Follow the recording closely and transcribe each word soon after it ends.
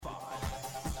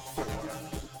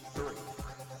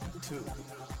2, 1.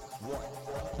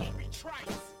 Bobby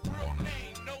Trice, real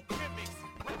name, no gimmicks.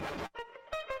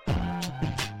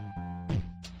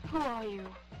 Who are you?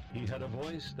 He had a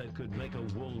voice that could make a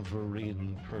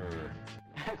wolverine purr.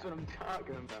 That's what I'm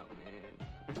talking about,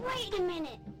 man. Wait a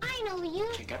minute. I know you.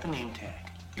 Check out the name tag.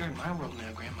 You're in my world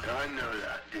now, Grandma. I know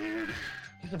that, dude.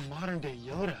 He's a modern-day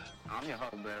Yoda. I'm your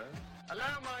huckleberry.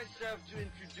 Allow myself to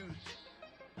introduce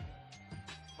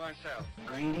myself.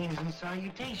 Greetings and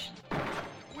salutations.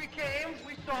 We came,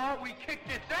 we saw, we kicked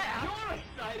its ass. You're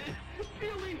excited.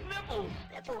 Feel these nipples.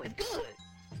 That boy's good.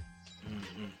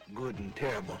 Mm-hmm. Good and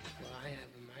terrible. Well, I have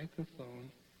a microphone,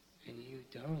 and you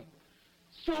don't.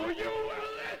 So you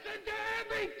will listen to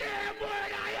every damn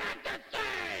word I have to say!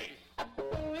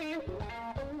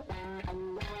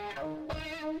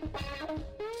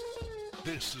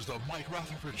 This is the Mike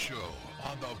Rutherford Show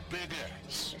on the Big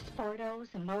X. Sportos,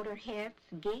 motorheads,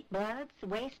 geek bloods,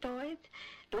 wastoids,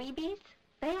 dweebies,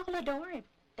 they all adore him.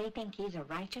 They think he's a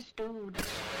righteous dude.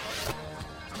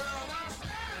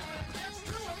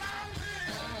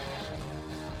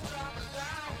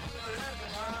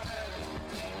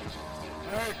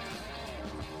 All right.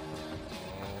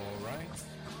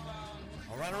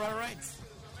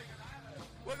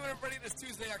 Welcome, everybody. This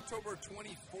Tuesday, October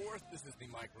 24th. This is the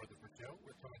Mike Rutherford Show.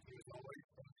 We're coming to you as always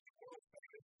from the world's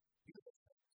famous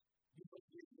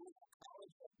University of Louisville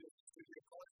College of Business Studio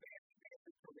College Band and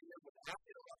Management career without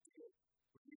interrupting it.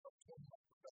 We have 20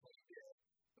 months professional year.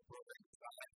 The program is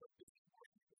designed for business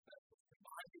working professionals.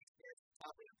 Combine the experience of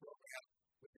top-rated program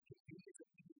with the convenience of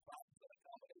easy classes that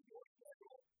accommodate your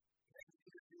schedule. Connect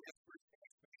with industry experts and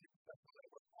expanded professional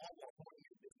network, all while honing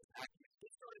your business acumen.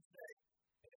 Get started today.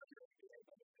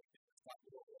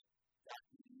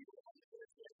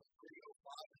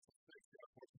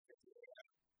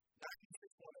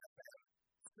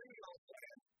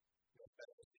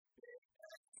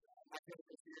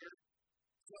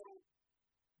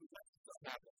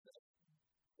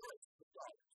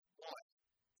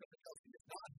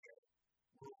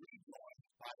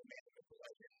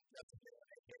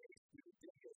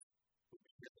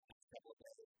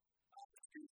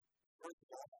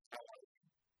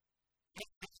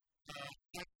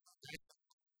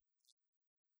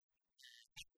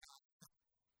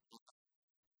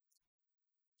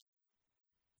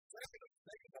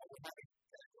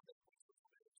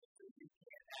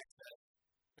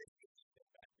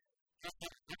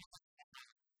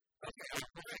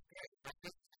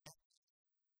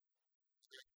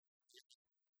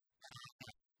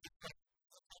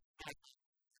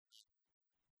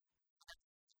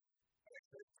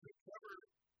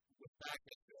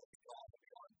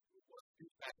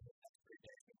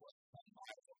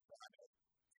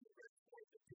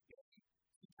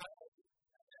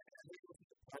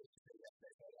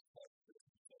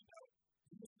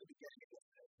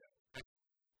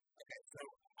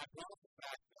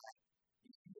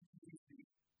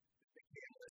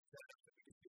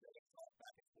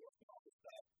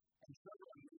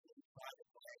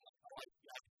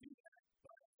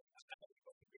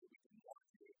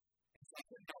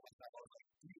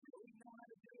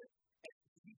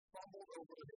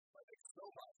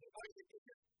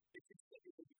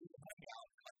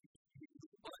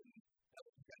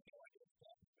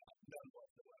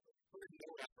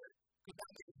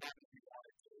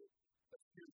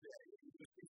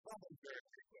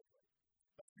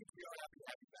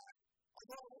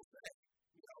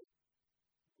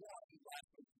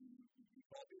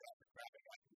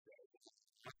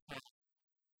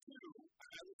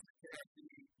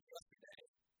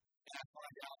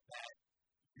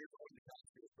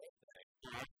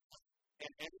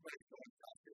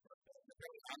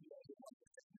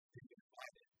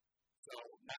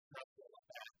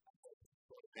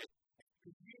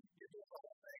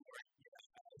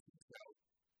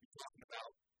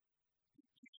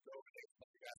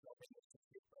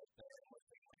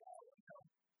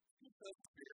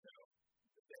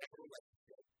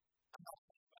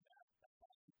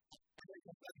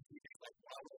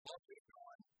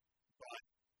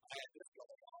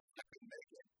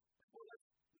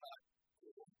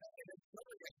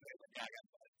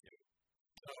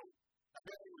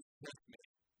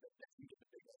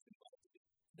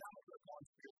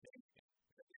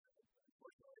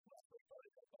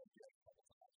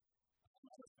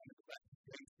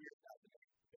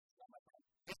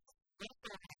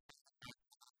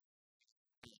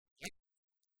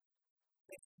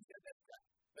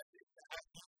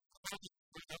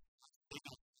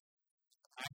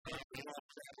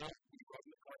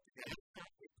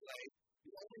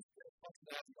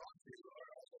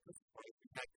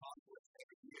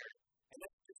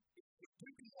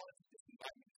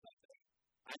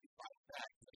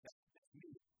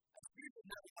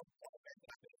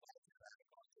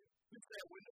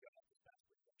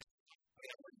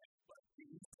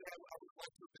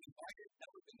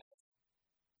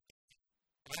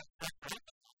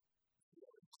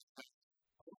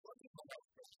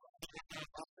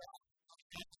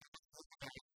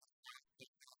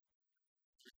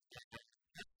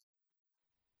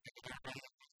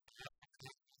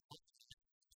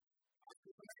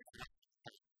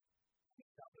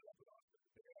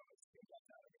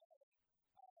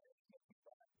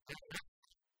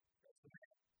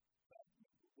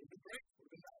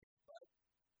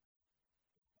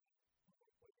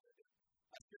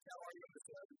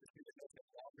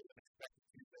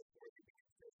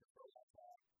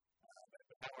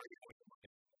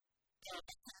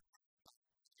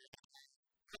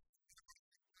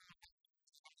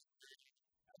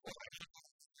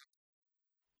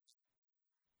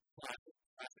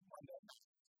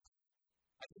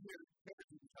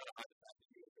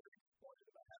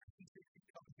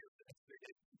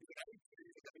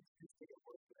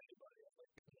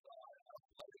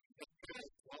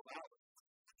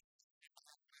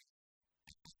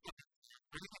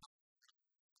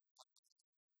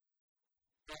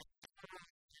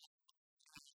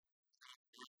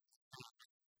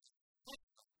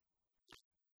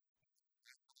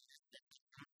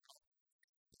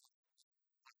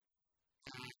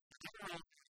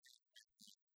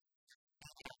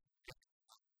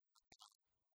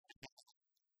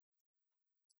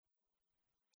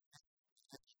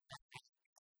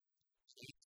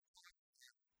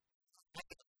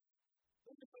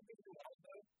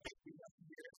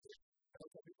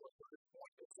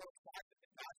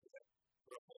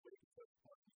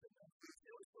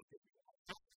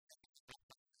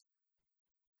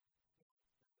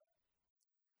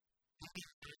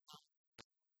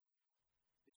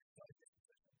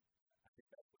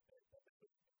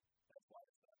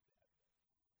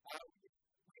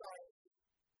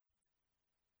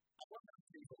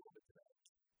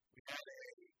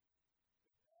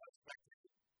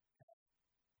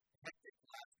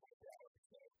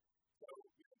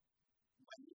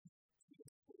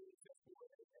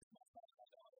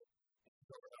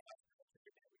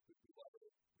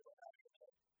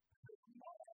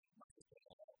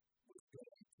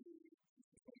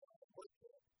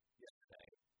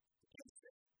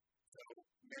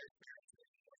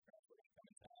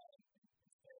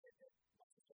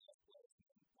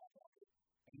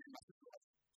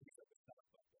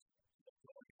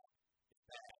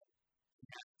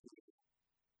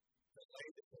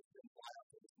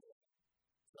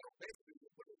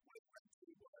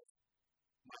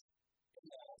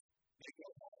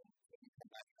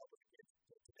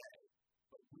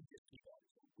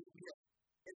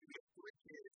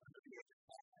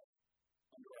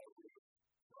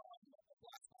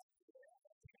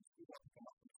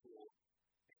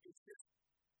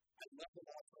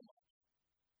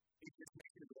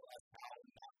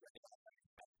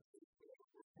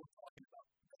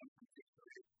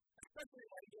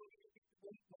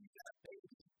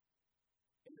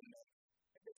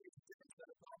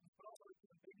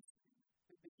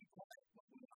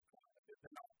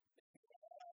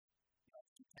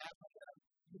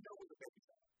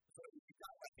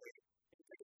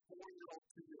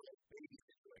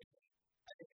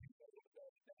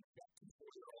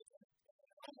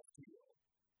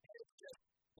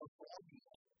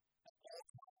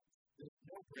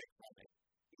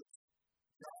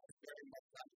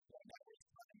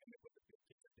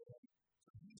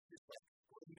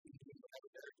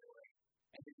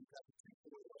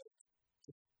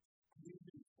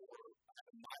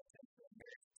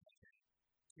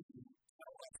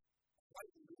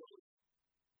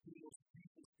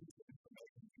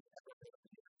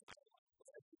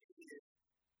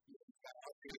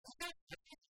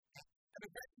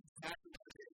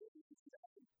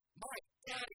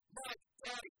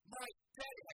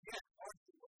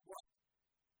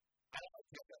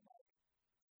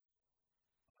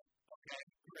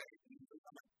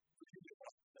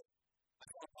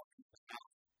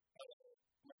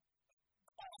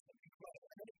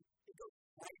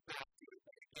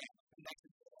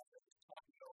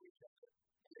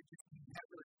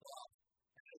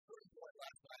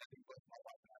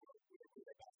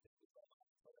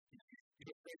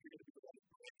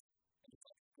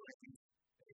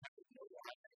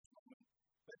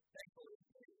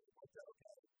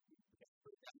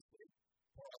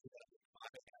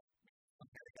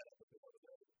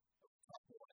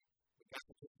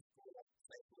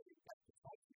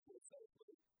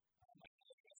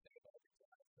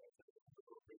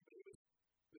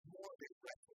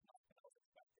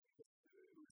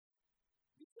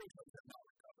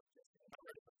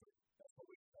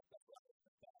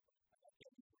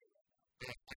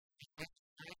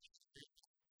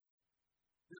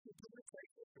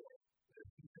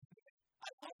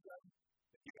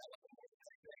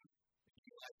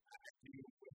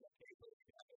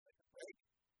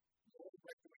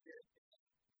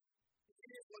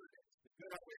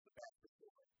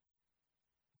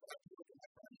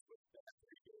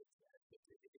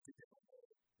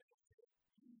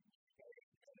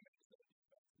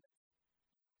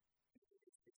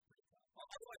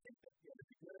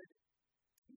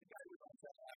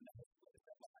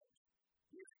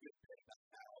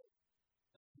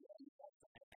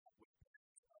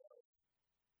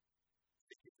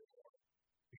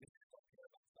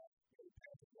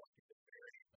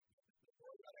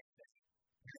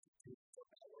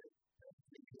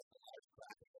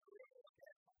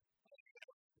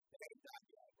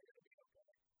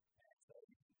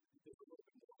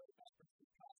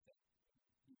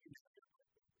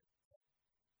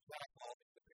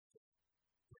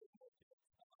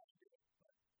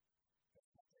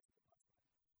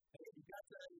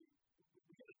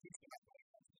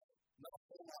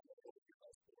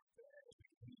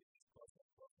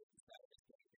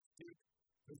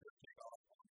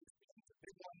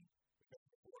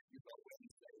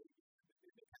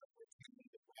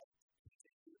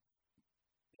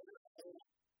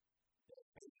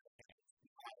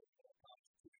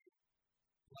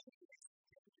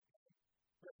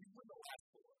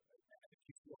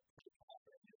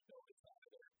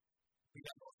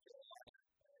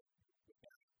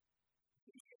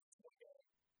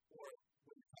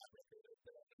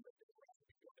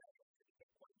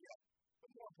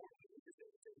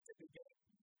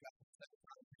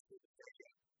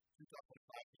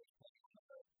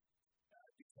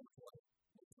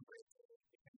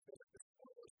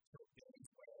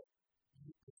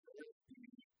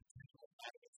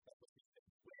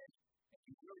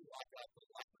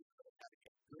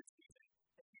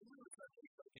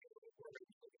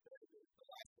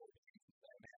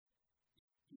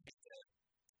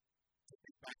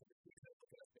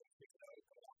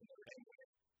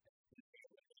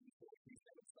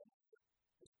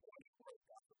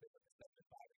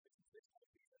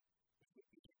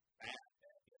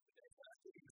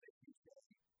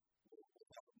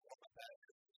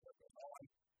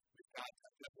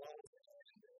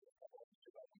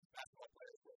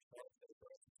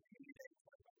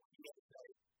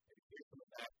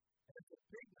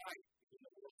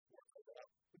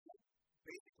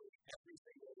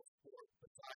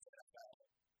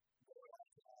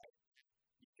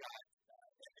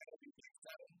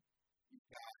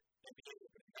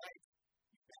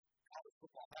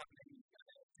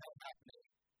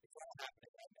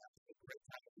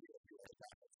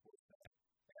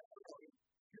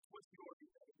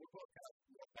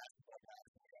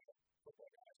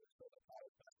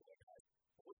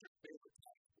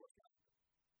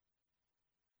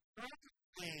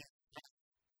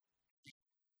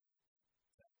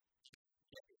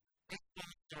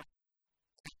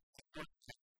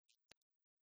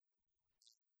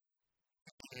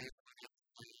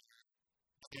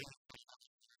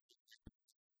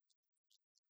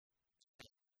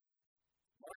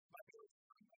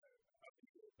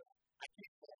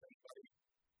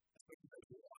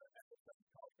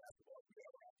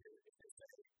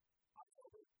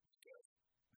 over because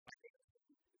my goodness,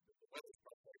 the weather's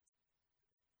perfect.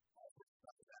 All sorts of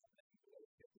stuff is happening. The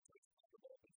weather's getting so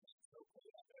comfortable. It's not so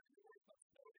cold out there. You're worried about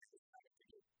snow. It's just having to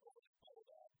get over the cold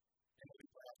up. And when we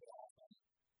play out there often,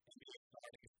 and we get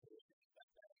starting is cool. That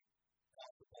thing.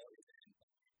 Basketball is in.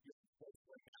 You're supposed to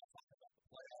bring out talking about the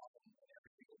playoff and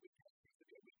every single weekend seems to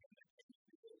be a weekend that changes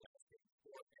the last game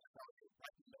sport. And it's already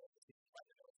right in the middle of the season, right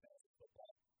in the middle of fantasy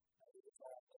football. It's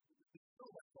all, there's so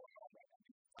much going on right now.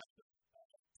 These types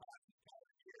of times in the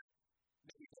calendar year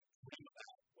that we can dream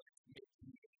about when it's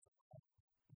mid-season.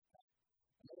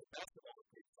 Another basketball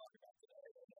we're going to talk about today,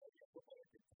 and football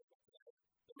we're going to talk about today.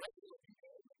 The rest of the looking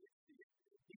good,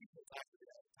 the defense actually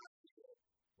had a top field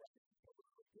record over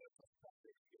really good. So it's not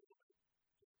very good.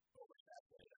 Over that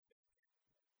way, I think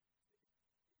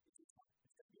it's just fine.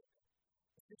 It's going to be okay.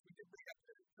 I think we did bring up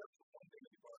the church of one thing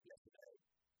that we brought up yesterday.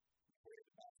 We created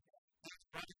the basketball.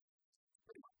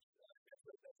 Pretty much.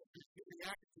 We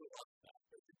reacted to a lot of stuff.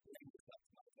 But just bringing this up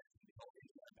to my attention. The whole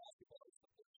Indiana basketball is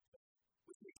something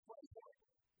which we explained for it.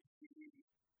 We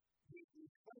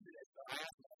explained it as the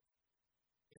aspect.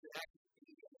 If it actually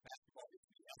Indiana basketball is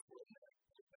the actual and then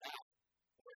put it out,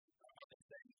 or how they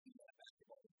say Indiana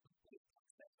basketball is completely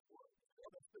understand the word. Or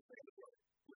that's the thing the word.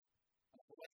 On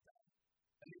the website.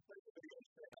 And they play the video and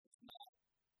say how it's not.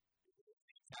 It's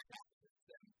the exact opposite.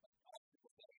 Then all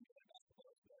people say Indiana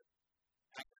basketball is the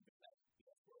accurate percent of the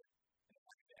best word. And it's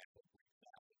like the actual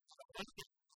break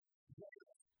down.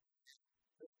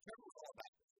 So Trevor was all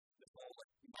about this whole,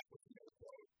 like, Michael Smith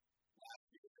quote last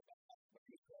year about what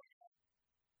he was going on.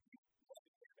 He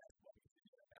wanted to play basketball because he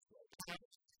did basketball.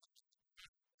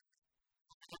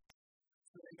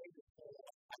 So they made this whole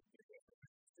hype video for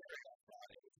Saturday on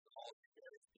Friday, which is all these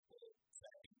various people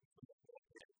saying, from the little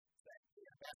kids, saying,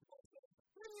 yeah, basketball is like,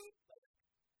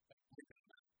 freaking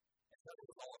them out. And so it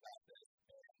was all about this.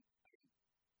 And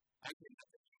I think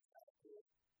that's a huge kind of cool.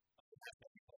 That's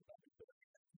what we talk about before.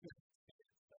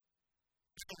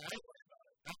 I don't worry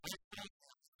about it.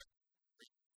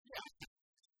 Yeah.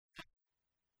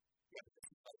 Yeah, but this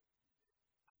is like,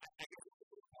 I guess it's a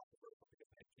little controversial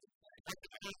because I can't say.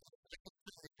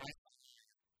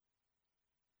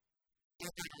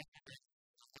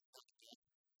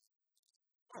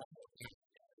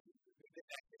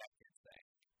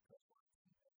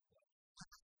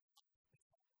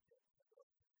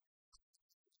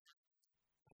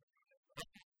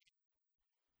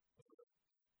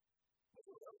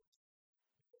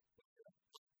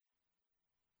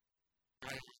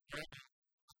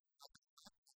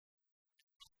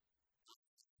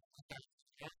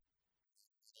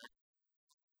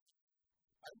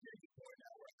 I'm getting to the point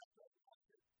now where I have to watch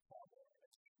it far more.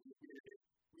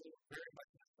 We're very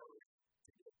much in a hurry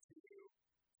to get to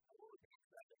what we're going to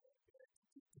try to get to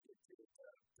the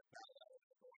battle out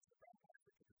and going to the round one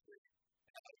for 2-3.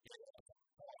 And I had to get it up on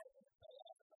the car and it fell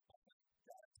off and I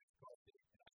got it to the car seat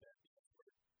and I said,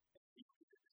 and he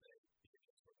did the same. He did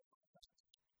this for the first time.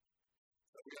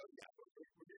 So we're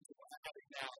getting to what I think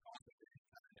now constantly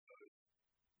kind of knows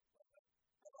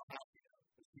how he knows,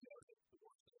 because he knows it's the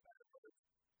worst of the better words.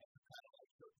 And it's kind of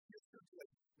like, so here's the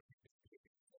like,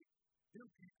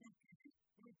 dookie, and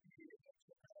it's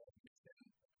kind of like mixed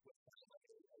in what sounds like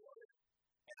a word.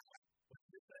 And I'm like, what's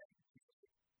your thing? He's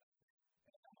like,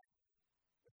 and I'm like,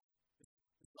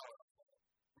 it's not our fault.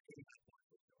 We're getting that point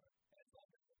for sure. And it's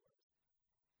all different words.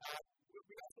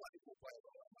 We also had people play a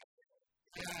little on my channel.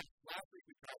 And last week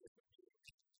we tried this with you.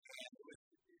 And it was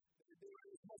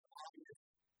most obvious.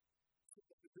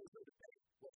 There was no debate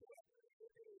whatsoever.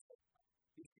 It was like,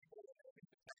 these people, and I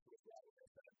think the text was right when they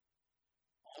said,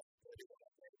 all they want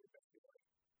to say is basically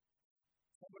like,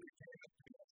 somebody came up to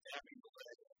me and stabbing the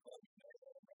leg and called me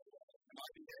an a-hole. Am I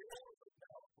the a-hole? Or was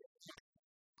no?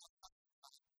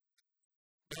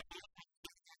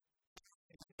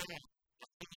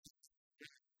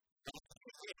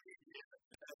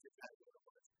 That's exactly what it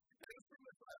was. And it was pretty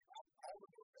much like, all of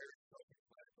them were very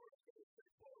self-explanatory, very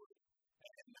straightforward,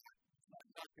 and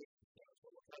not good. So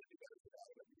we'll try to do better today,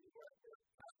 but we're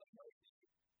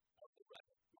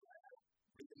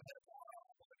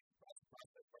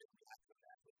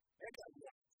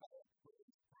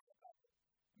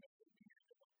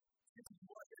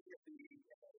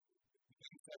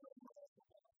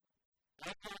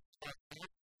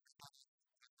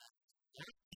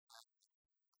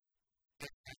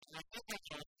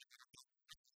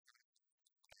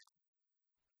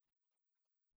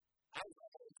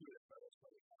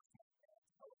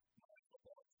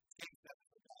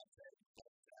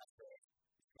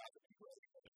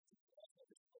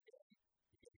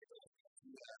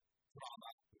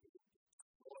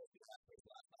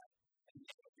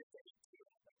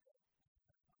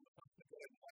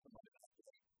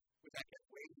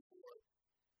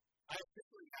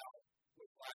especially now with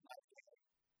last night's game,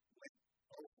 with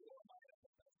 0-4 on my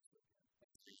NFL best this weekend.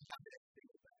 You have to deal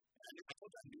with that. And I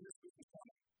told you I knew this week was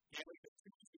coming. Yeah, we had 2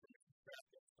 Super Mixed draft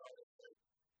get started, and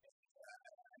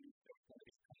I knew they were going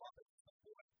to come up at some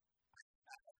point.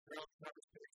 Trevor's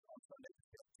picks on Sunday to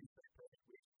get 2 straight perfect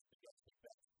weeks against the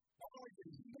best. Not only did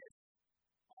he miss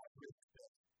on his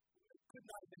picks, it could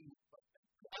not have been,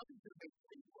 how did you make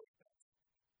 3 more picks?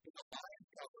 If the Lions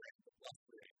covering the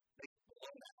 +3, they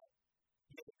blown out.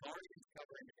 You know, the Guardians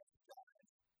covering against the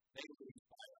Giants, they lose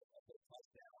by a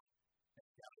touchdown. And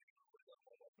down the middle of the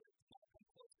home opener, it's not come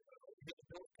close to it. You get the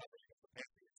Bills covering against the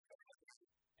Patriots covering against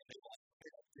them, and they lost the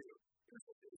pick too. It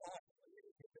was awful. It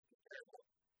was terrible.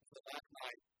 So last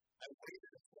night, I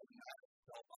waited until the night and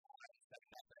fell behind 7-0.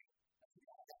 I said,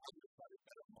 I would have tried to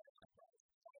bet on money on price.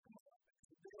 Come on.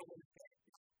 It's a real win game.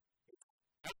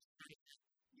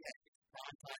 Yeah, it's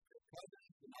prime time for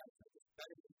Cousins. The Niners are just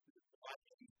better than the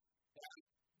Vikings. And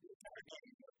the entire game,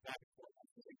 you know, back and forth, I'm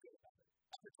really good about it.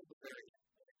 Up until the very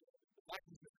end. The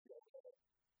Vikings are the real goal.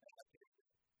 And I think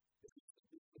this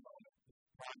is the moment.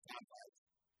 Prime time fights.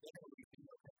 They're going to lose. You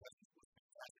know, Cousins was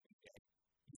fantastic in the game.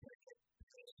 He's going to get the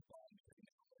middle of the ball because he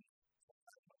never wins.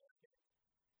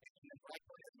 And then right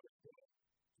for him, what he's doing.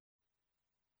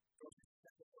 Goes to the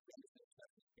second or goes to the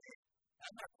second game.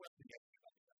 I'm not questioning anything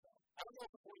about the NFL. I don't know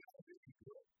if the 49ers are even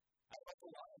good. I don't know if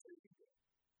the Lions are even good.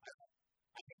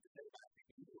 I think that they last week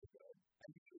they were good. And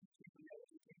you should keep the other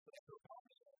 2 teams that I feel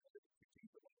confident in. The 2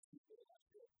 teams that won the Super Bowl last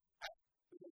year.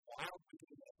 It was wild week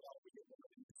in the NFL. We get one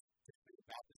of these typically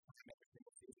about this time every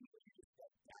single season where you just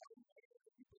get down and play that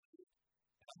you believe.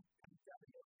 And I'm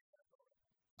definitely going to do that right now.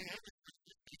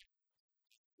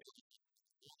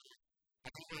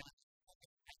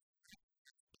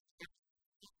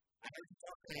 I heard you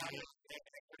talking about it, and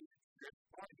your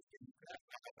party is getting crap.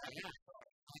 I hear you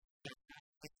talking.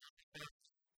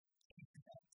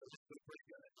 So this is pretty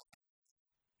good.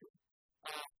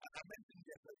 I mentioned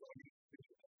yesterday going into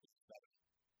the 7.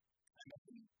 I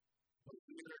mentioned the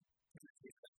leader to the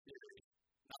season series.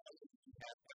 Not only did you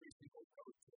have every single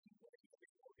coach winning every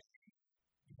single game,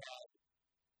 you had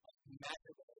a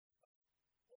massive old,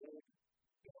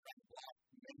 right block,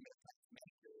 many times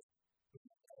managers who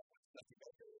stuff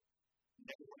together.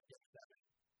 Never won a game 7.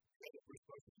 The other first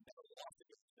coaches never lost a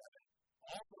game 7.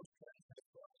 All those trends have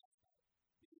gone last night.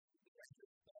 The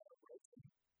Rangers wrote them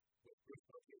with Bruce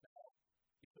Bochy at the helm.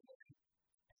 He's the winner.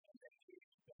 And then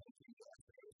the whole team last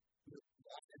year who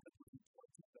lost into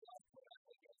 22 the last 29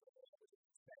 games of the year, which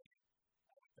is insane.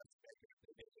 Dusty Baker,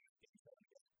 they did lose game 7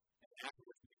 again. And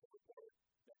afterwards, people reported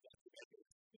that Dusty Baker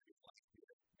was going to be last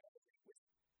year managing,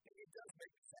 which it does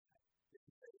make me sad.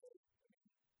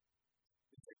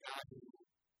 It's a guy who was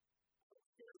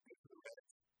very good for the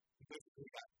Reds. He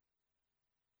basically got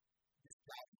this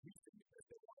job in Houston because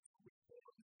they wanted to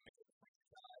reform and make it a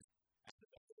franchise after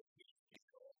the whole team came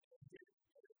home and did it.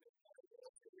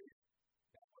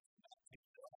 That was not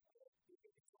taken off.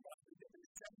 It's roughly the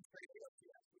 7 straight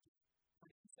ALCS, which is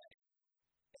pretty insane.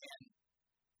 And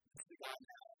this is the guy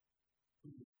now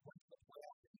who went to the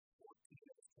playoffs in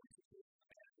 14 of his 22 years as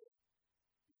a manager.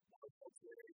 One of those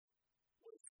years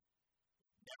was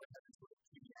never had this sort of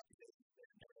TV accusations that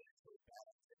never had this sort of bad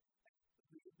activity.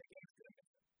 The game is going to miss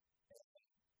him. And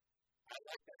I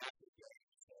like that after the game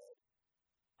he said,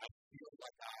 I feel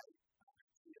like I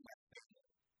treated my family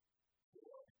for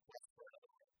a quest for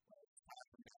another one. It's time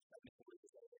for me. I'm 74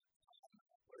 years old. It's time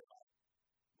to put it on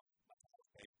my time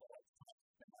with baseball. It's time to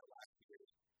spend my last years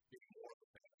being more of a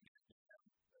family man than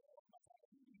my time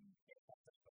in the game. That's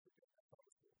what we're doing. That's what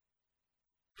we're doing.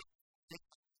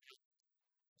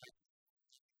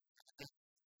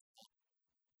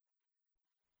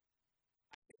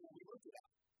 When we looked at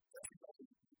that, this is only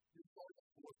the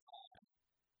 4th time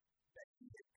that he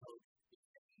had coached in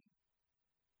a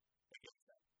game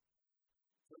 7.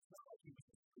 So it's not like he was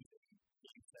just losing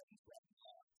game 7s rather than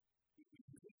lost.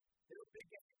 They were big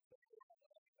games, but they were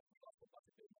we lost a bunch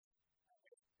of big ones.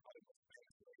 Probably most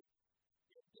famously,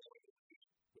 blowing the lead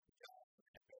with the Giants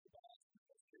and everybody in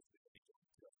those years in the beginning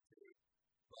of 2002.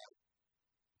 But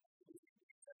losing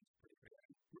game 7 is pretty great. I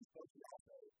mean, Bruce Bochy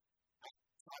also,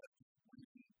 outside of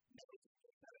never to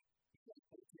game 7. He won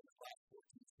 14 of the last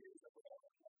 14 series overall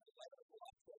and won 11 of the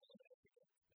last 12 elimination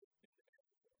games in the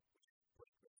manager role, which is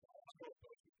pretty critical. I'll go with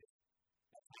Bochy because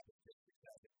that type of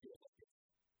success, it feels like it's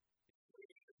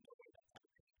fleeting. There's no way that type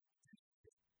of thing can continue because you can't do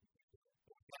it.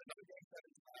 But we've got another game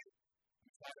 7 tonight. I'm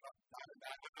excited about the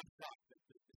Diamondback. I'm shocked that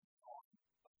this is on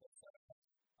until 7.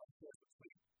 Of course, it's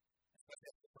sweet, especially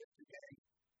after the first 2 games.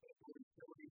 But we're in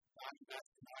Philly,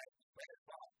 Diamondbacks tonight, Brandon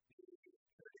Pop,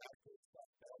 periodical stuff,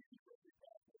 Bell University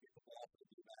Press, we'll get the ball for the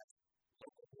D-backs.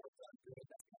 Local board's done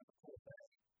good.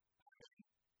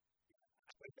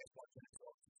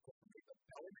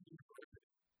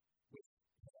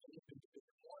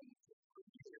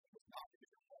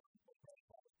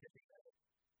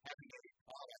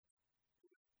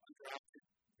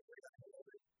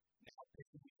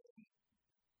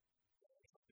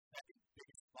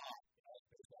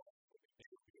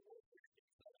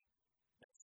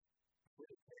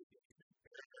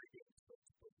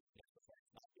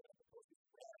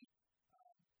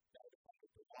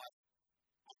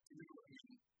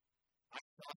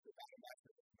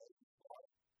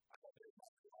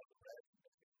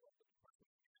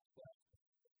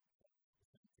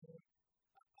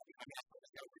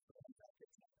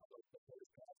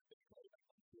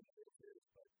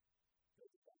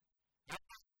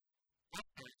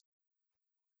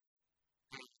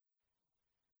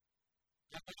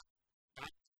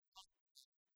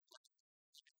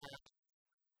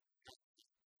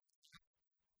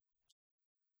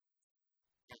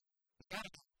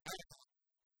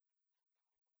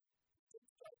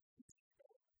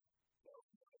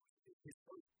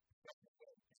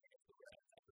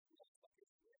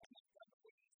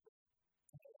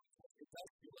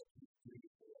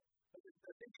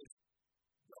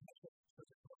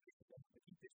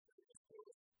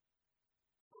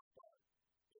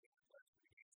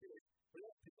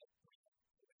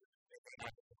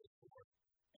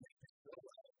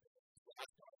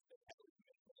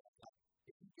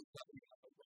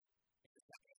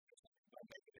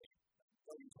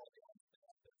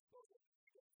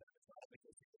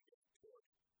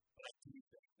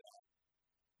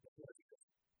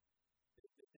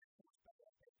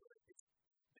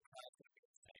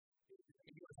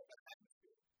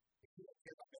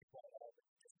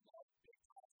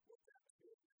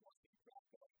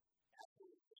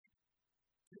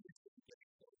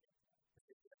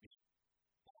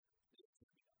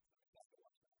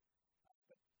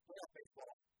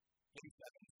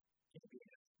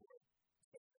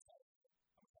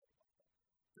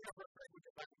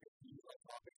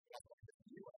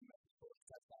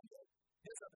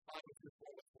 at the time of your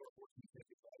phone with 414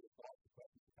 all your thoughts and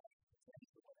questions about it,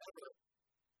 or whatever,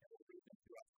 and we'll read them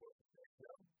throughout the course of today's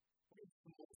show.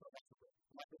 We'll start next week.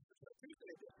 My Rutherford Show,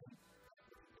 Tuesday edition.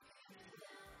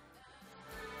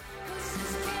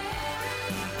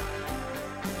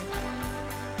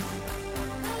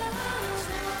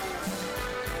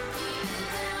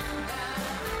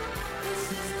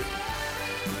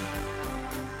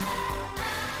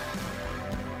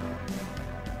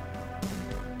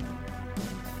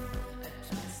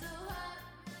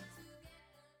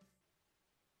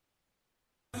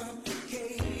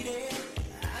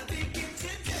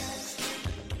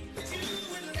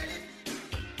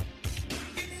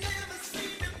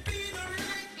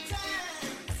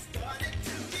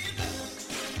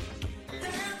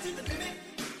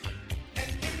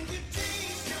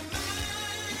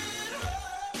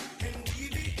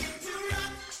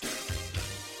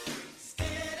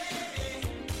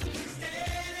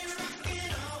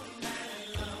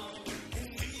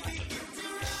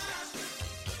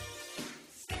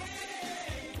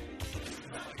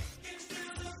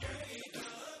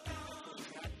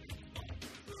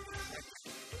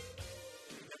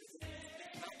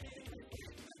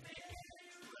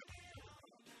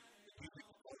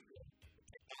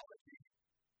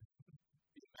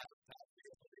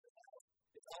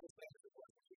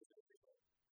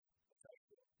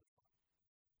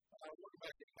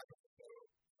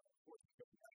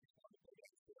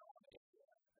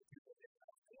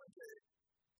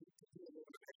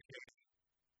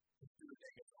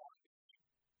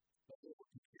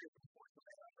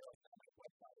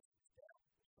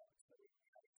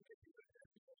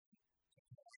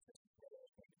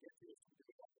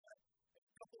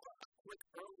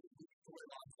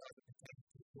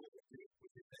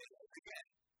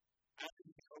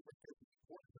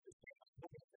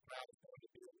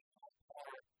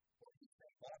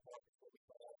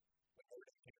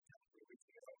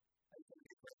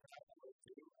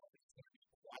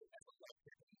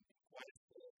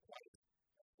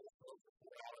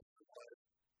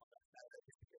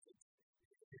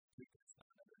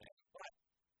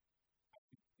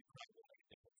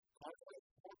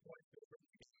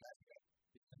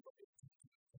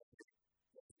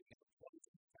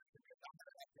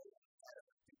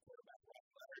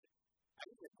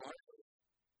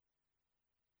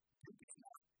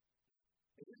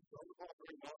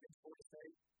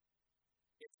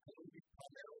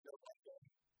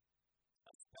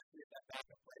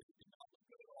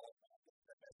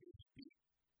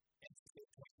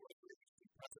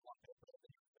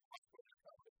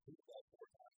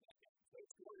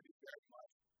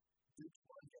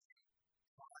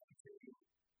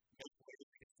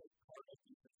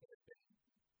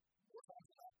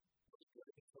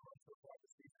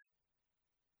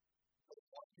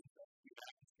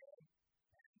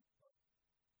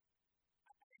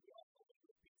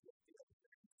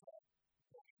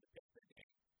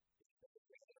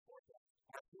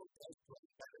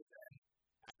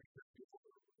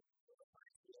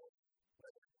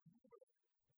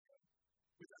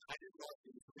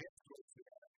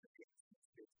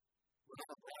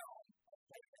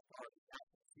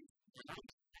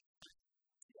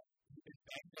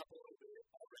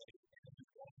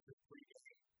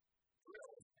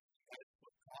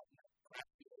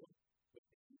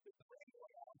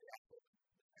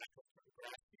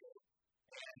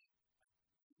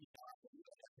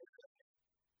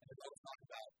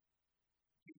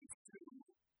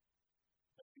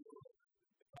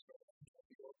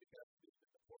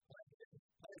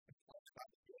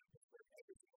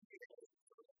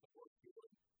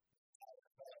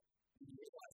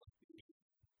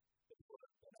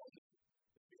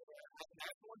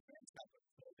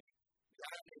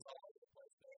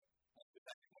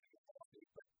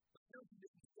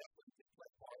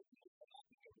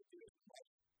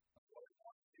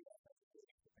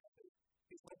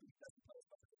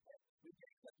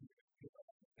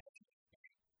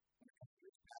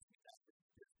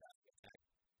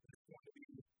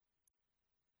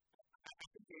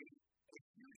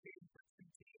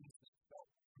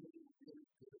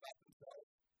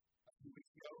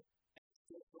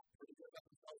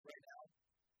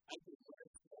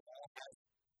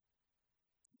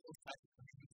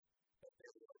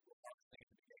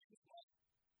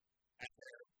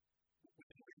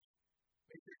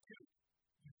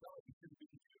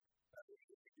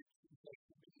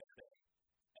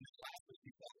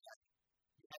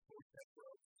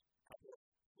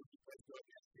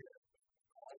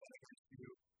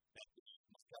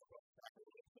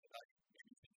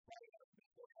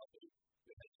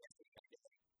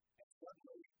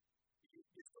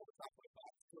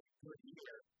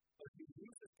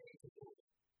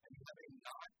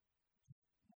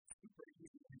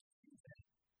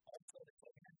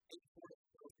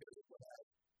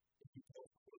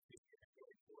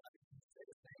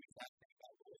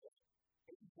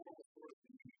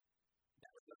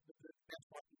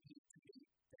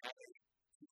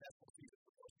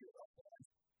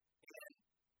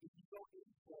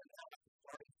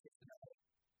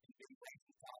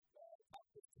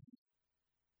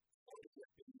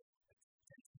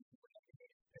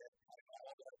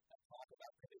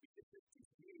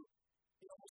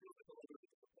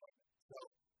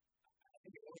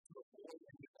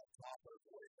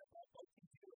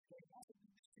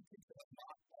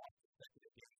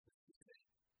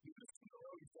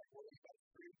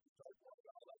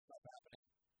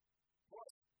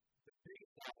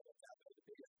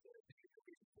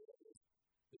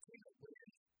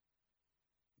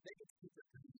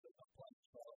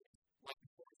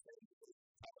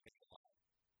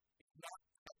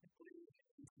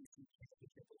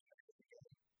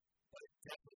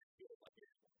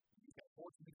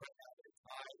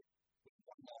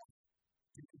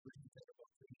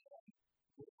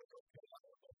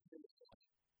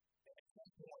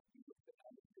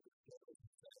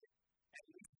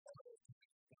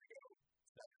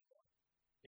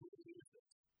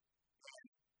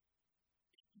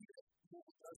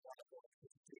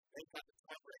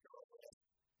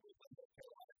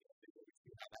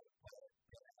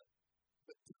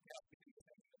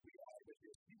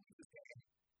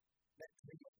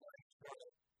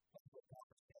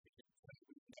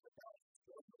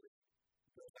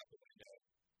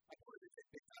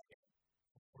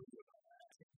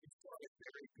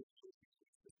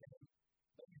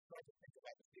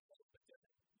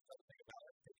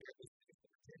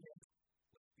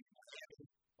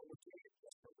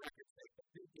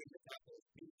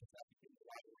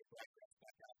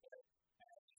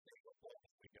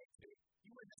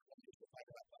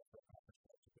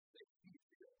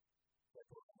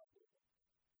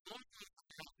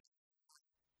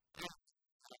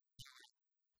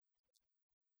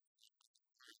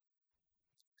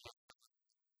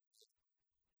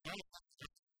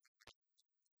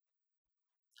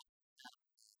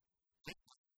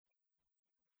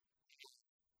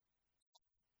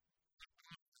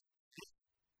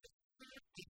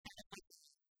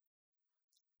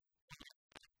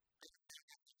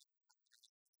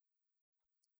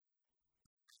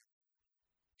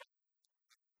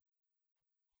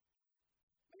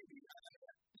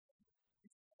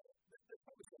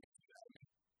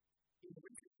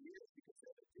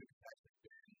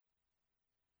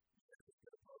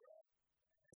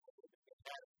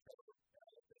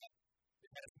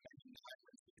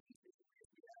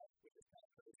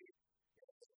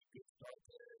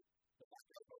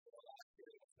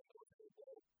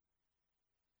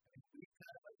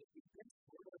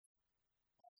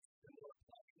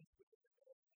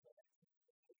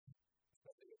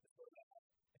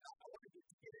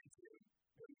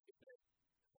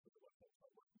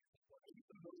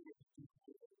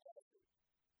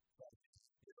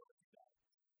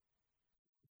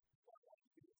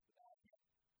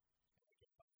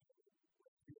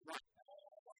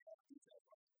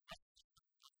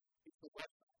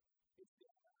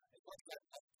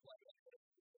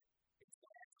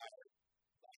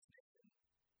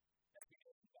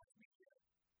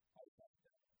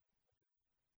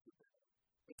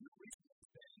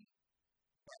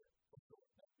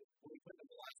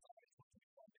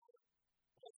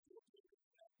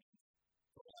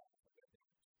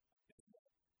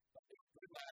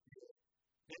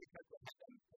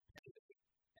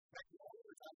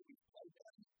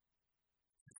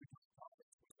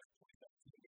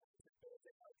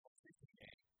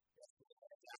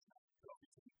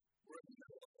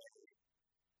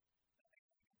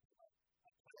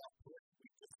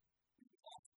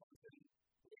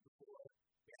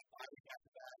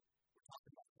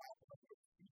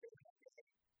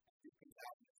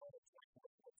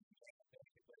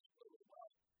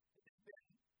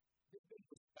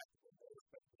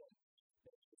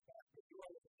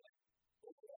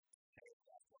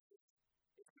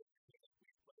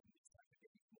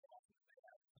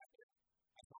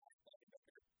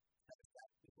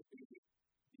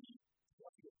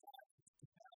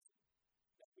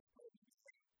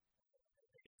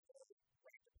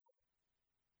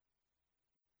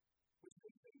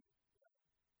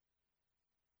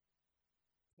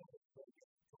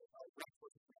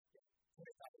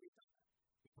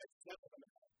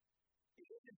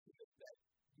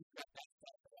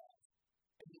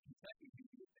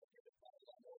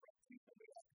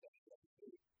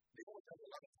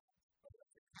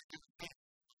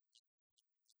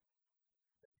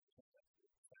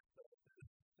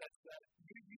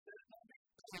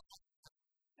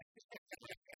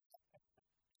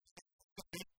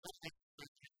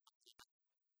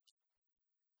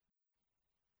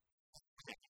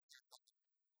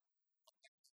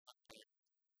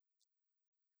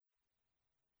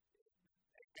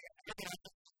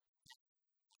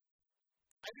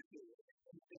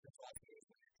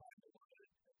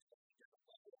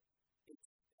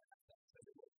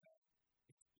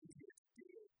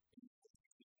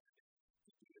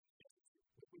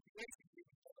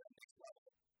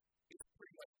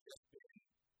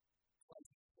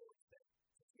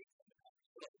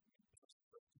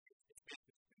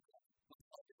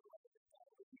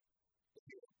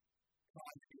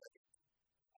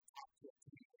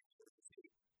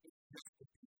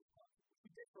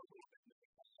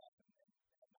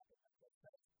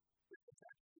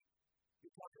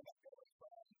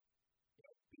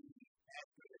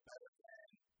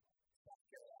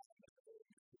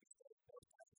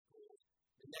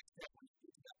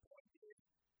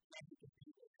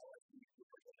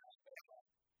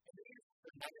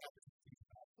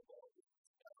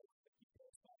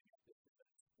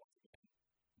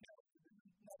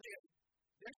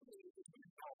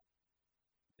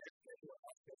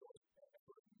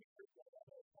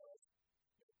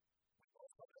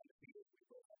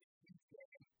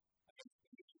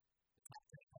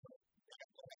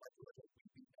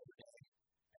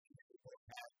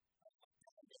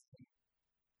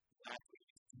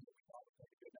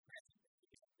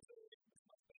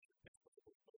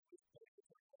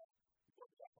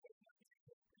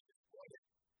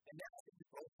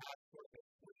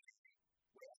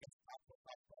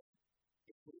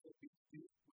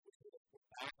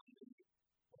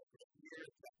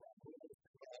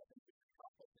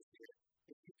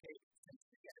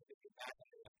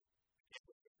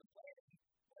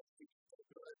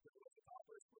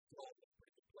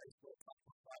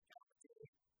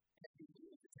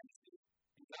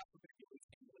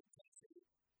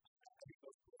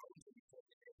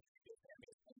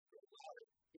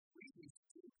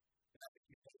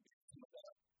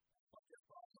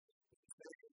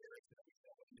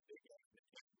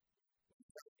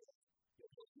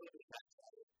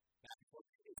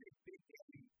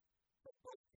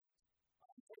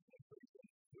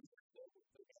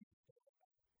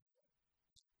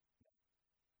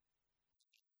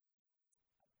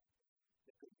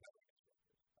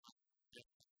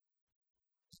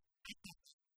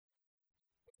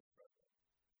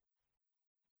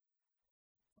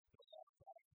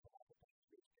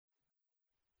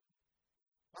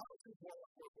 is more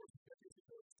like what was the years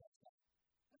ago.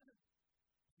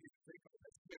 You think of it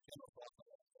as big general thoughts on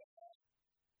that.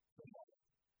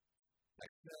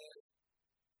 Like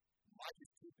Mike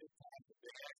is too big time, the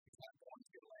big X is not going to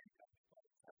get land company.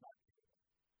 That's not true.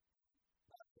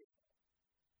 Not true.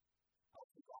 I'll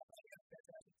keep all that. That's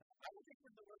fantastic. I will take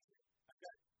for the work here. I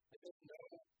don't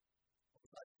know.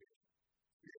 Besides fear.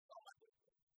 Fear is all my list.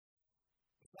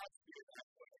 Besides fear,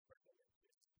 that's what I'm for the work here.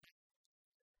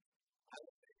 I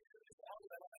will say as long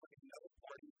as I don't have another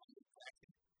party on the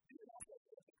practice, do it all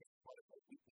over because part of what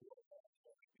we can do is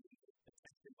what we do is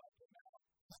attention by the mouth.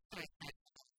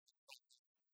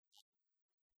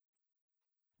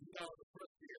 No, the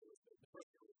first year was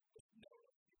no.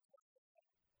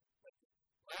 But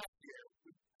last year,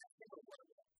 I can't remember what it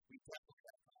was. We definitely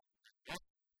had time.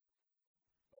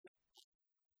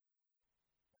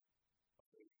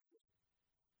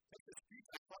 Take the streets.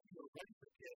 I thought you were ready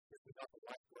for kids. This is not the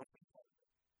right girlfriend part of it.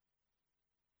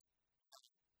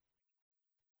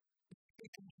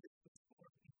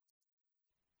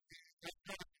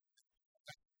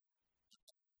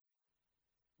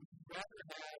 Would you rather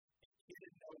have a kid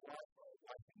and no wife or a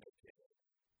wife and no kid?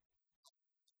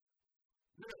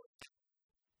 Really?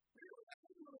 Really? That's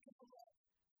what you're looking for.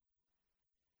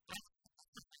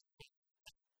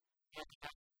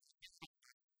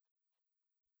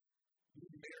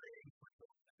 You're marrying for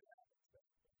someone that has that.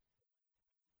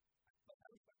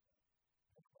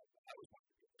 I was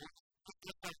wondering.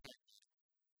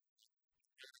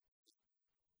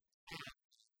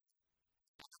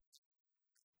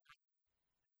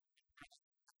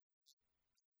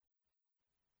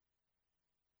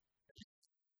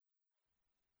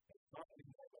 Not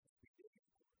anymore, but we did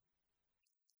before.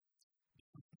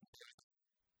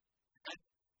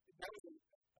 That was a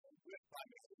good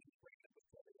primary agreement with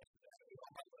Kelly yesterday. It was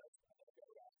on my list. I'm going to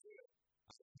go around to it.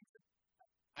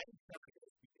 I didn't start to go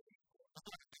to speak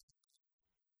before.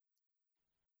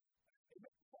 It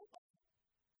makes a whole lot of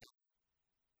sense.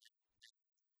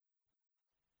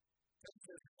 Because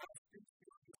there's a lot of things to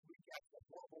do this week after a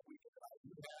horrible week that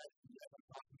you had. Yes, I'm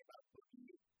talking about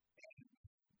cookie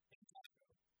and taco.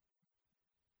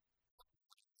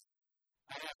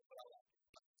 I have it, but I like it.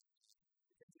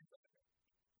 Because it's like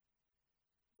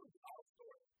a solid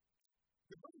story.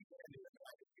 The movie can do it,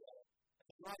 right?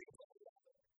 The writing is all around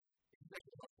there. It's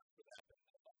making more sense for that than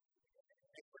the other.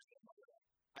 And first of all,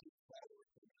 I just thought it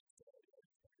was 2 minutes ago.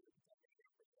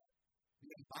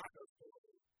 The Embargo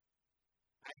story,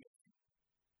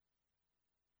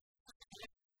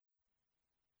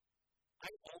 I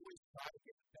always try to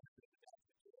get the benefit of the doubt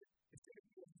to it. It's going to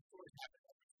be when the stories happen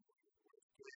every single year. Where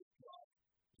it's good, it's wrong.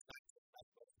 It's not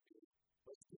supposed to be.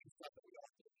 But it's doing stuff that we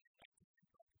all do.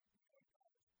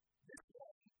 This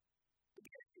one,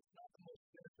 again, it's not the most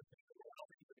benefit thing in the world.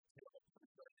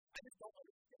 I just don't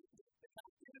understand it. The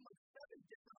guy's given like 7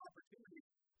 different opportunities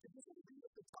to just leave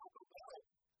at the Taco Bell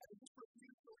and just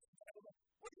refuse to listen to them.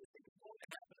 What do you think is going to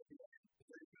happen at the end? Is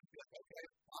there going to be like, okay,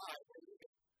 bye, we're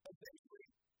leaving. Eventually,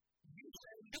 you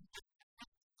say,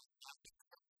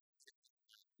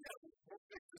 yeah, we'll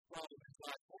fix this problem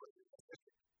inside for you.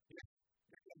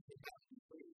 You're going to have to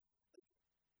leave.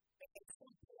 At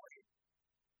some point,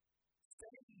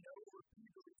 saying no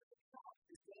repeatedly to the cop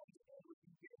is going to end with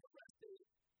you getting arrested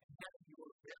and having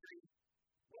your very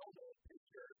well-known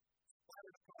picture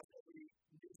splattered across every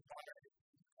news wire in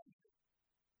the country.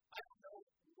 I don't know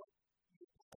what you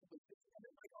possibly think. And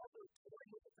then, like, also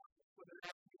toying with the cops, whether it's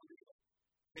actually illegal.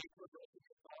 Paper broken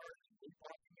your car and you're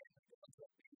walking in and going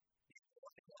to be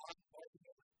walking on, walking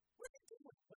over. What are you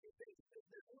doing? What do you think?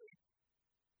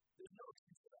 There's no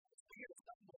excuse for that. We get a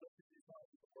stuff more than this on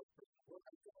the work person. We're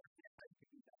not going to understand how you can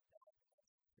do that now.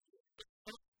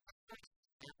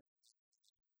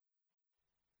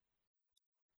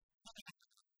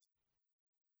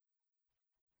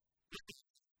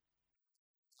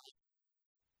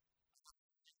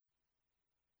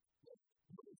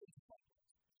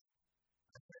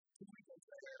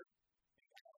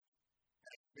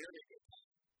 Very good time.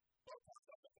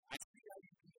 I see how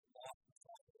you can get lost in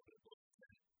talk a little bit of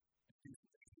and do some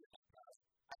things you're not proud of.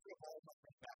 I feel all of my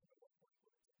friends back in the 1.4.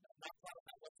 I'm not proud of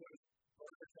that whatsoever.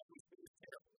 Burger that was really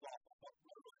terrible. I'm not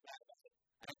really bad about it.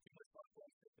 I have too much fun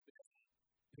going through the business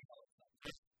and doing all that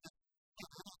stuff.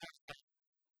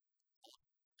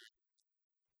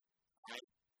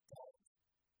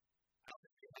 I don't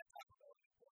think we have Taco Bell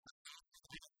anymore.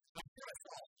 I'm sure I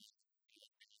saw it.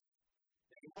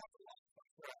 You walk along, but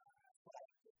I saw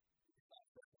it.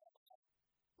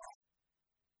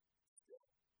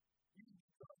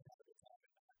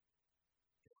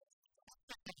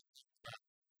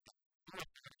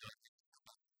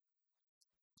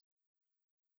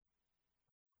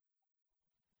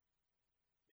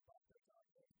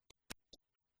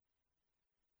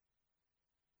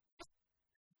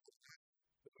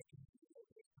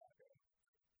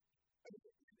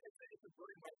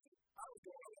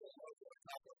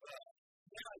 Taco Bell.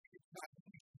 Now you can try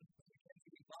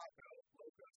Kentucky Taco,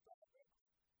 low-cost taco.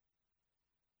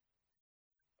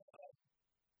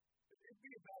 It'd be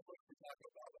a bad look for Taco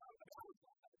Bell. I was on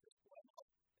that at this point.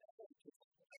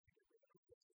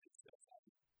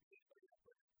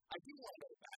 I do want to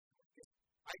go back to it because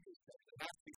I just said there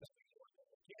has to be something more there.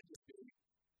 It can't just be,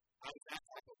 I was at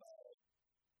Taco Bell,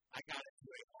 I got into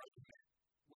an argument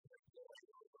with an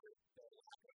employee over the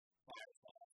lack of fire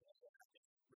sauce and what I just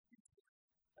refused to.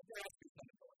 There has to be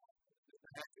something going on.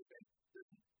 There has to be.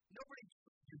 Nobody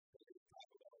used to leave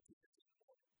Taco Bell at 2:15 in the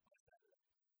morning on a Saturday.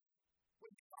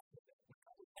 When you talk to them,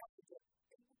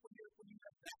 when you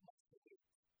have that much to do,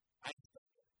 I just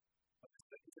don't get it. But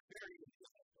it's a very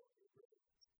interesting story.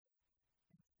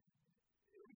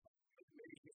 It really is.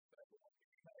 Maybe it's better one.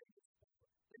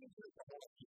 Maybe there's a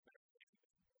whole heap of better things.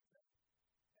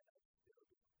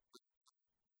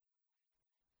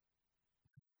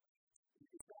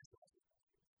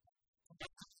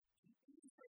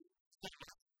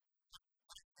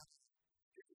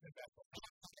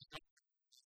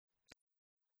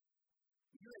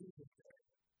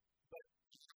 But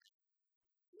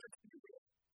let's be real.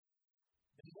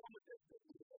 The moment that we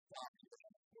were talking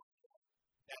about sports,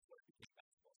 that's what it became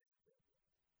basketball.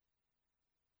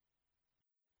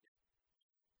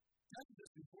 That's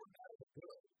just important out of the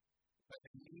good, but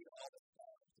they need all the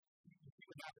stars. You see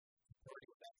what happens in 30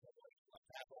 with that celebration, like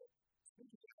Apple.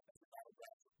 Speaking of that, that's a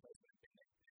Rutherford president,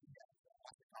 and he has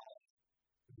Austin Collins,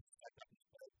 who's stepped up and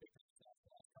played big time the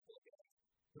last couple of games.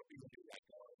 He'll be the new right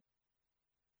guard.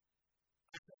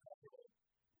 I feel comfortable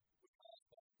with Collins,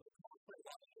 but Collins played a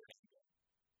lot in the game, and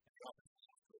the offense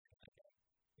was good in that game.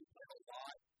 He played a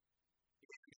lot.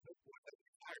 He was so good that he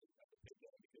retired in the big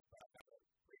game because Brown got a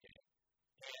free game.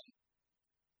 And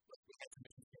look, we had some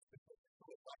issues against the coach. So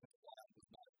his offensive line was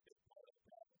not a big part of the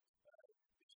problem.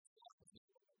 The Chiefs' line was a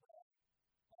little bit wrong.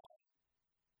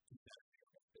 He's not a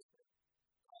big against Pittsburgh.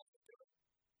 Collins was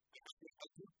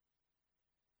good.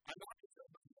 I'm not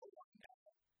concerned with no one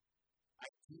now. I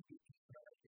do be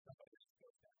concerned if somebody else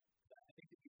goes down. I think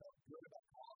if you felt good about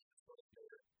Collins as well as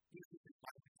Taylor, even if you're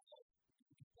not going to play,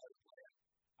 you can play with him.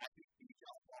 I think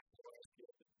John Blackmore has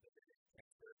killed the biggest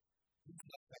transfer. He's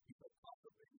not that you feel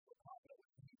comfortable, you feel confident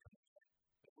with him coming in.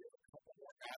 But we have a couple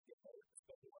more basket players,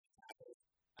 especially on the tackles.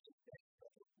 I think Danny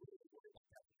Rutherford really worried about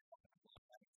that. He's not going to line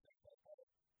that and things like that,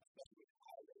 especially with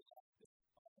how they lost this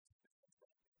offensive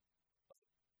business. But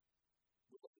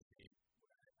we'll look to see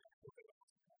what I think. We'll go on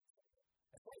to that.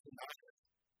 As far as the Niners,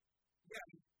 yeah,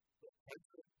 the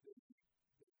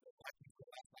Vikings were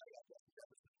last night at Justin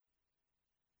Jefferson.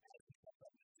 As he comes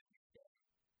up in the Chiefs game,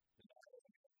 the Niners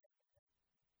are going to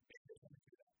make this one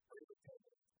to that. Very good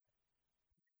table.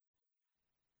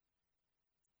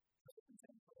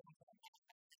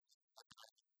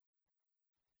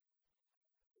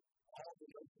 All the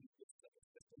notions of the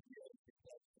system here is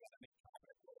because you got to make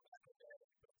confident quarterback over there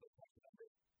and put those points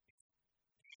numbers.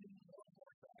 It's getting more and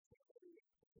more facts every week.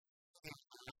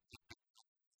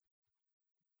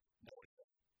 No, it's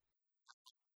not.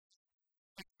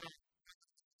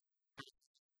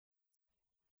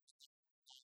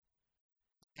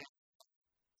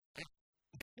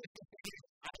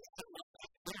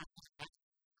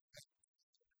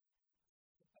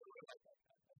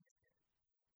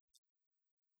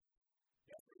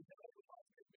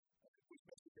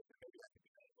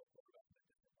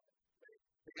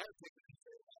 They got to take the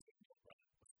necessary last week to run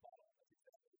the spot on. That's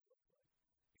exactly what it looks like.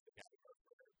 He's the guy who runs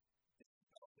for it. This is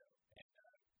Belto.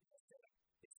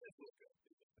 And it says look good.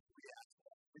 The 3 acts,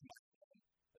 3 months one.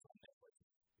 That's on Netflix.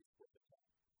 It's worth the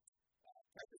time.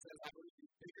 Texas says, I believe the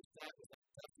bigger stat was that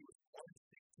Kentucky was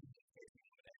 1-16 in facing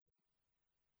elimination.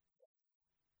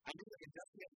 I knew that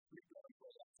Kentucky had a streak going for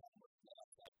a long time with the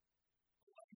last like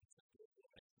 11 consecutive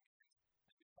elimination games. And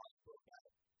we probably broke that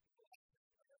in the last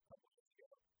a couple of years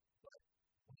ago. But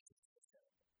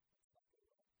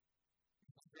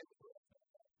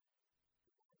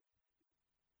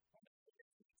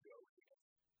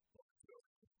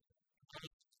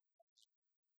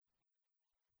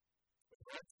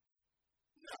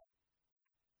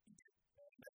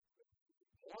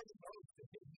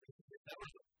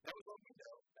that was what we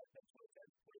know. That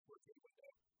 2010-2014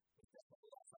 window was definitely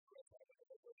the last time we were talking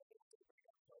about what they were going to bring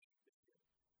up starting this year.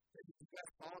 You got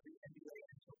to follow the NBA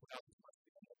and so put out as much as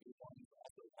the MLB ones.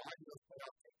 Also, why do those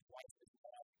playoffs take twice as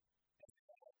long as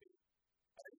the MLB?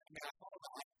 I mean, I follow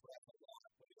the hockey playoffs a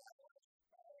lot, but the Avalanche,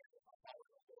 I follow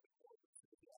it a little bit more because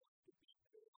the Avalanche could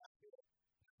beat the last year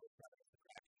and the first time against the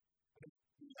Kraken. I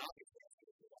mean, the hockey playoffs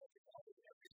are the ones that follow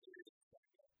every series is the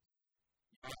same game.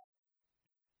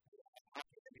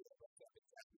 Hockey and NBA are both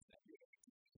exactly the same year.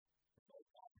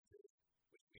 Both conferences,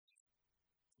 which means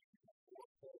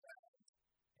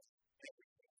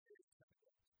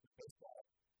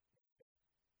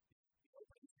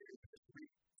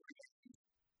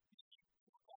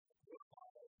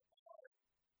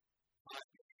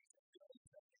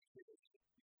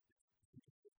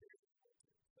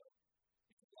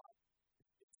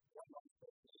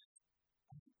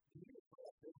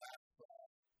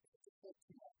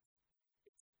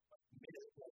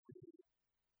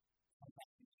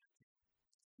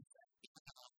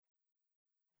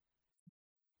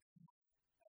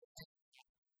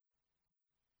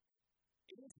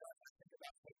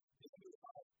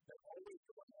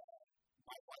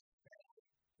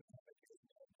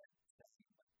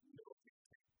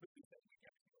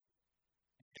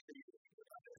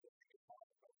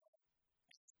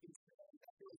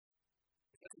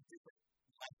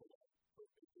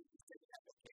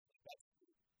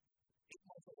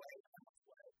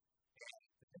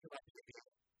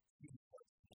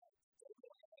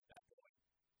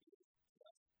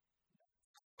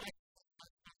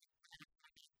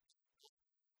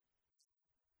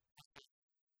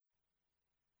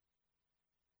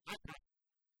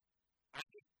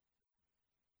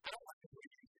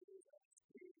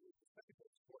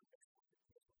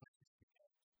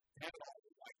have it all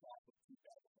in like off of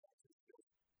 2,000 bucks. It's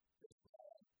just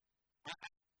I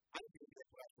don't think it's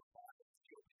what I provide and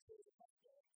steal these things in my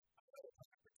game. I know if I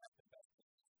can protect the best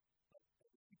things, but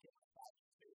if you get my 5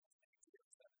 years, 6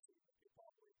 years, 17, you're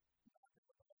probably not going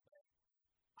to win the thing.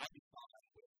 I'd be fine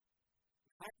with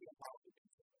I feel probably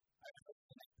decent. I have a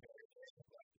next pair of days of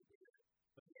like to do it.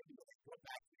 But maybe they go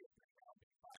back to the thing around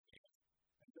in 5 years.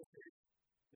 And this is,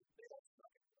 they don't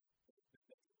suck at it. It's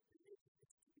way too fun.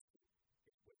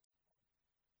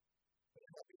 But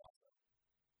it'll be awesome.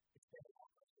 It's very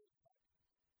awesome.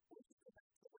 We're just going to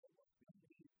go in what's going to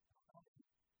be.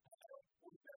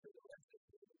 We're better the rest of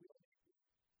the we don't need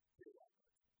to do that.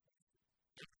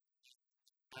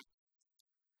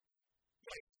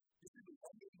 Like, this is $1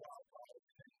 million product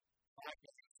and 5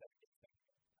 games, 7 games,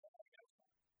 7 games.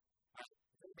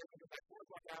 So we're going to go back 4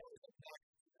 o'clock hours and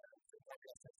next. So we're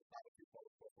going to set the top of 2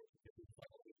 posts for 4 to 50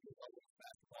 people. We do always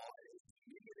basketball is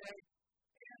media day.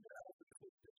 And the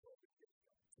coach is what we do.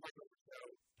 Michael, so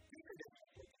media day.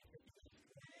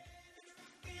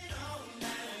 All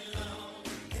night long,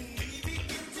 and we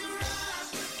begin to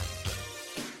rock,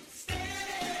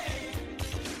 steady,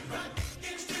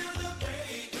 rocking till the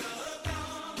break of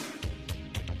dawn.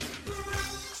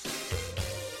 Rock,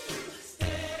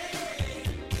 steady,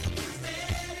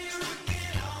 steady,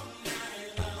 rocking all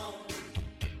night long.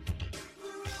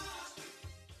 Rock.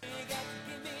 You got to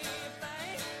give me a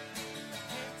fight,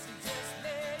 can't you just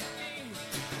let it be?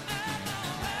 I'm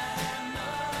alright,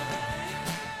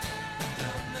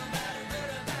 don't nobody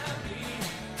worry about me.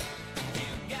 You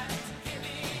got to give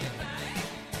me a fight,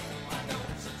 why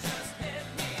don't you just let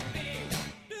me be?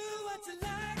 Do what you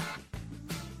like,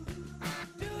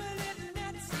 do it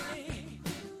naturally.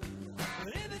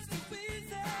 But if it's too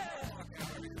easy,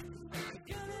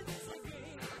 you're gonna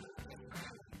disagree.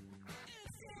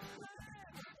 It's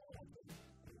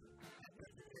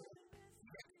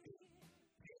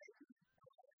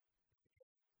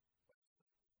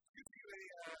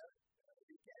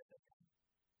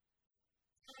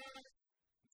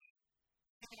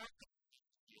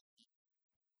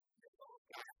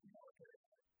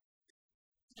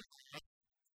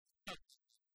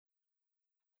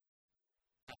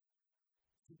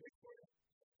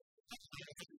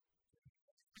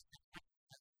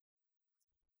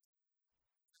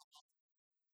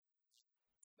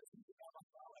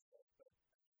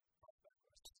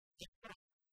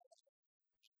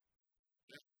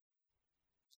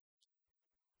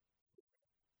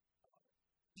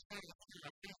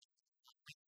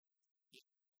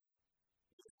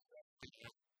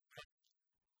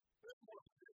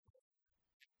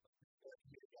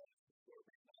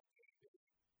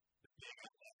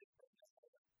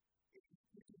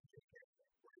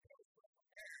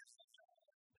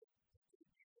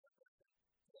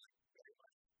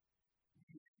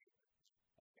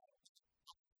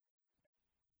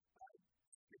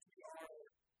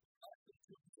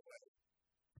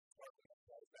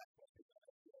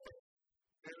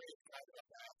very excited about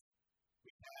that.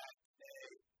 We have today,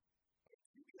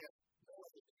 we have no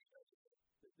other thing that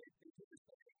they do this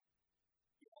thing.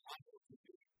 You know, I'm going to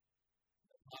do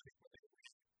the topic where they wish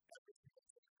every single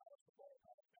thing in college football and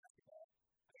college basketball.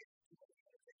 I get too much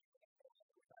entertainment when I go on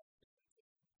the website and it's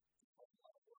a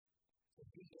lot of work. So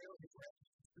we nailed his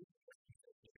rankings to the rankings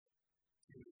that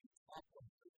give it to the top 100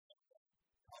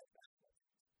 college basketball teams.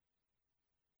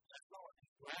 That's all.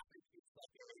 And graphic is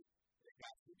like they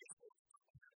got 2 games.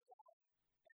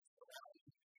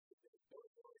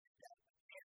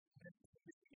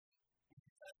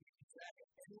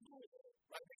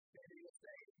 Right next to Michigan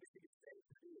State, Michigan State,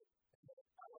 Purdue.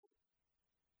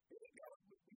 Here we go.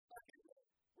 We stuck in there.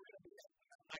 We're going to be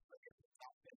I'm not going to get to the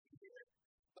top 50 here,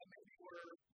 but maybe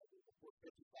we're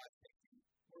 55, 60.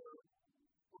 We're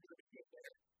going to be good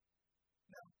there.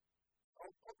 Now,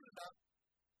 open it up.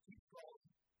 Keep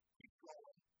scrolling. Keep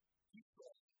scrolling. Keep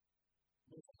scrolling.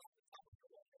 Move on to the top of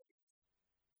your rankings.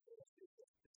 So let's do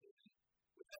this decision.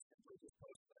 With that simply just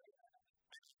post that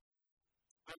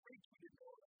I retweeted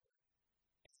more.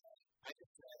 I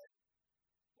just said,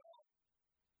 well,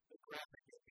 the graphic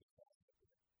is being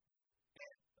positive.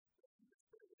 And this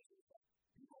really is like,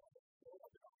 people are so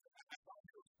up and over. I found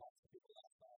your response to people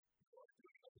last time. People are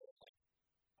doing a little like,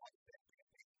 positive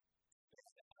campaign.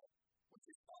 Which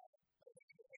is fine. But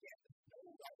again, there's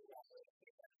no right or wrong way to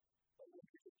say that. But when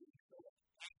people do so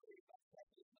angry about stuff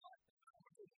that is not,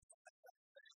 we're doing something like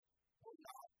that. We're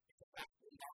not. It's a fact.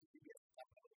 We're not going to be able to talk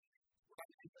about it. We're not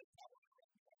going to be able to talk about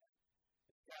it.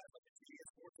 Guys like the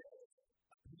GS Forte,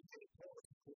 a PJ Torres,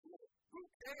 who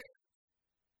cares?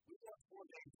 We won 4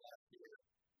 games last year.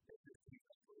 This team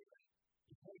is proven.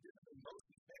 You played in the most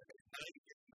in fan base. Now you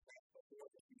get in the fans before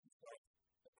the season starts.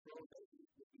 The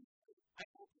I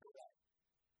hope you're right.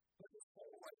 But this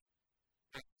whole like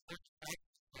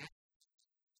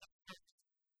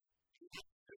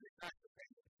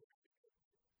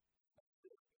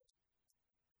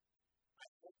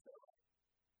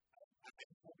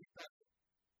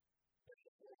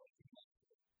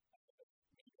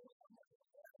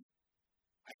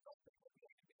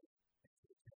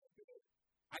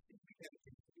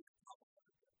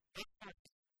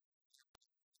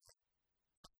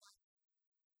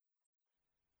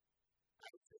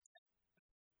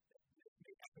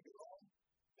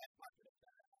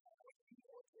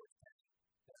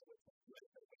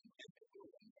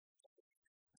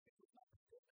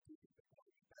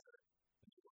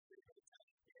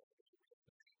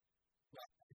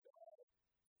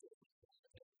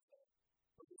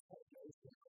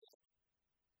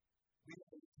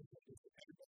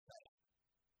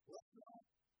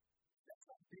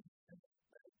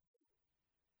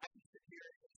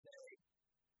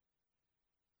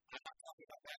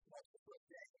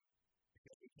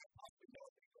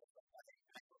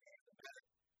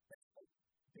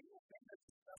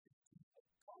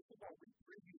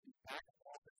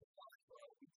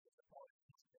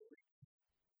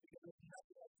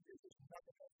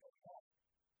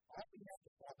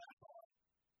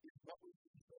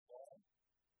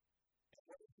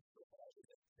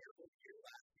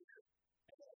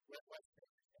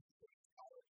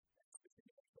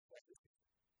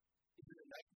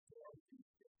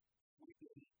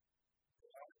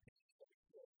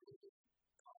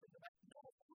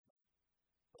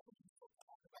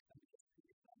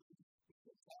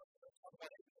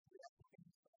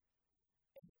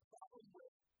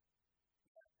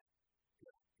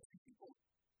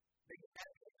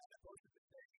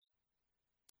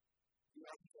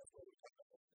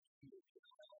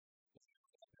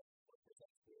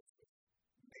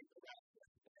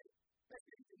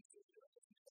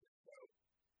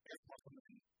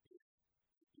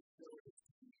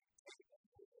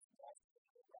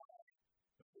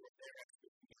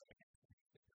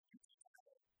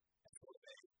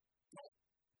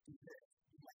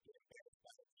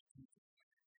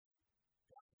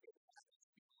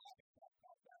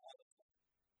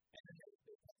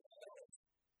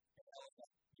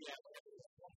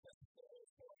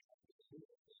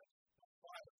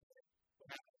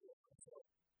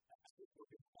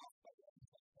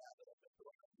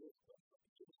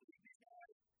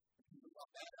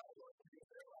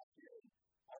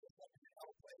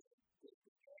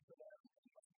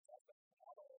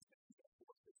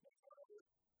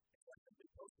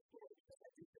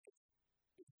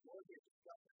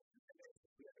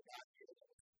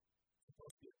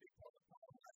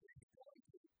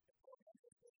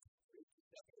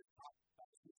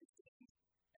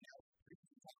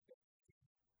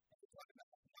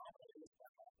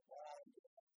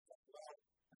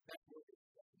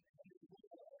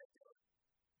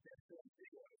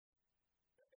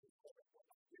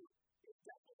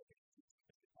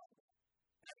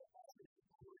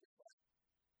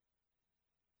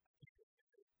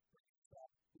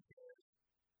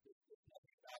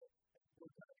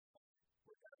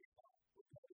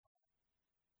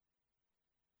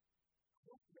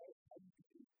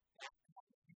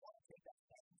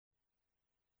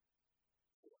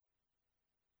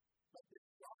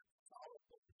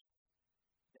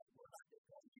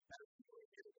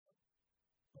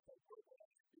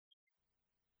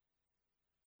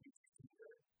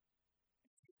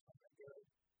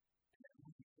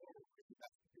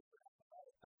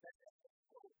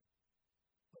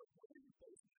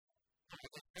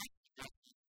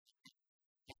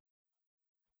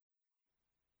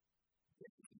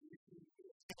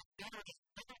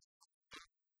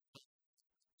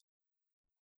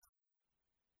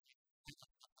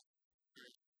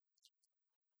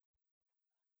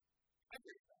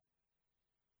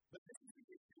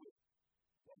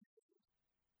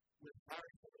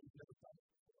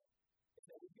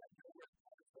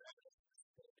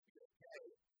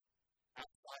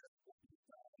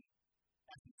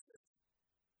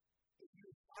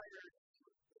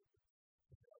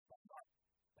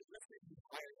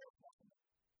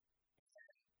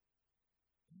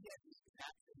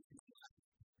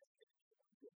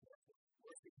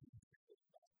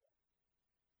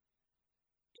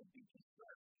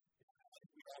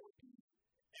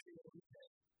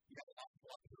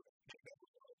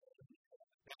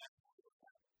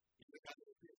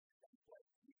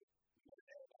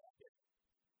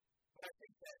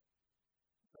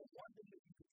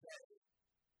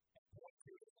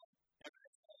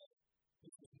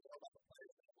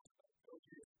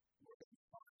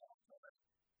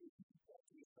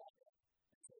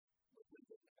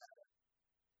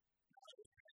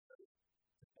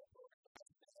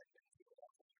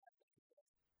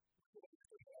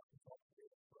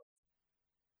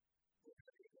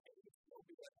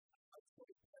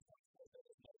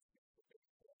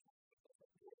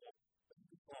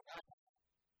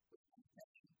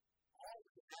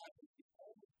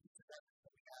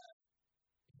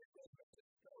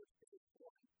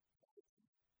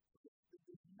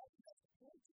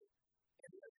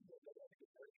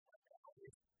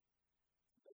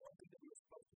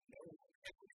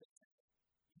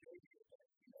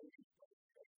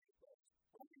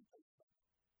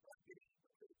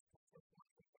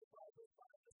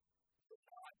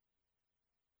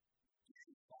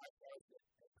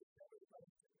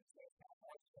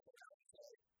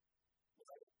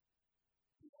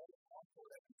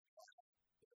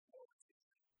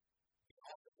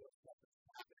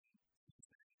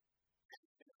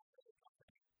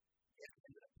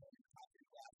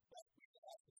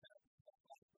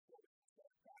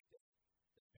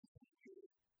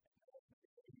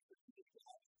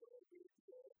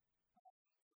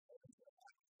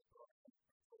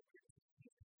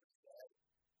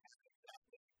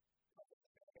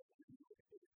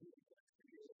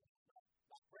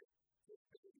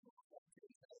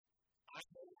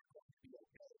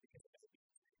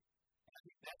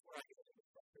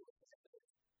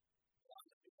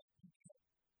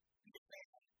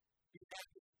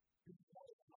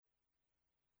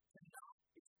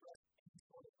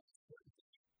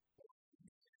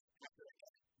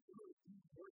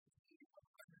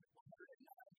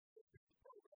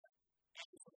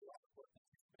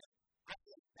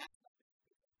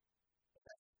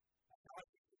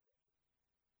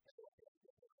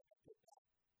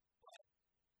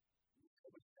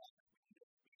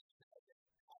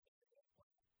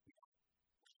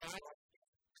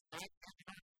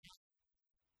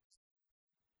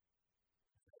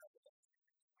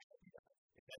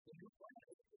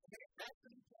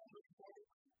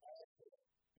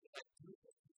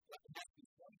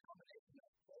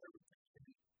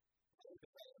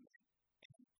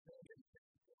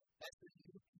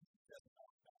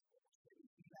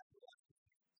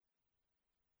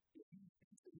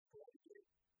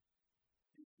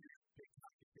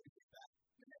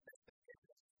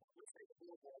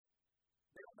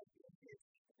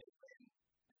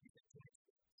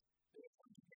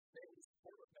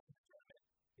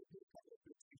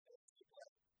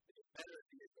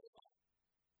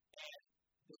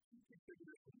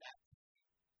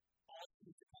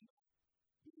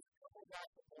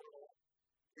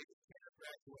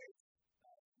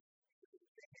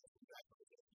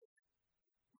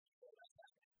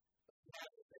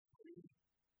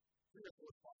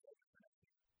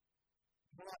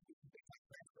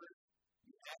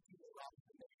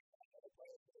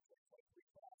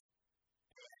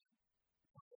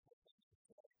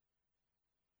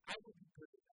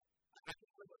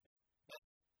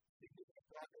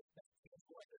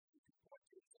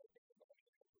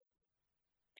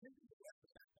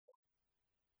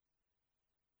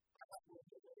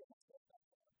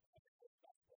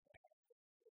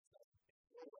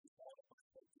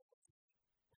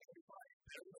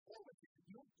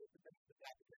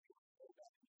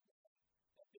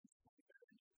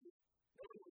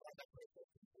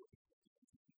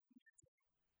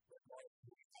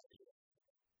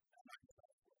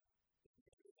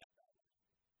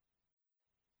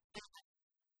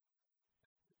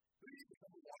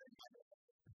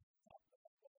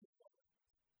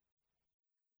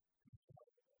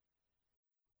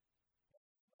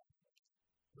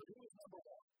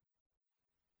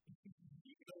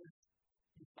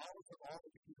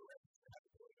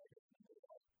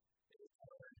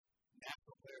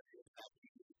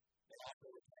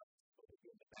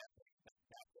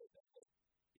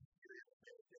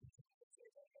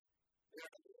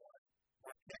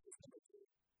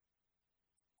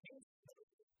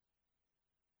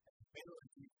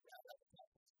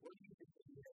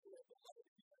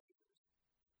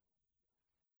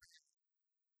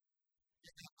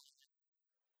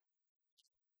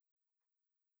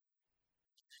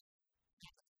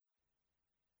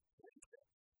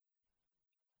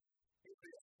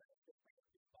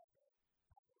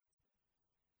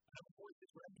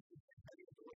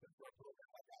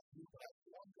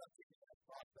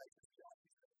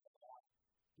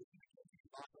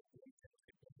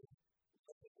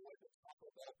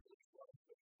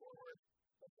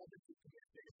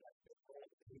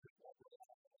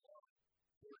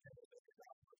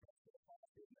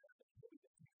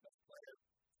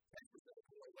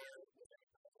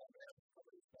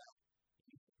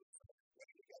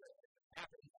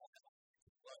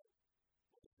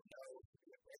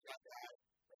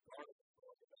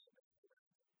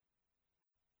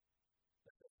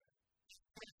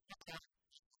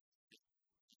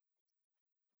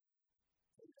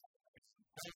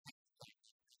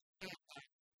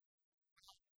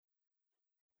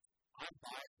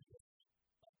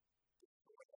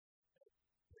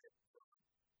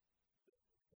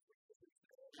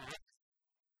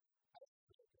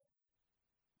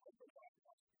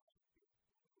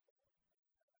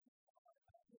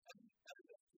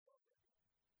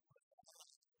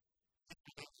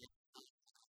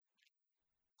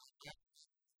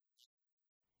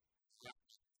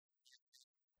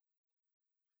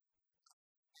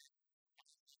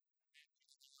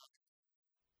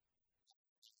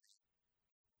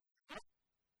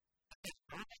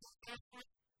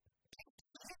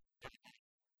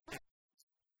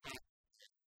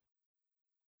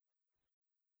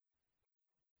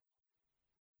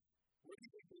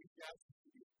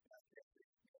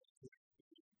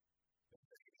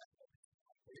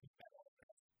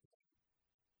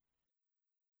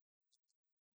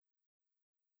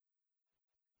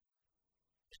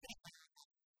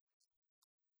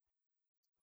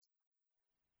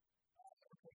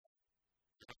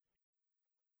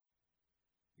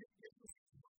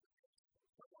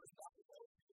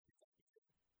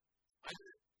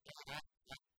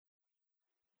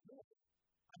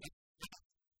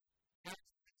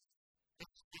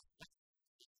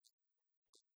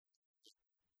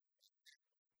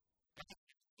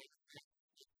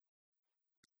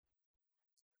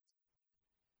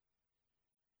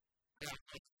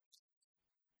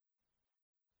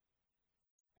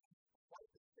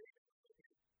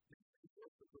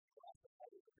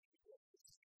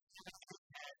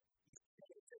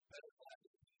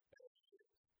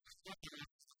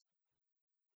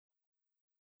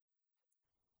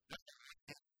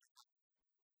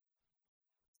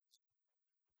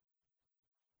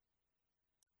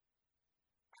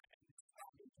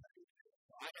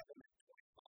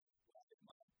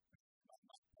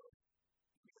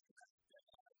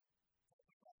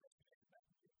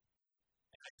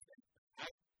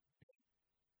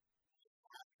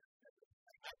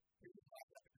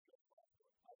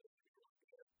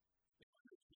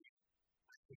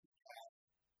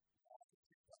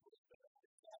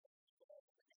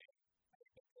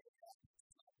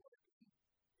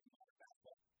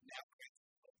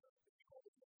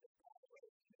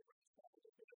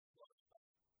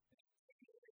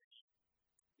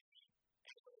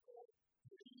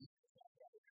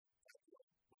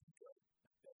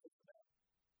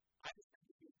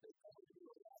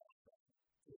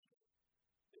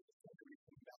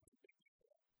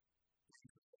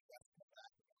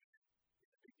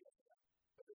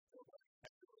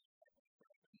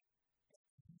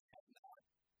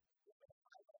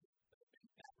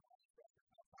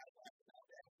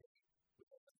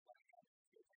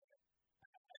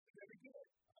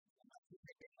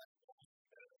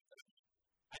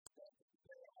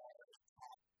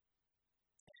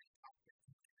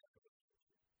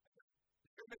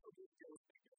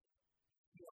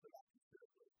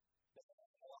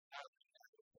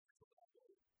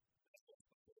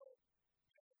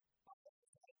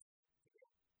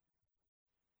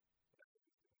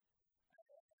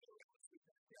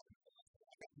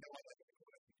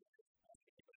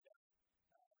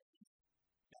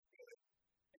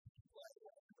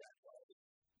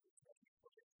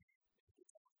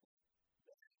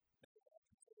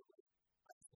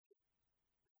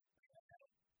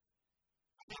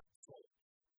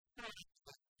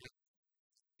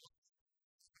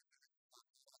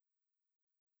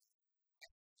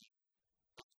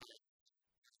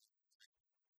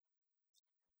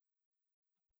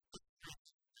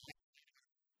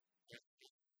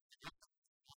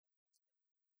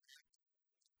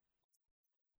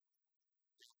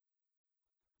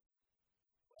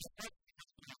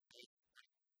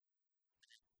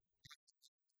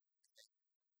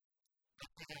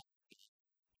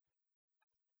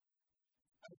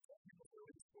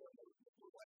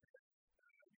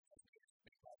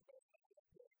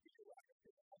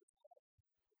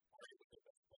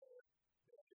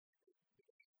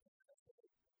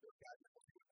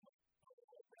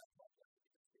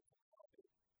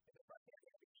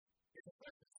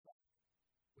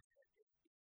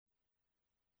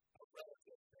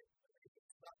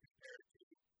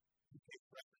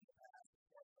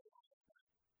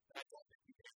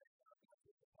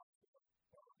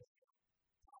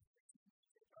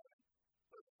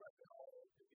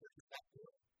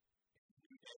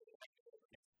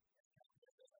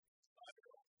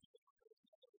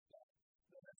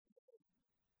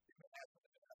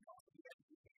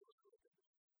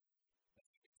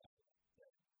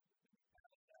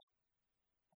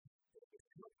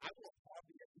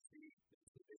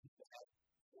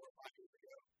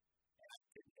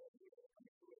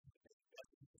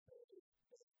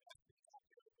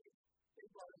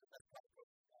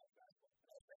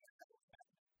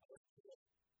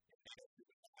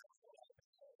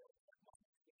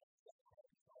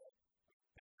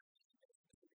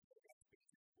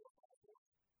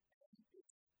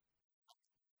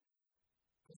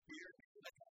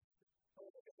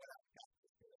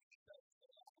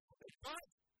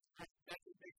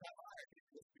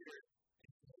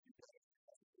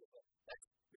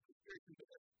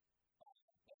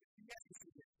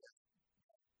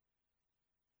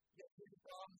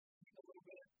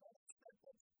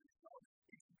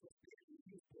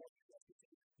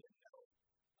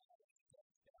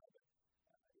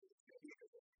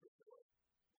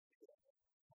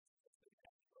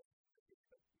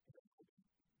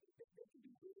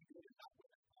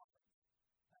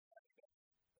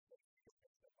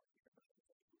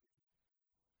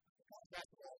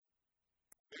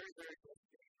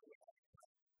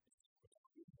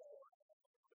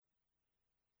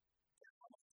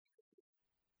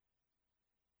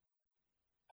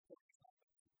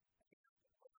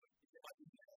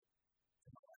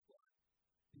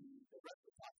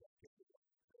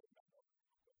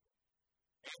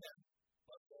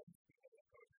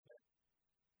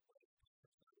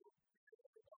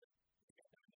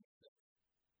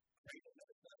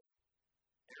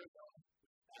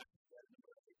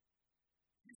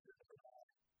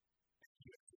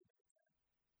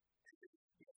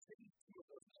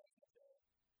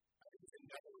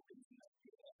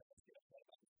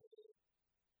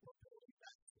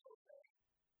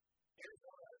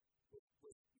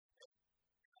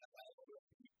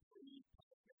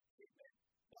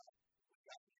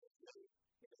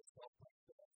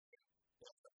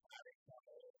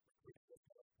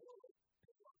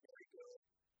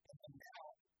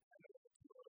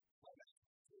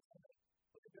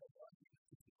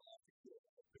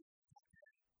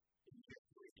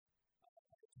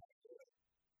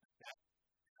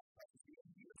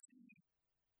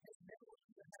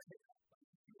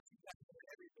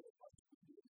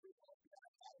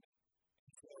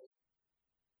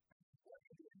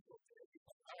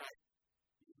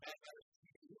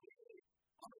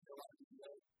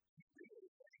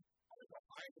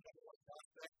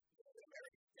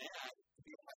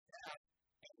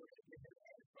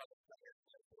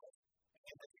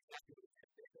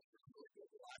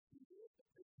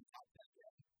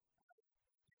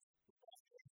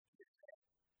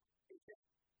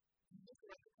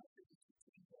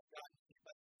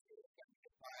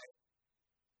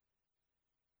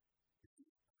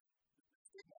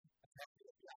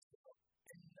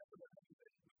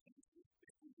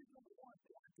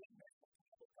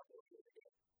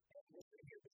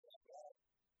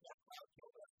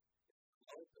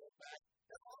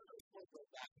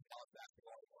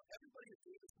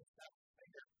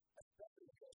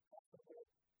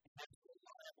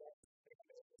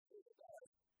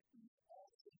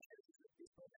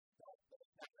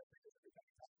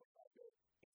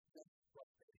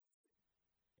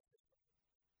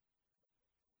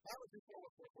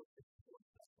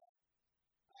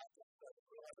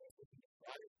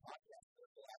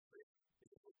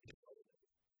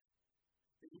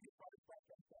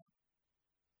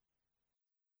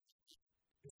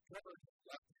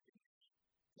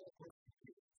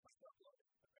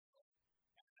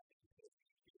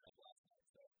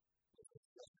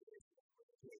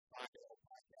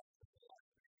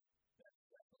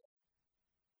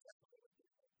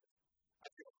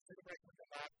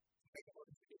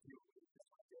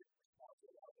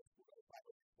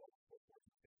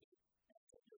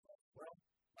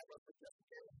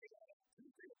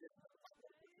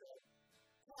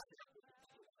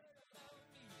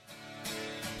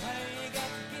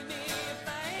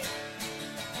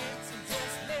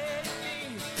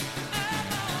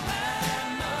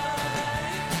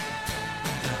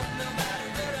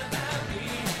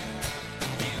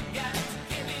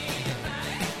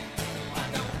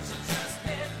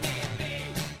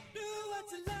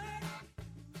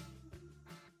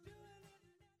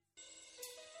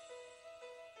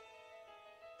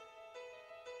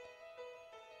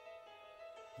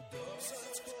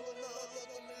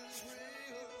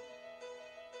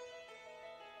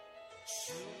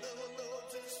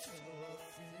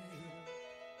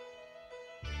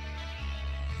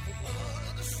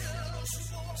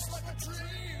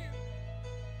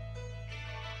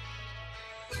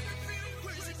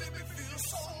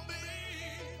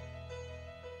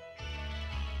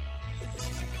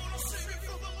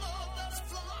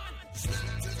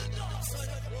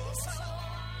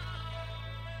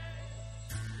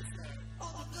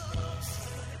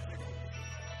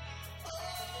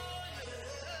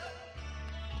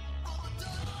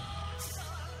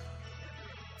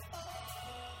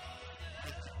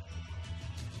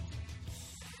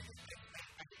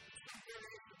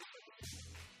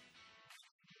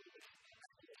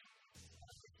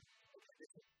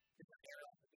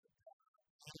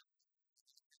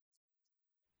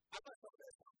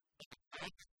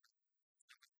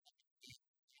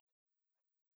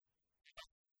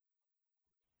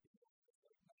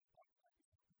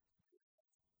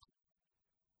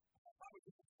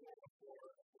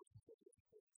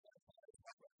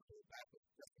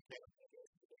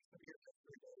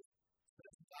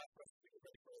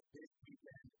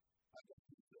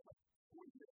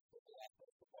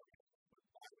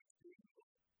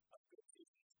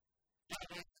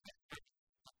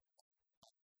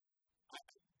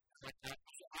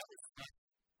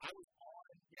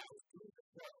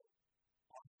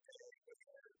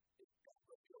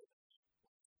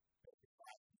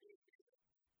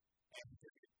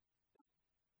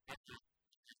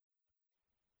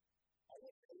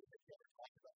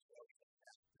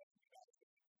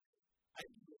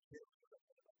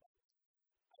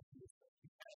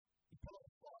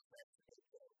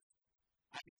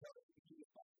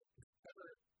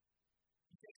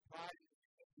pride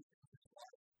in his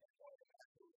life and what he had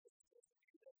to do was just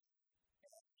do that.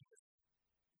 And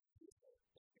he was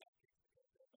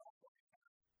but also he kind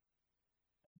of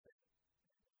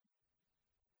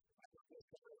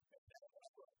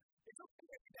it's okay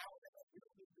every now and then we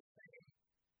don't do the same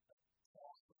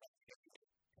song but that's the other thing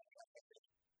coming up with it.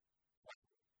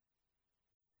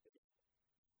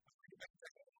 I'm going to get back to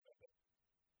that a little bit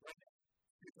right now.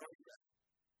 Here's our direct.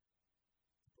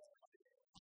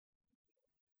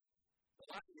 The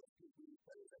last of the two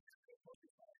players that have been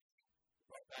focused on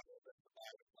brought back a little bit of the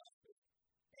virus last week.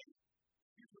 And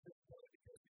here's what this was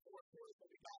because before stories that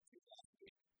we got to last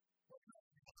week were kind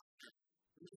of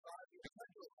we thought we had to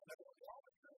do it everyone was all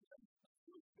the time. It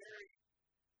was very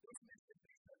those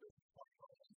mistakes that those funny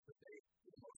moments but they for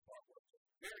the most part were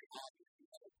very obvious to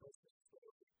other person so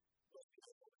most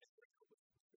people were in the room with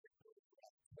specific stories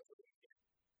about whether we get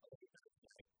a little bit of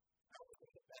like how was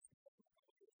one of the best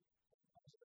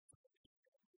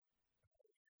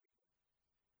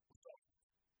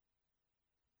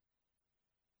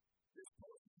this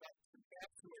post is about two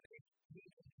gaps who are named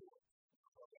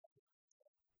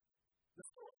the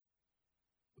story.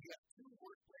 We have two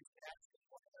workplace cats in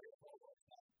one area of our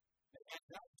website. And at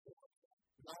that story,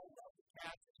 we all love the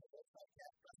cats and the website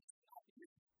cat presence in all the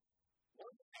years. One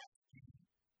of the cats, Judy,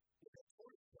 is a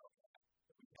tourist trail cat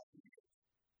that we've had for years.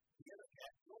 The other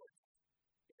cat, George,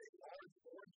 is a large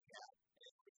orange cat and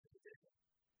a Christian edition.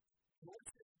 George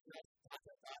is just kind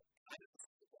of a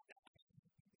simple cat.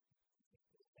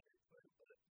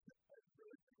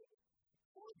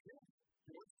 For example,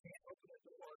 George can't open a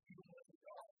door even with a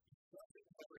dog.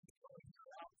 Whenever he's going in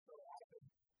or out so often,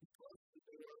 he closes the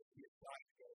door he is trying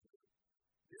to go through.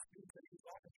 This means that he's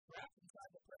often trapped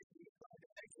inside the place he is trying to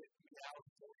exit and get out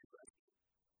before he's rescued.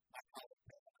 I call him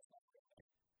Pam on a Sunday night.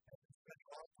 And we spend a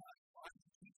lot of time trying to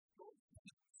keep George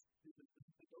loose.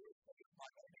 The door is my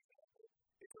main example.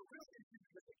 It's a real issue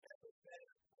because the cat goes bed in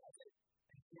his closet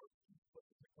and George keeps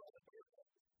pushing the closet door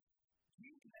closed.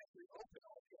 You can actually open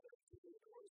all the other two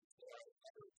doors so I would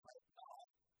never try to knock,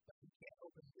 but you can't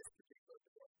open this particular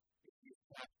door if you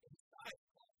trapped inside the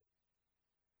closet.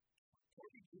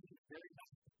 Georgie Judy is very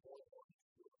nice to pull on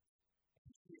these doors,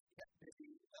 and she is kept busy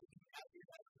letting him out here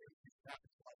that way she's trapped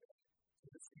inside them, so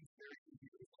this seems very easy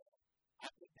to resolve. I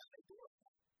put down a door for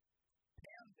him.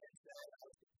 Pam then said I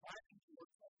was surprising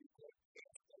George some people had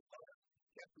changed their color and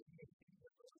kept removing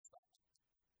the door stops.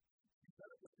 She said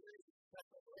it was very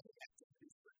successful learning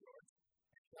activities for George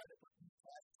and tried to put these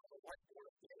classes on the whiteboard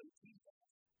of daily team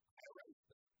tasks. I erased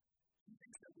them. She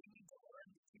thinks that we need to learn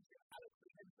to teach him how to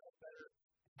clean himself better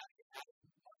and how to get out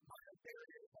of minor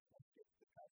barriers like when he gets the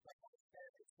cuts stuck on his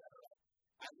head, etc.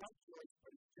 I love George,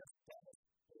 but he's just dumb as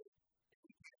food, and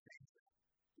we can't change that.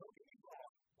 Don't get me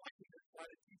wrong, watching her try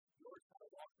to teach George how to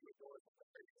walk through a door is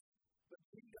hilarious, but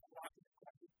we got locked in the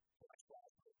closet for my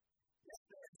childhood.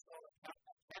 Yesterday I saw a cat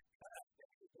cut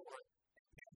next to the door, and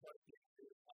Pam started getting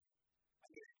through his life. I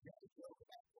made a gentle joke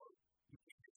about George. You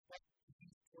can't expect to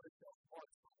use George self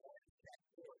parts for orange cat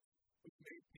George, which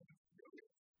made Pam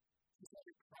furious. She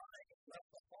started crying and left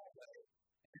the hallway,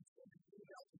 and then sent an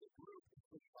email to the group,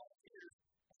 including volunteers,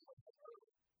 and went home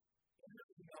early. In her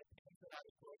email, Pam said I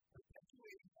was, quote,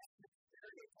 perpetuating ethnic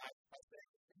stereotypes by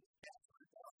saying that these cats are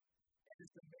dumb, and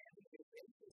is demanding a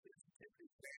racial sensitivity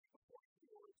training before she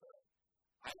will return.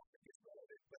 I don't think it's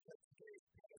relevant, but just in case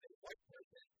Pam is a white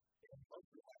person in most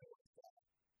of my own staff,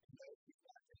 and knows she's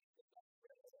not anything that's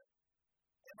relevant.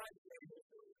 Am I saying this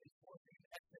is enforcing an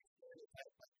ethnic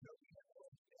stereotype by joking at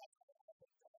orange cats on the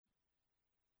whole time?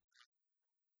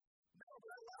 No,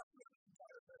 but I laugh through this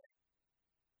entire thing.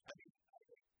 I think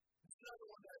this is another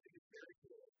one that I think is very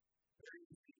cool, very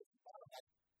easy to follow up.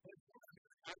 But it's one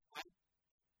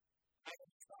I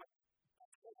have shocked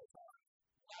multiple times,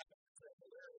 laughing at the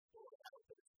hilarious story. I don't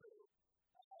think it's true.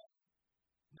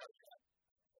 No, yeah.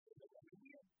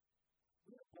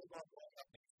 We have pulled off all that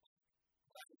things.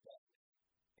 I was done.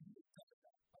 And he was coming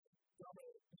down. I was dumber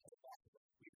than the back of the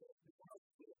week. The one I was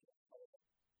doing was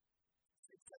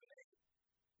 6, 7, 8.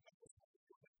 I was having to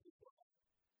do it with people.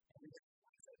 And we had to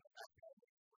say the back of the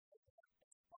week.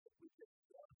 We just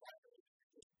got a fire.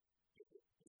 We just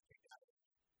kicked out of it.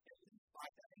 At least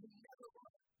 5 times. And he never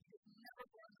run. He just never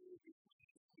run to the week.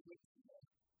 We wouldn't see him.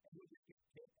 And we just get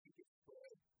kicked. And he gets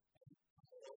destroyed. And we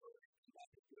come over and come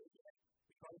back and do it again.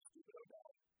 We call him stupid old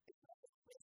dog. It's not the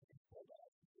first thing he's pulled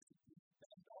out. He's just a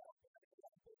dumb dog. And I think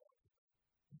I'm pulled out.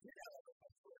 He did have a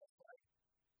bunch of us. Like,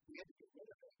 we had to get rid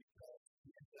of him because he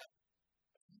ended up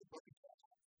in the book of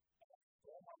Jones. And I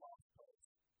stole my mom's purse.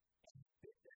 And he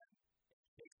bit them. And he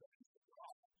takes them into the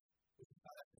garage. Which is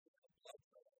not actually a blood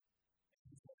trail. And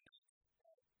he's like,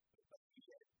 but he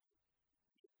did.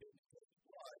 He bit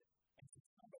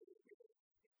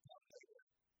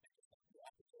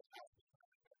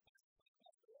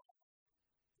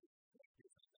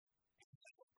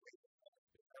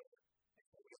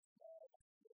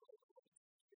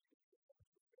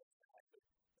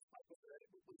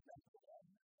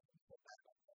I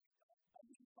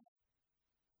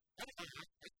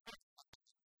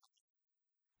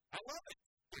love it.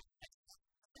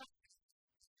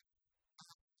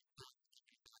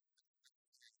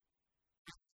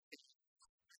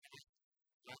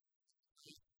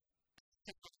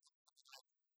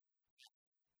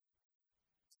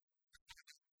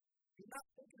 You're not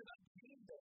thinking about being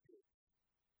those kids.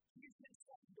 You've been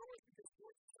shutting doors because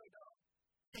you're so dumb.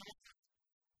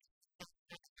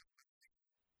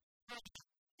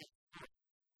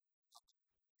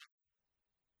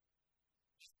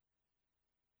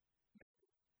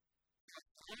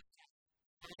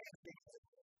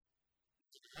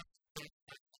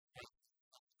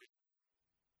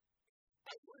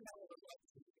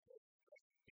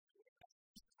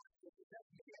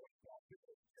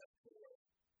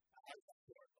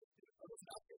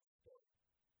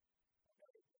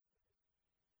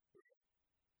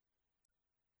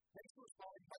 Thanks for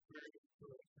following my career in the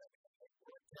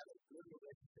work had a good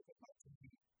relationship with my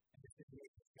team, and the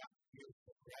situation got me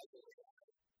so gradually on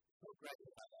it. So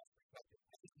gradually I lost perspective.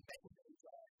 I just met with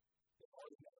HR. They've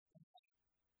already never come back.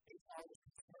 HR was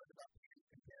concerned about me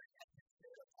comparing ethnic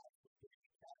stereotypes with getting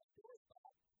a cat at door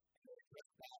stop, and they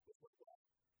addressed that with what wrong.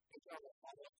 HR will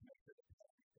follow up to make sure the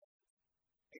penalty does.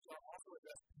 HR also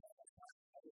addressed the penalty time and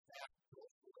other staff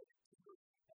tools related to groups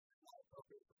and not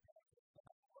appropriate for parents to come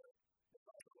out work.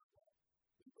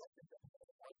 We looked at them for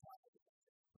one time as a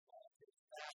volunteer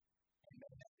staff, and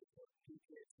then had to put 2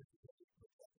 kids to the protected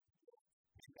people.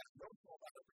 We got no more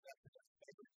about the perception of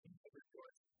favorite and favorite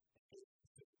choice, and gave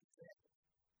specific examples.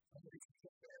 Somebody can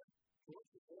sit there, choice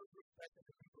the board perspective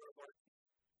of member of our team.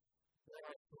 There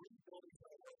are 3 buildings in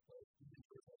our workplace to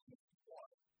ensure that we can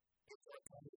water. HR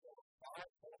told me there were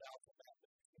 5 holdouts about the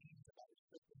teams about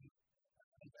restricting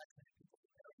unvaccinated people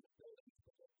from entering the buildings,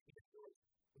 but their key choice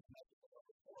was not to go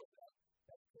over 4 of them.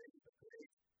 That created the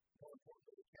parade. More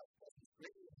importantly, the cat presence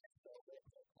greatly enhanced our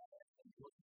welfare clients and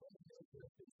working from the military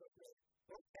has been so great.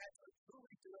 Those cats are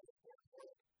truly doing important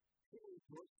work. Truly,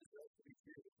 George deserves to be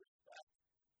treated with respect.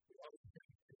 We always do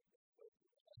this work.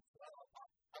 So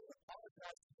I would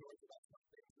apologize to George about some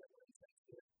things that were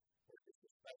insensitive or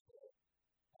disrespectful.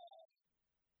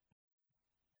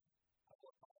 I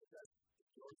will apologize to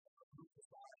George for a group of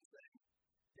signs saying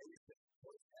David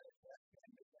George had a cat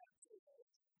and the cat so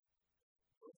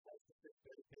George likes to fit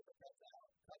dirty paper cuts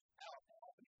out, and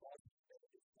often he falls into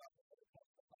his stuff and it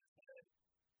comes to my head.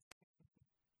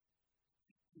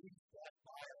 He sat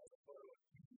by as a photo of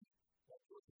me, while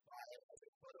George's bio as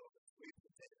a photo of a sweet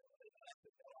potato, and I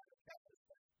said, no, I don't have this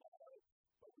thing bio,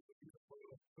 but we would use a photo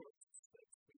of George's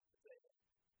sweet potato.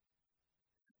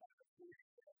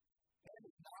 And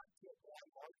it's not to apply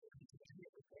marker to any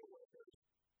of the co-workers.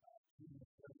 He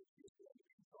was going to be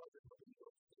in charge of what he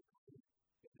was to complete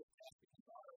in this task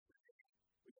environment.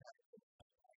 We had to put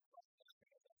something like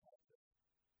cross-mapping as a process.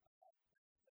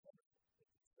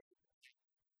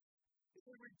 It's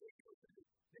a ridiculous thing.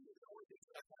 This is the only thing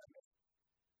that I kind of miss.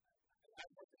 I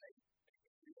worked in a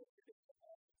field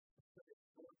specific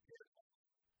short period of time.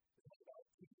 It was about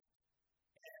 2 weeks.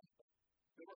 And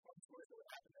there were some stories that would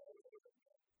happen there where there was a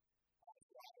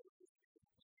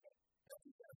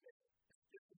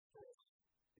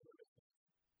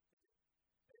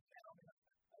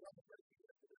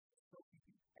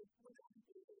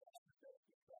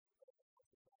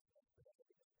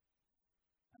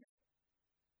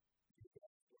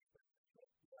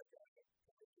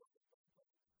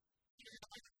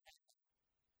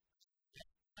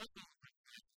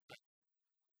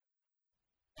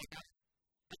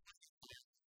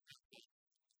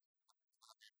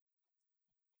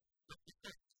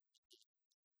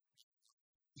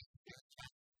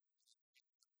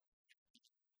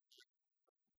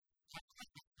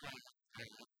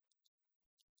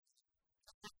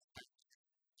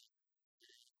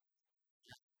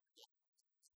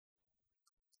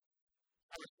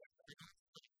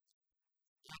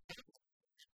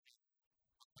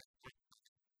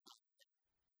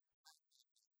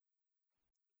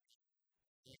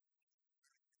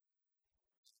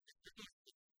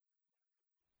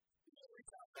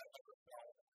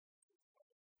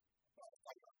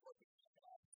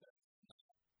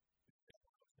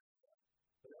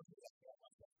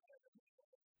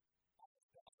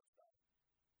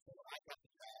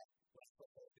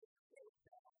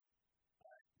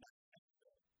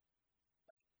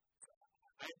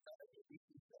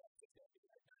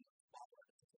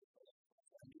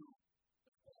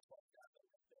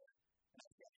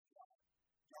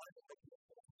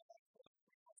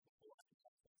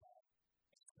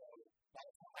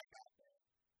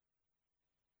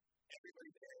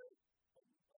everybody there,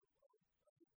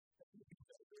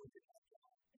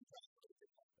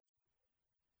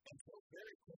 And so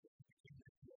very quickly, it became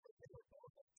this deal where they were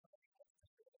both like trying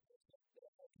to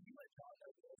can you let John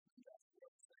know that this is just what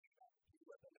I'm saying about it? Can you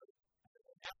let them know?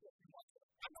 And after a few months,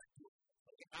 I'm not doing it.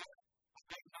 Like,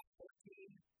 I'm not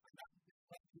 14. I'm not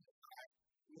 17.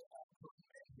 We all grown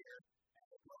men here, and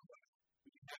we're grown women.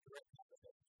 We can have direct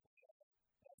conversations.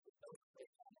 That's what those are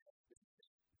great conversations.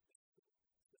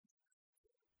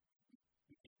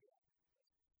 We can do that.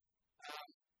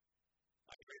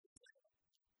 My greatest thing.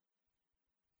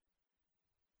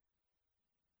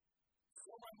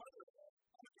 For my mother-in-law,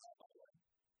 I'm a guy, by the way,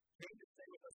 came to stay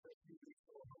with us for a few weeks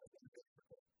so I was in the for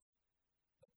Christmas.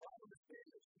 The problem has been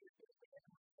that she has been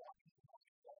walking along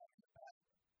the wall in the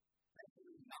bathroom.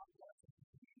 Thankfully, not once has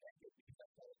she been naked because I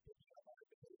started picking up on her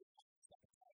behavior on the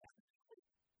second time after the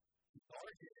week. She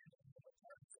started getting into the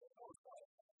return to the nose bottle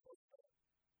and the post bottle.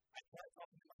 I tried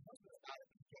talking to my husband about it,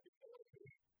 and he came to go with me,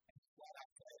 and he flat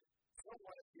out said, "So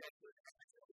what if she actually has to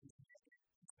go with you naked?"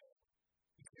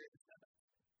 He cleared the sentence.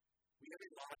 We have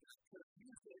a logic that could have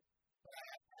used it, but I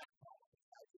have had problems with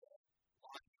the idea of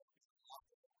logic of being locked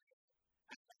in the room.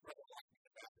 And my brother locked me in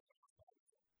the bathroom the first time.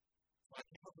 So I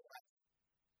came up with that.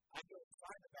 I go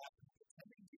inside the bathroom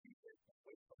pretending to use it and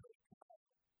wait for her to come out.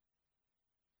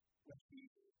 When she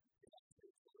did not say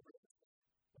deliberately,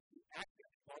 when she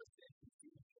accidentally barged in,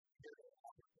 she used it to hear her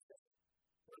awkward position.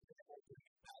 For example, doing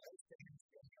a ballet stand,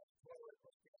 standing on the toilet,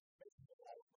 or standing facing the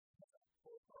wall with her hands on the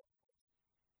floor.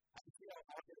 I could see how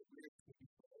awkward it really could be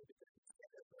for her because she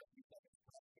stayed there for a few seconds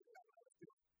trying to figure out what I was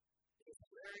doing. It was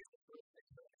hilarious at first, and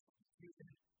so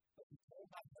confusing, but we told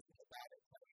my husband about it,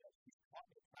 telling that she's caught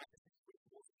me practicing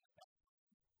rituals in the bathroom.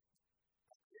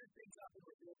 I cleared things up and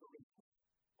revealed the rituals.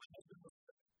 My husband was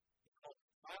there. He called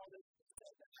me childish and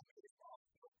said that I made his mom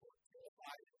feel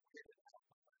terrified and weirded out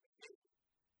by my behavior.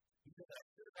 He said that I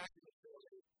should have acted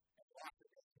maturely and locked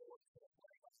the door instead of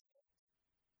playing my hand.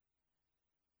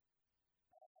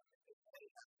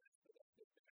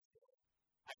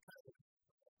 I kind of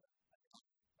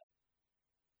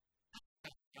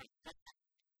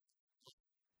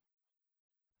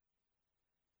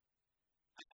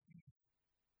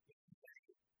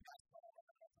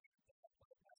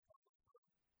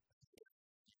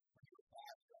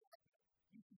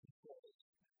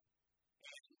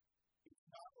it's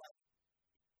not like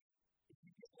if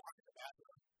you get locked in the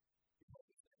bathroom,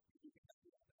 you can have to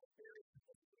have a very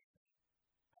simple solution.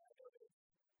 I know that it's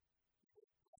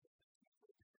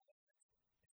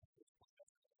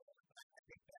I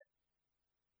think that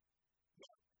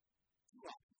two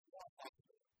options. One, talk to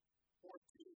them. Or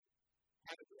two,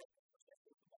 have a direct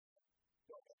conversation with them.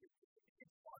 Don't make it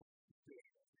it's fun. Keep doing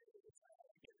it. It's not how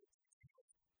we get it.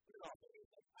 But it also is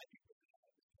like I do put it on.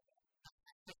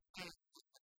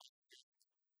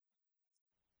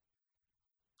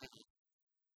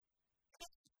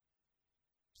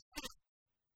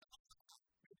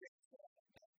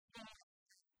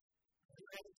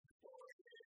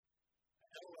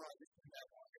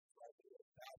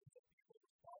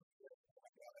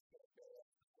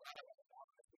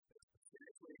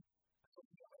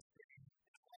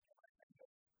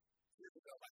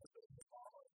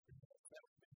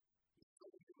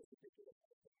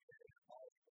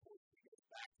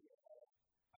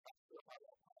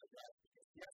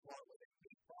 Yes, one was a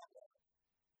big problem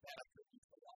that I could use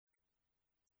a lot.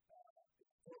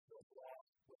 It's so wrong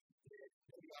what you did.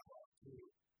 Maybe I'm wrong too,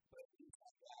 but at least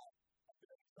like that, I've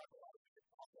been able to talk a lot of different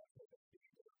problems that have been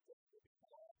able to be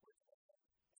more especially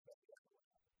after what happened.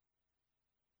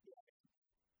 Yeah,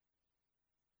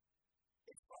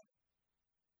 it's fun,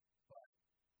 but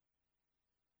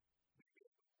we can get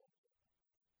it more.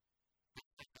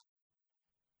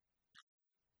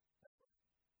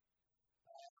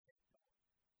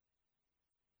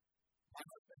 My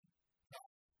husband,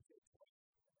 John, is 20.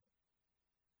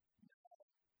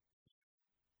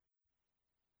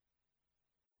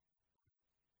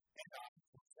 And I'm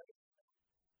 27.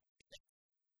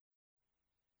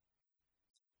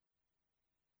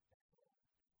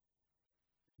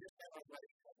 Just had our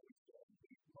wedding a couple weeks ago, and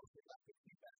we mostly got good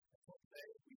feedback. And so today,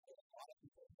 we had a lot of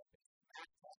people who have been smack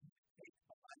talking and hate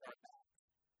behind our backs.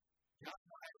 John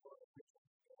and I were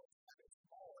originally going to have a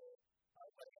smaller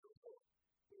wedding resort.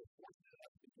 We were fortunate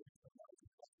enough to be giving some money to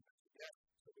customers to get,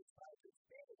 so we decided to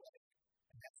expand the wedding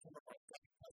and have some of our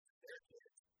second cousins and their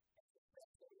kids and some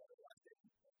friends that we otherwise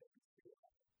didn't think we could do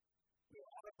it. We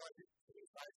were on a budget, so we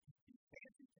decided to keep these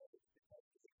fancy clothes because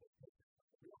the expectations of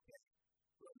the real game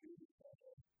for a movie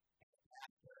family and the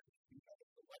pastor and the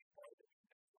the wedding party that we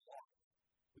spent so long.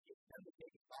 We gave them the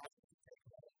big boxes to take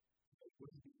home so they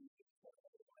wouldn't be easy to tell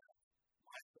everyone else.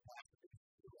 Minus the pastor that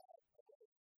we threw out of the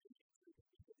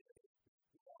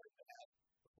we wanted to have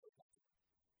before the customer.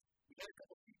 We got a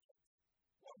couple of feet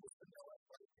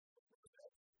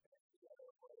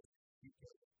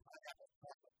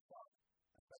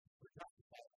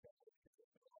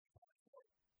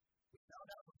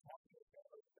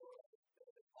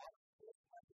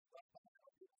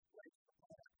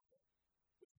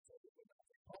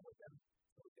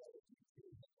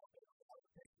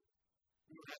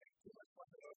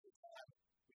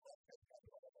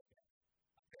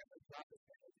drop his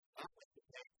hands, not like the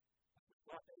tank, as we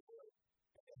thought they would,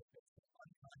 and then it makes some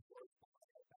unkind words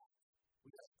behind our back.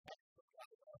 We got a text from the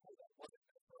other level that wasn't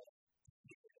meant for us to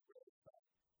keep it really fun.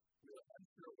 We were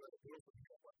unsure where the girls would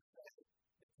hear what to say.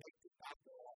 The tank did not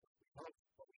go off as we hoped,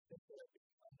 but we think that it was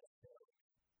unnecessary.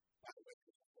 By the way,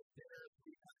 this was dinner,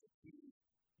 3 kinds of tea,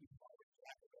 even while we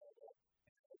Jack available,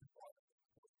 and it was fun as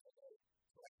we were today.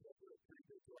 So I feel we were pretty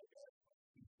good to our guys on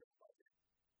the Eastern budget.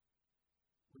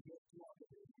 We get too on the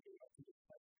day we get up to this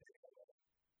type of thing.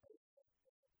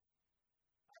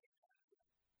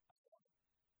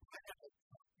 I have a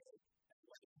cupcake and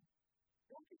wedding.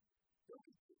 Don't get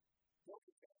fancy.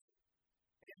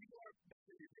 And you are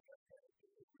making your big up there.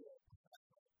 It's real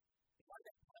professional. I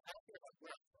don't care about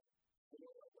breath. I don't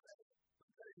know whatever.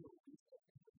 I'm very little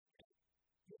research in this cake.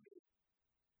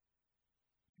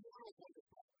 You are a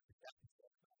wonderful one. You have to say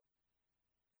about it.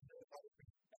 And there's other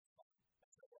things that's fun.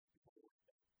 That's what most people do.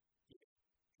 Give it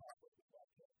chocolate with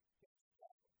white cake. Give it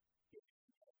chocolate. Give it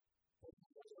chocolate. There's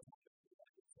no other one that you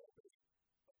like to celebrate.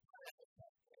 But pineapple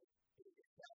cupcake is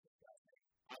exactly disgusting.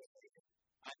 I hate it.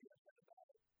 I do nothing about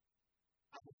it.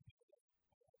 I would do it.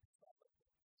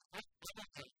 I like to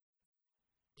celebrate it.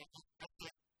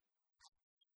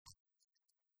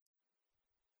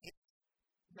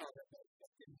 No, that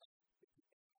didn't happen.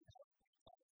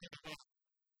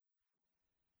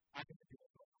 I can do it.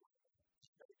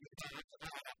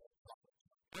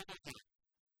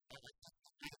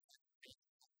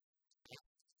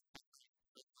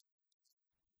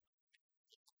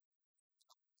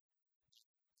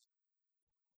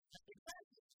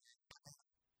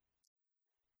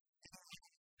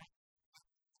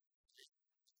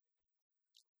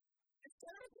 It's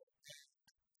terrible.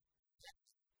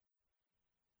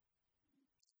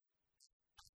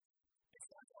 It's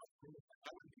not like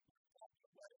I wouldn't be talking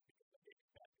about it because I gave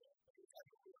it back there. But it's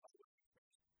actually I wouldn't be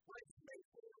what it's made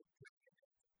for drinking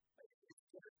it. Like, it's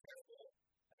just terrible.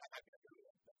 And I'm not going to do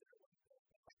it. But there was no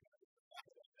I'm not going to do it. I'm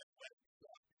going to let it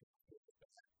stop because I feel it's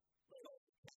bad. But also,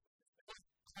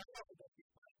 I probably don't be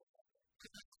fine with that.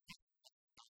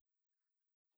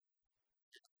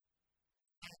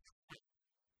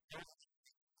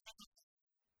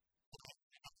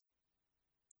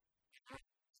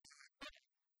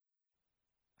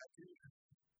 I do.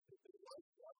 If it was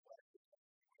one way,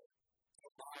 so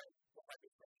my good friend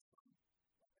is from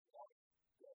long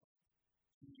ago.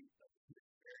 He is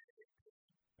very big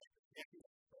person. Like the family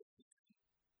of the person.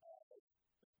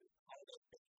 The holiday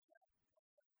picture that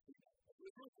it was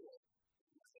real cool.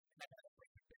 And I had a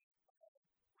break of it.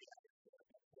 We had it for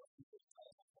about 4 people. I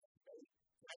had a debate.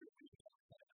 So every week I was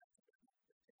kind of asking him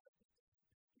what to do.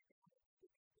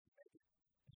 And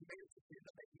he made it to the end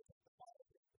of the day. The final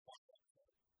thing, the final episode.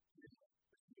 He didn't know.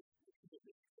 He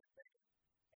was just bacon.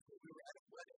 And so we were at a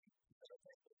wedding. He said,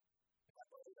 okay, and my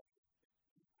brother,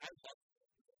 I love it.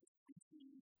 It's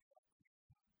greasy.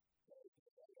 So it's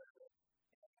whatever.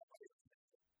 And my brother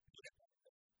was like, peanut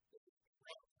butter. This is the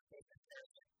ground. So it's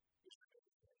embarrassing.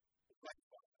 It's like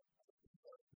fun. It's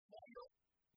small milk.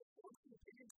 It's forcing the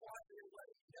chicken squat in your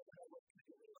wedding. You never know what's going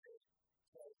to do later.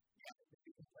 So, yeah, if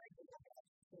you can play the long house,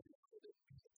 it's going to be a little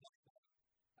bit of fun.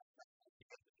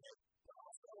 But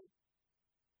also,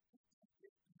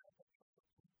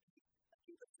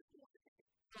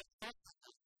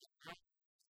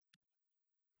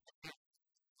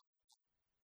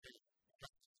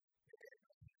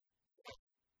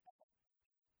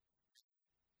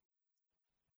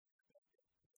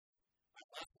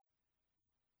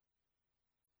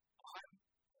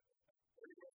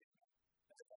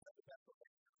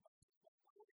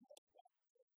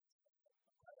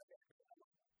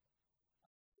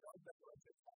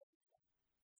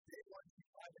 Day one, he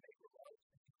tried to make a road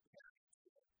and he was very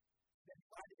interested. Then he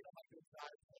tried to get on my good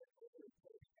side and said, oh, there's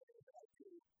anything that I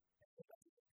do. And so that's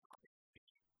just a topic to me.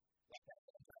 Like that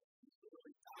sometimes he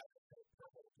literally died and said,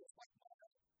 purple, just like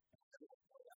mine. And everyone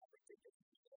told him how ridiculous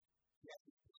he was. He had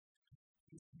to do it.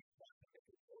 He's trying to make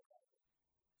it work out of it.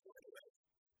 So anyway,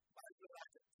 I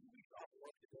realized that 2 weeks off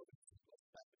work to go to the most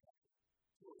special country.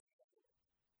 2 weeks off work.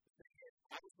 The thing is,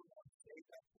 I was the one who saved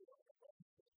that for a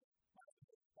relationship. My husband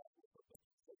was for the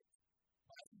city.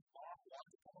 My husband's mom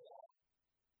wanted to come along.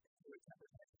 And he would never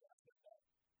text me after that.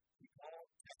 He called,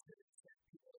 texted, and sent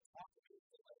people to talk to me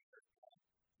to let her come.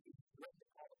 He was willing to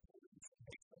call the police and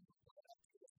take them from someone else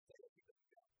to say that he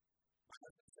couldn't go. My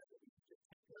husband said that we should just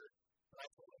take her, but I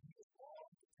told him he was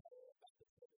wrong to tell her about the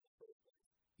trip in the first place.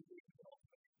 He wouldn't go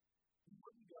with me. He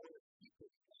wouldn't go if he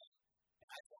couldn't go. And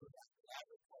I told her that I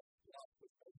would call the club,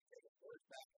 which made me take his words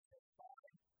back and say,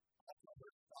 fine. I told her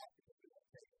to stop because we won't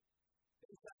take it.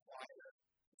 Things got quieter.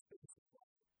 His business was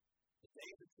quiet. The day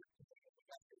of the trip came and we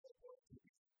got here like 2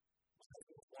 weeks.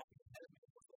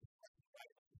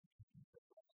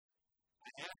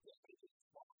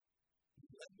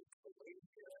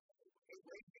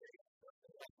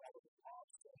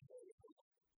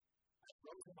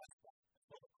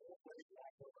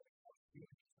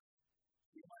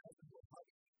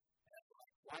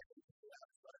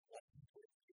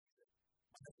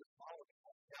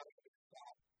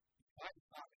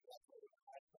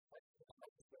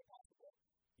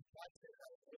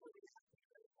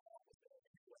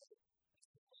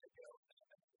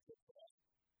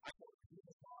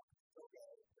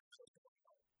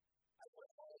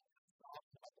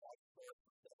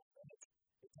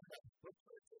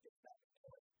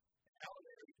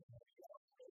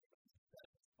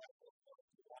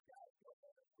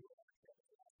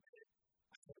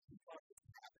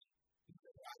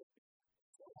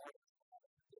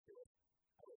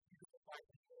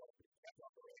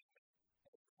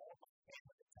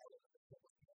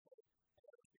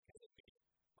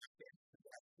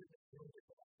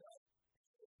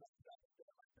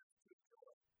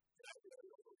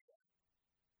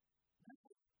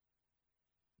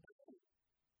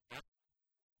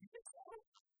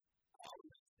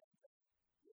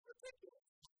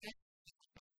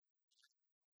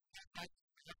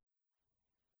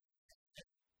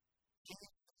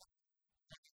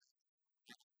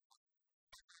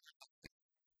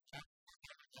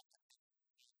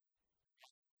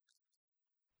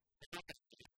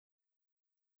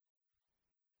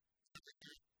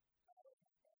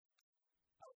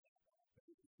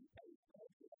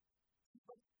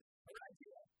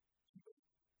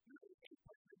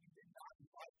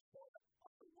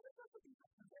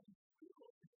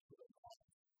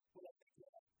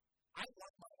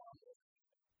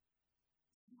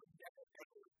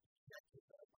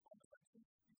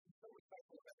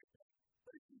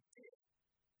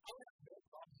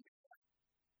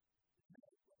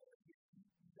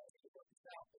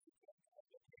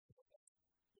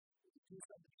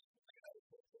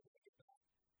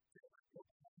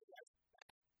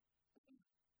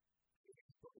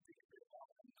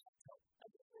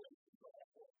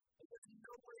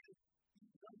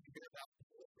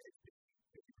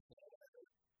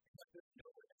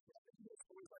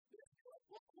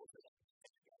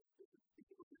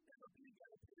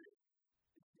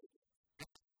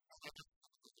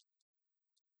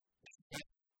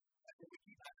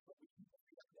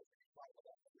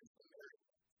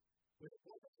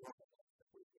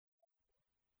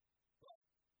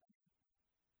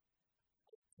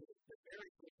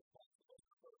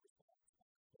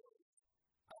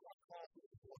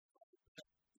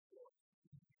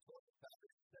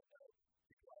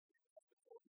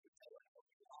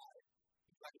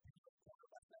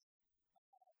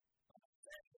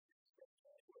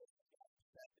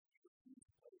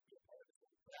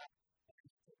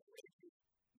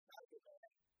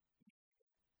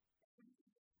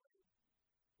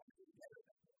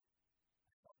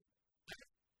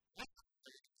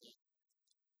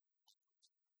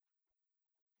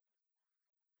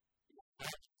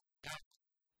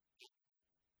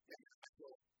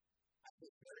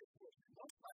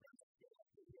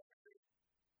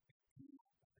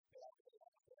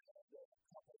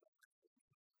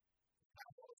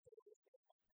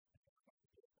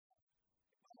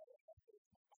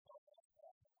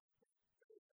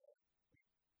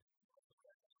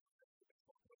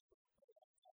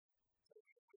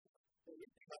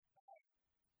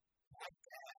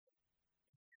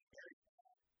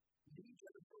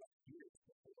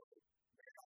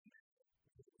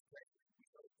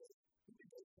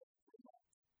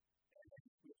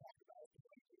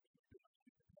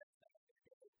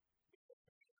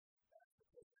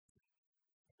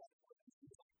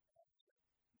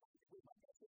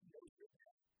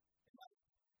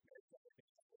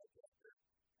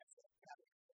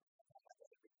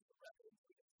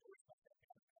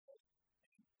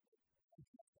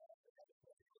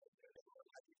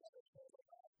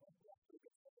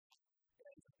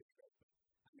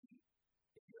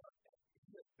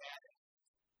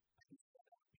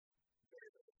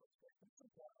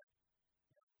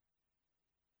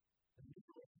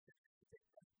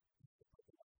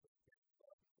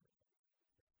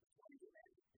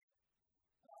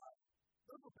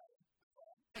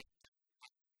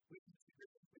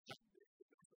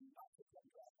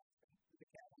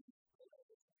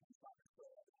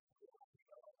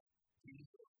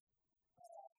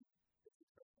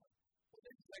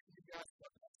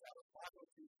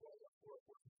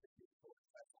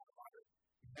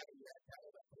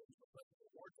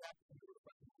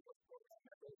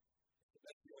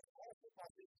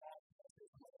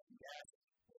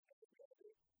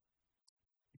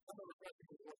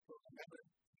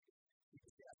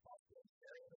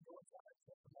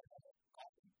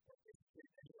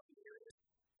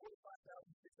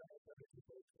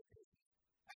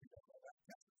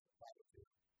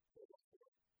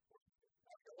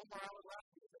 more hours left.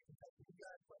 We'll take some time for you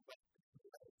guys. But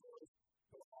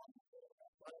go on.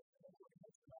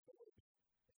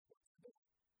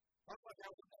 Talk about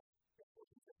that one.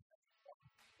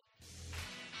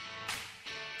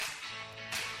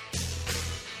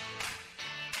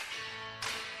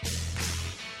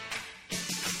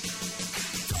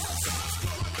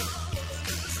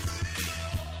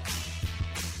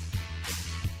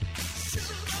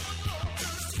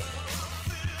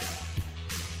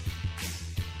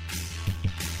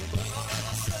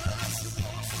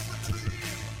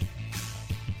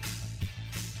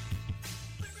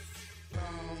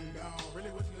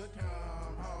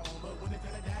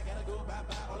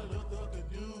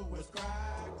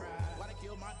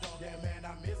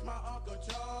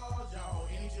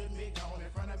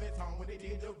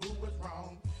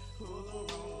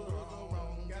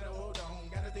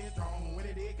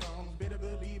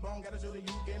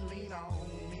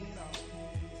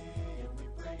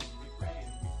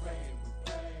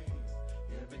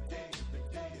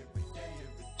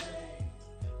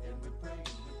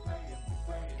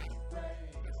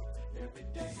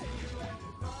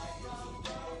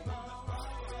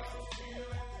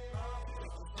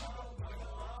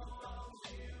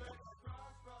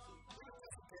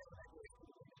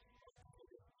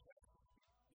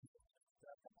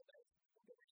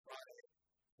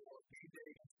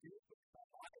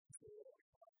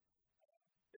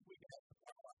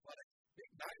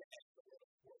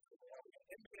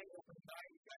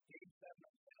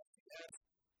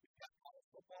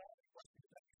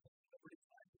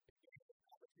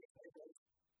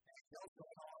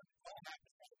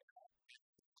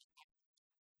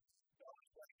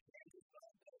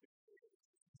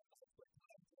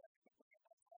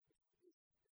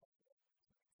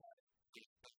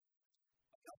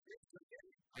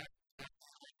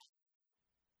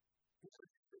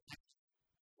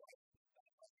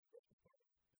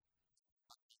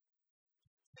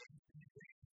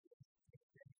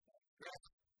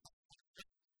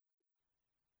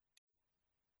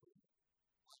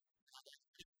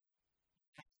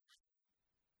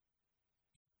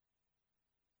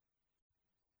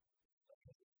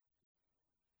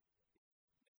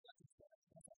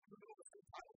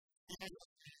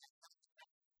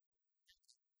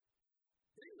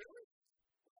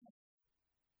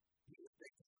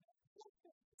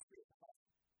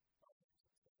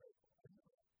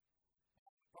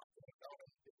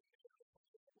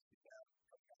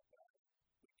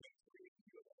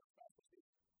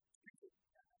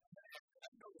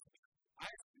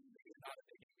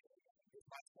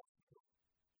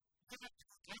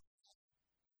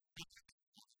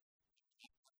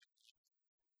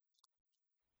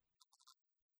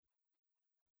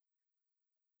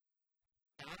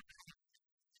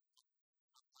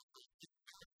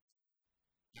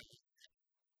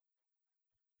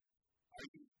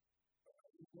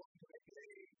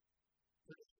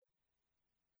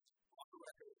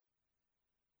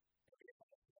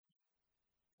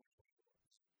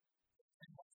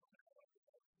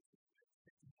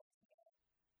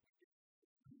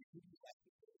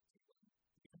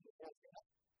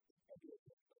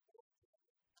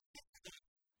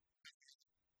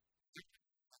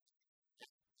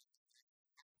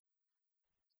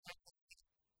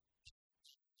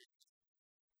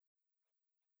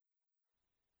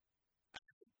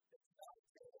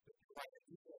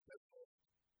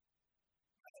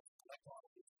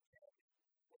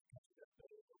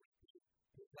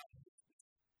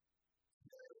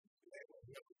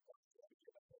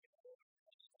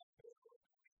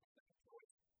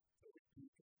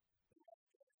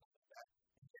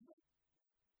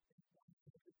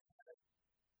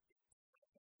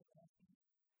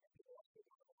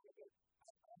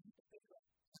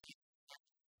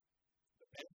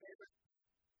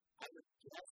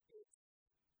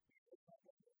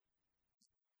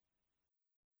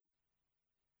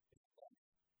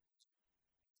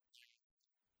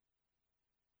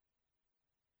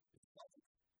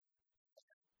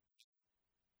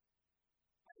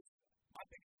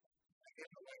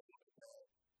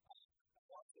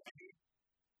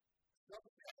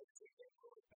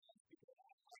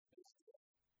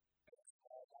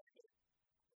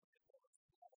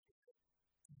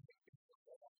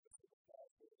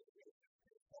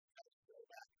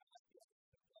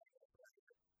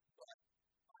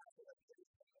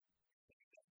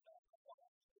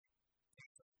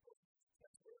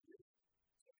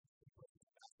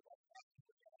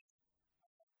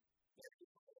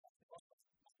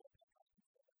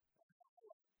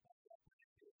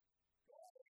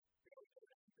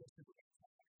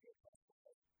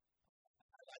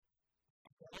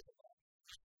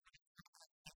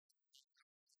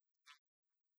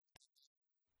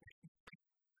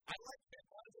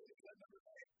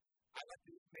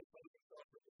 make fun of himself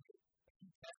for this move. He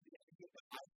tested it, and he said,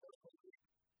 I personally,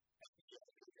 at the end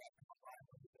of the draft, I'm fine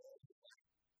with it. He's like,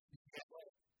 you can't play.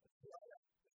 Let's do all that.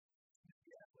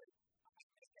 Yeah, but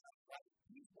I'm right.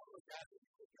 He's one of those guys that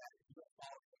you look at and you don't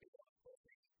follow him on the full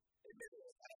thing.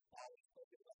 Admittedly, I don't follow him,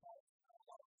 but I follow him on a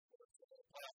lot of sports. So when the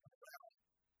playoffs come around,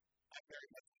 I very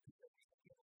much do that. I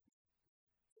think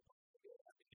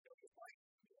you know your fight.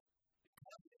 The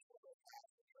confidence of those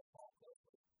guys when you're all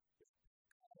closely.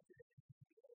 You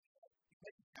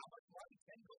take how much money?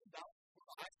 $10 million for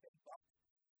the high spend bucks.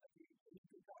 He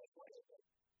can try to play it, but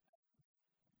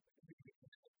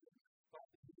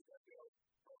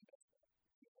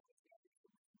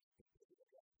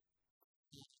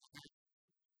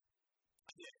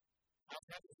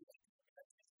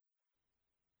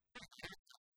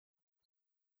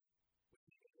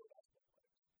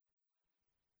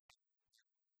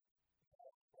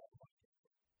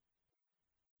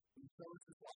so it's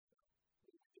just like,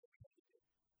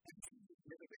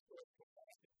 really big story.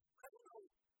 I don't know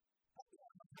how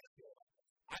to feel about this.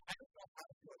 I don't know how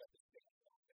to feel about this thing.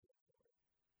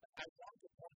 I want to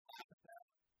laugh at that.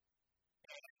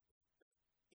 And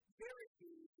it's very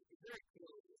clear that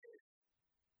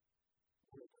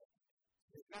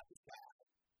it's not the bad.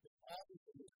 It's all the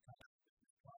things that come out of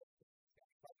this product. It's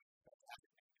probably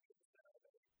fantastic thing to do with that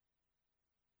already.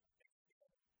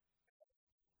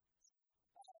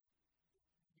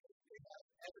 They have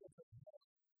evidence of that.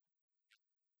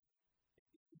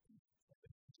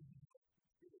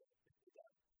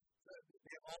 So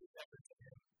they have all these efforts of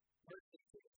him personally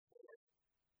taking forward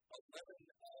 11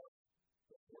 of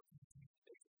the 14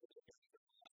 states that they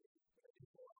got from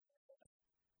the last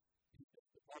week.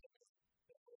 The part of it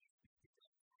that was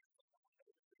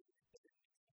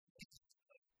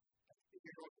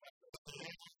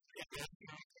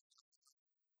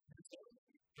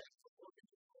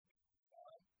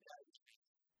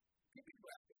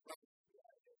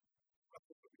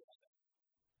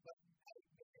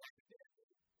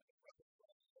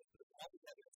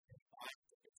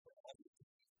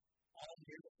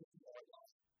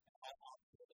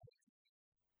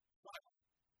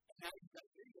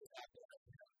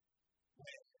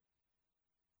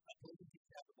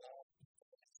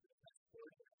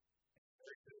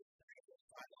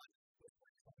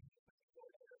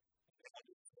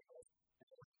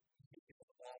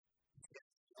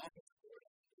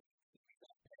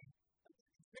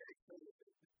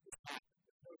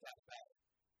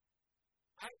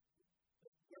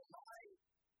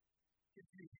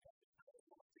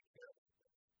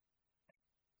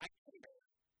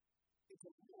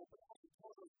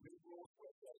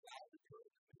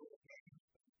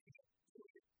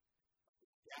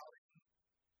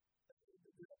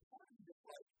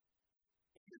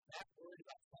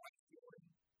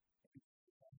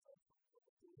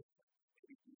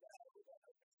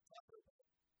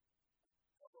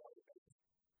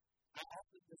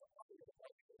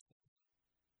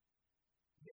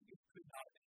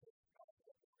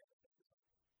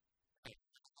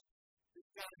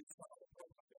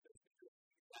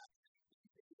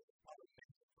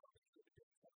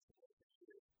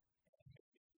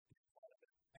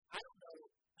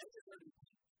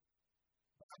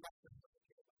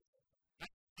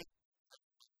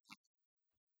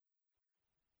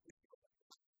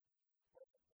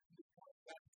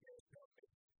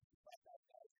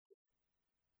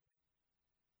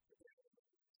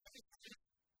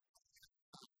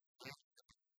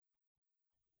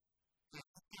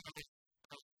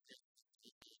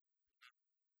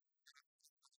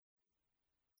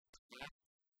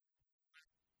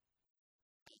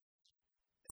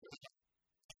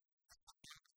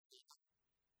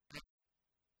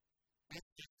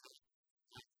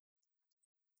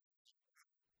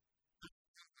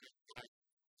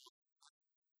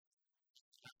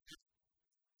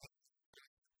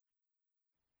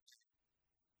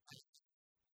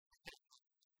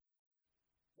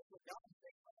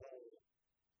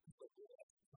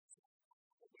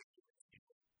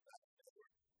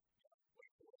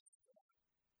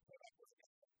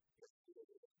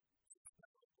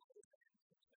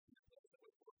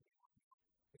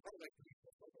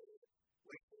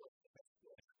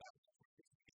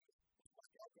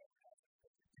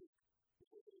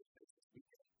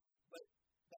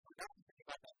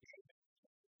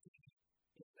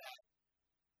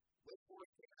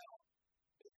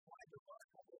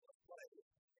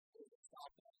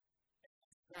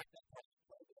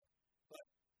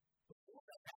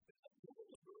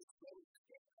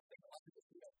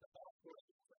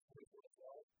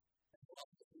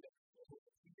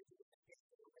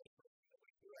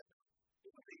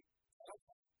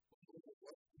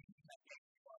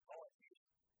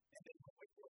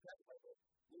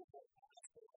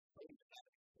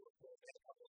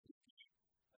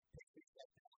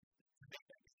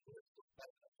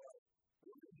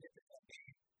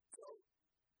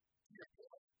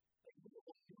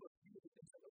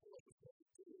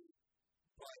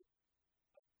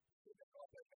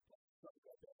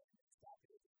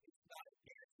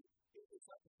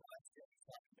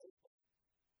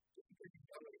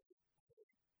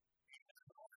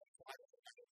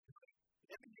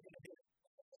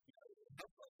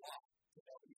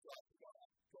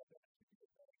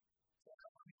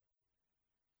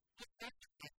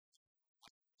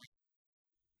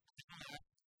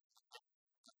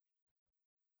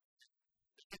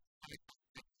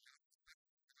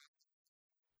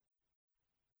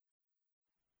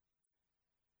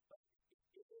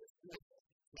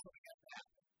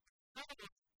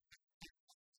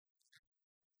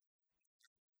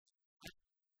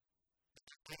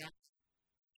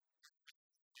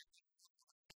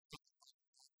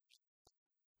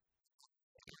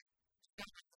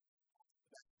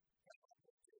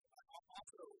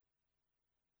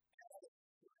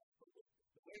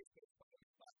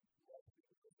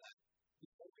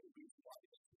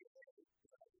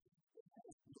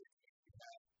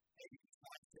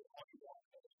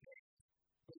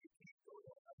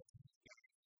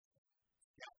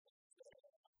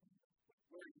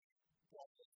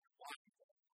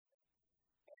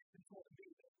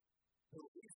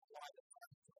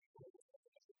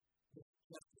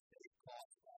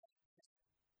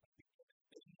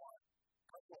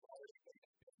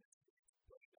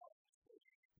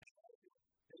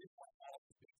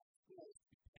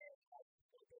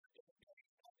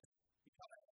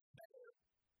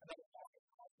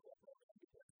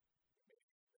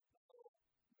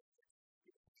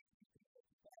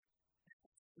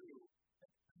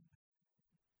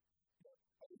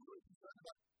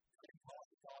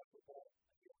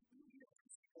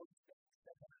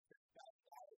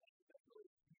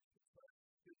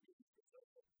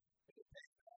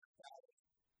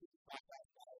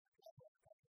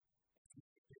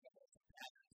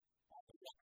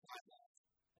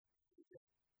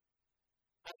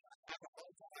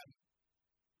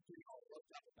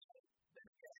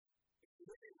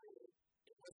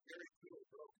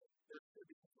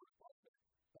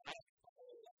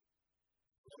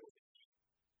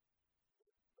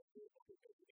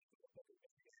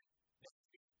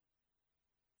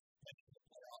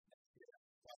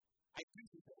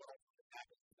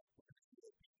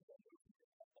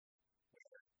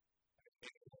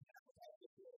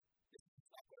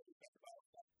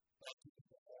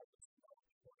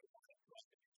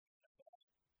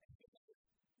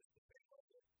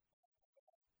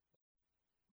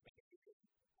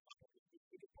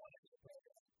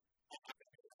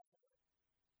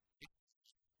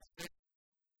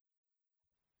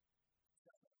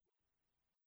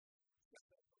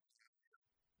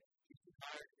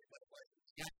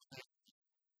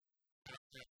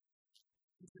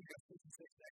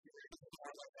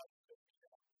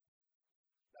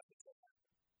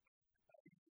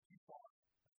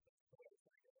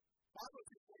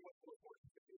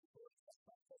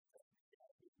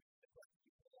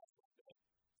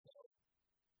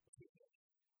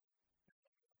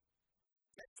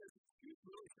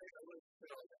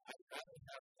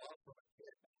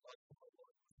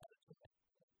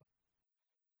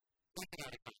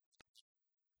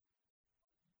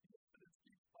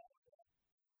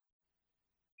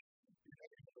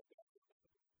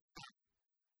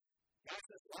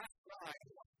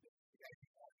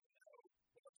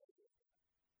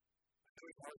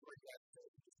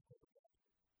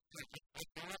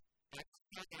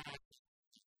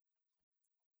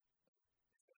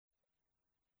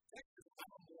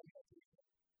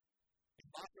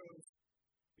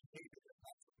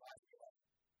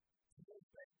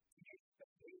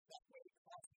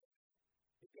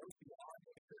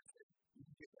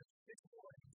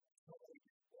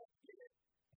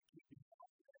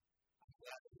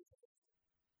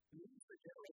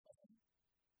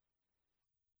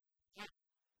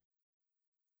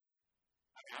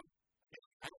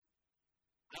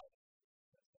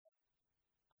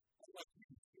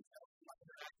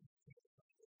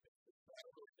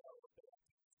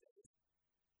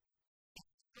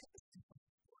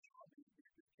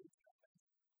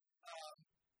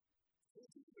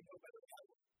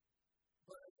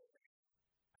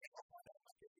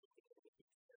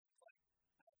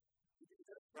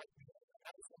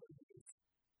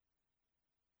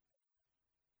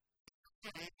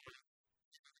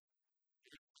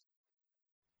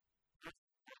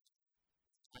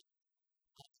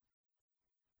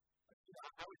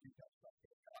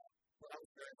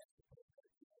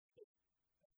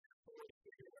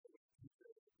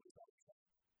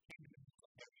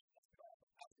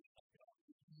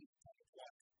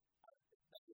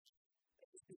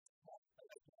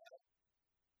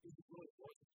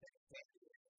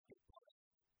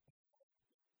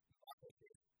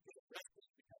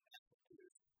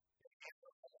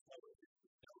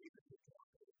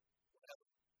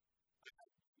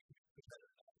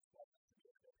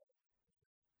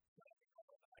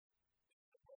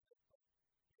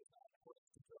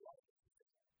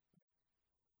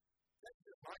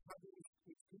My country was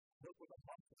built with a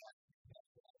month of that.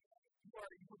 You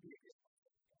would be against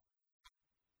it.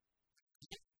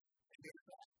 And here's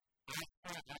that.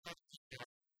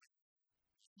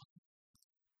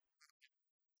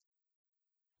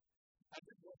 I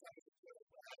just look at it and feel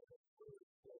bad at it for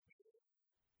people.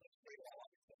 Let's say all I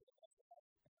can say about that.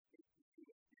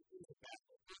 It was a bad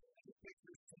look. And the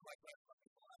pictures seem like that from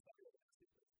the last time I was in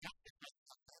the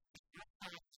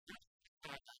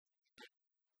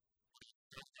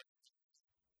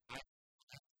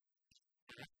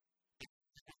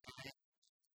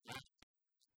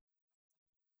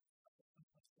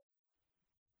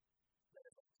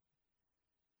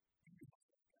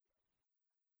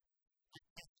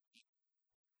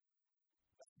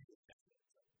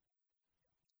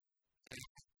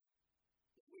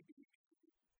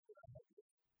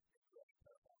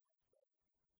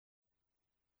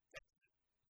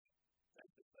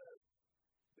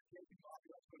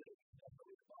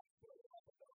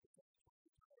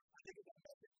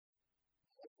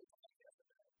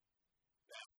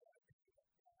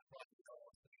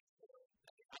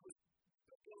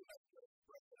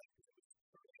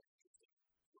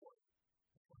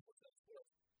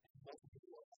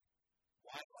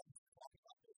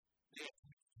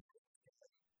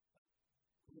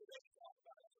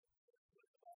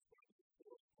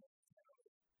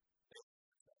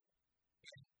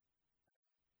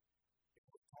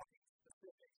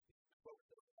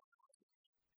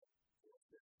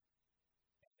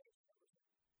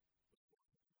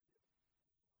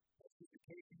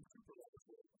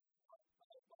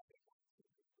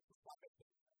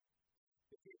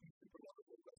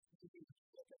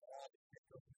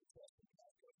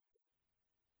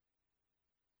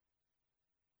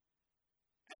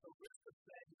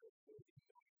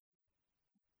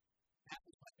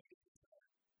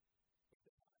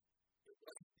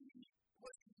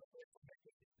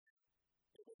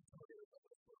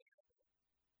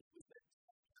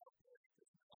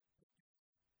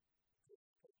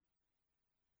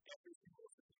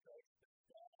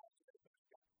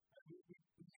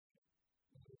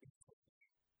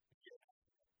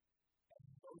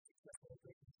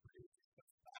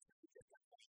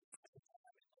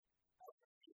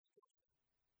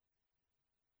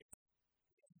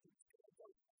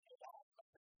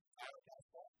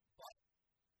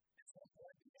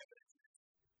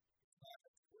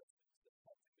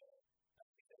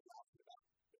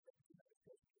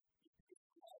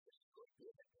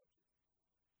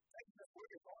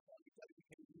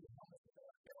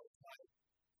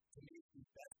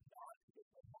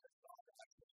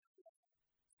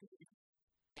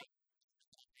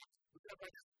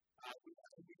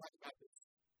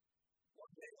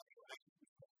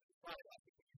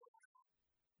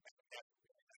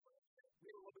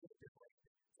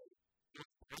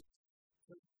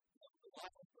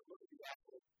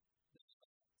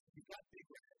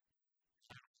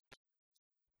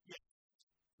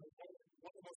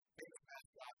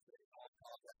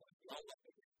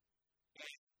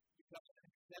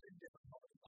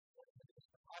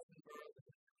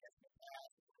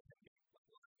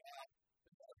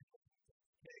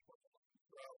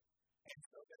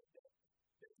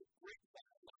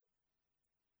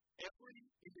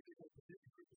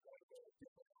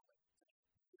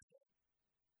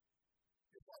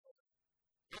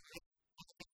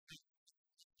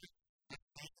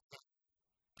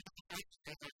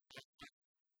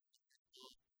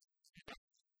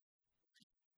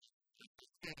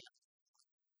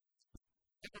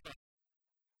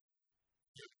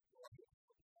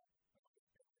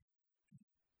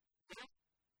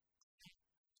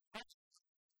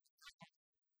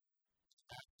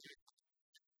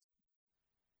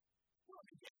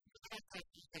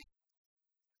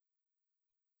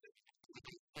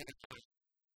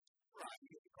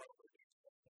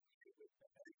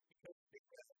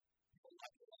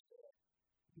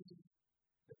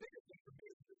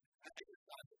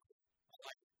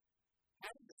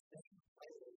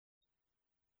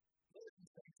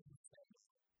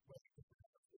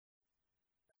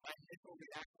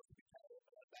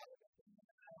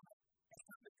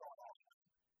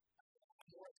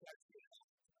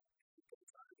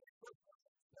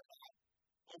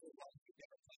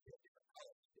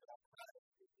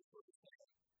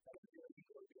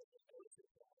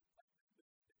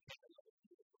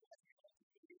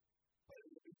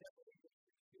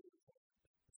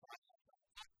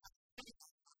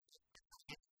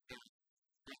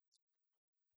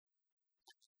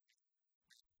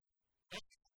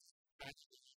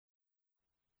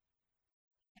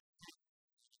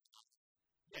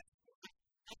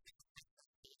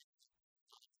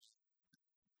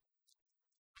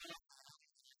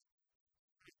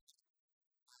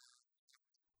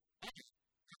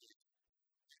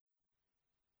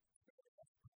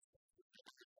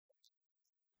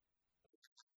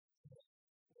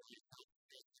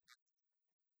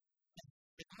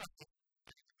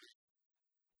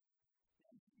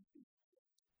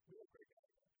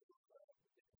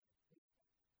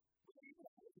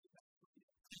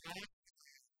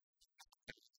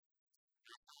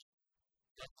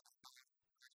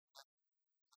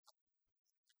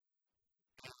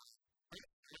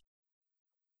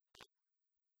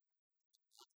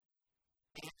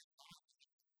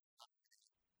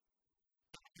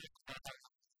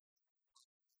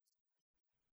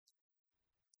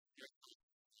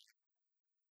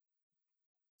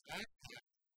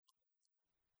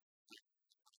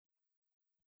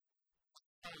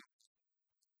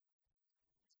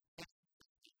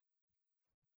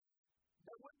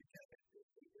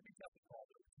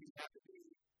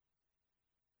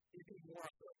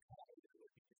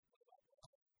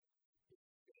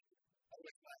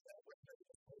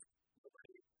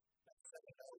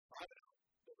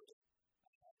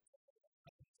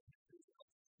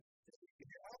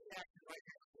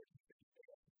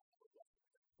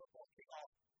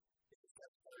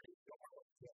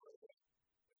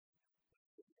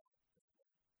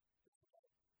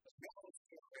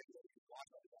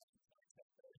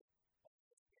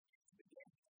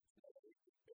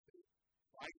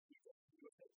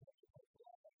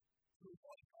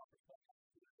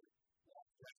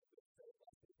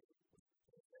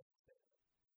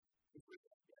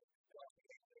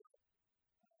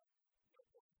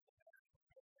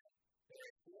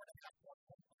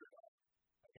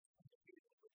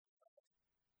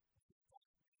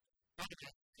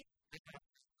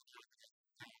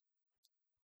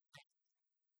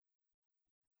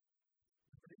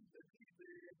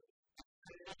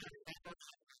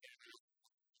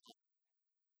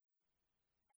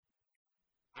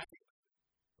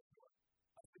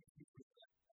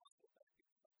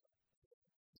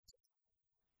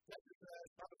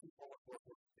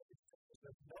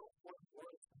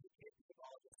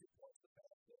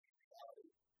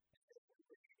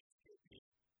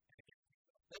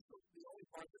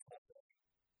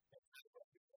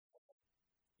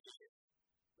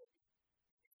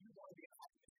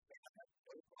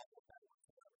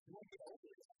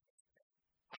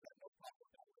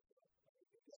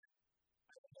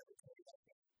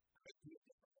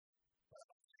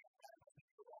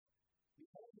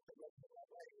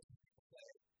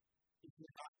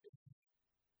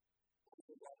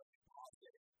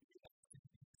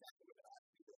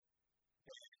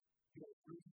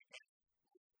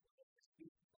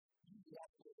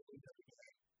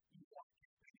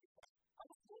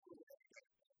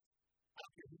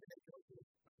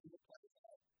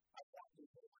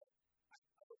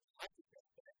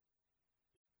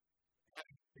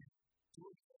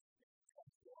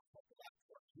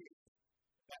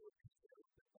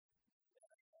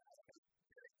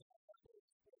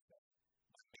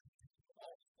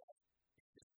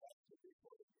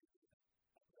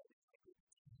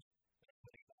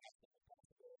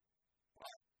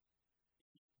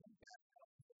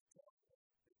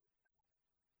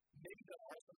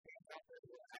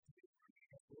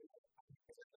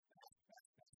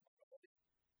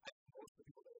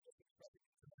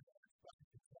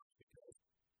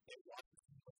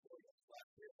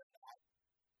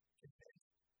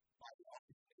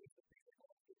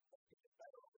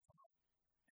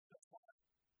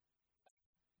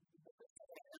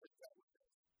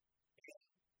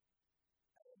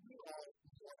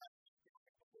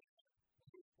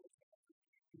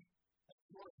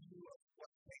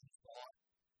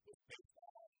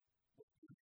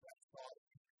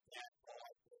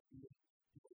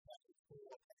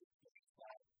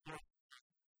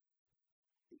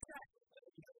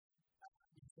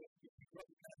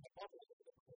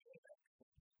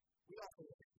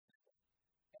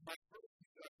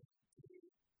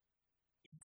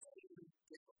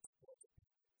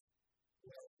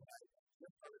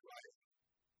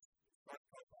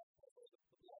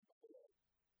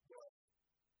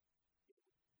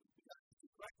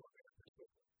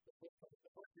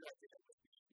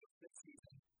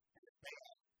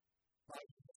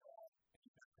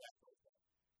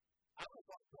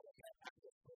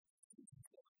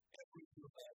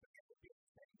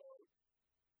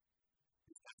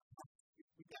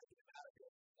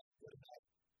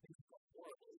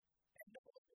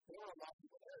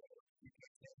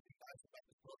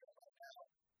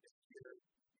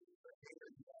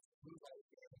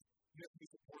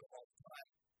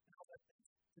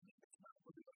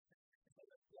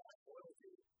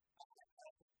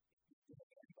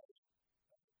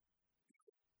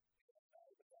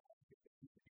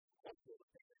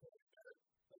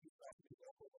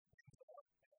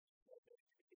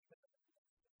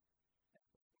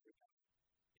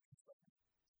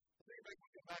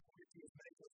back and get to as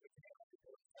many clips as we can. I'll be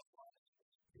doing stuff on it.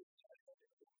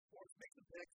 Of course, make some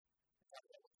picks. Talk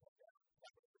about what's going down.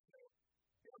 Talk about the show.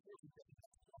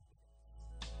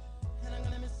 And I'm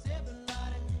gonna miss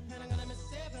everybody. And I'm gonna miss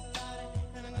everybody.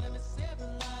 And I'm gonna miss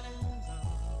everybody.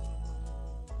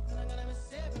 And I'm gonna miss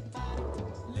everybody.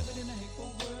 Living in a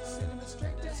hateful world. Sending me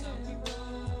straight to hell. We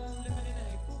roll. Living in a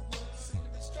hateful world.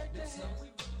 Sending me straight to hell.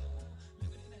 We roll.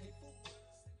 Living in a hateful world.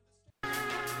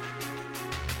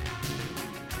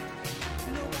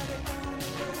 Nobody on the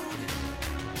road.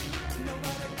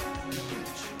 Nobody on the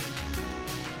beach.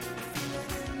 Feel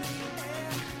it in the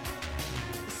air.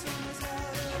 The sun is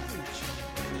out of reach.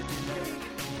 Empty lake,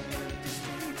 empty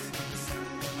streets. The sun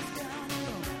goes down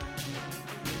low.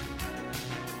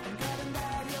 I'm driving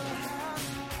by your house.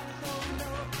 Oh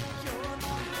no, you're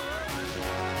not home.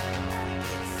 I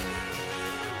can see you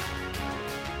got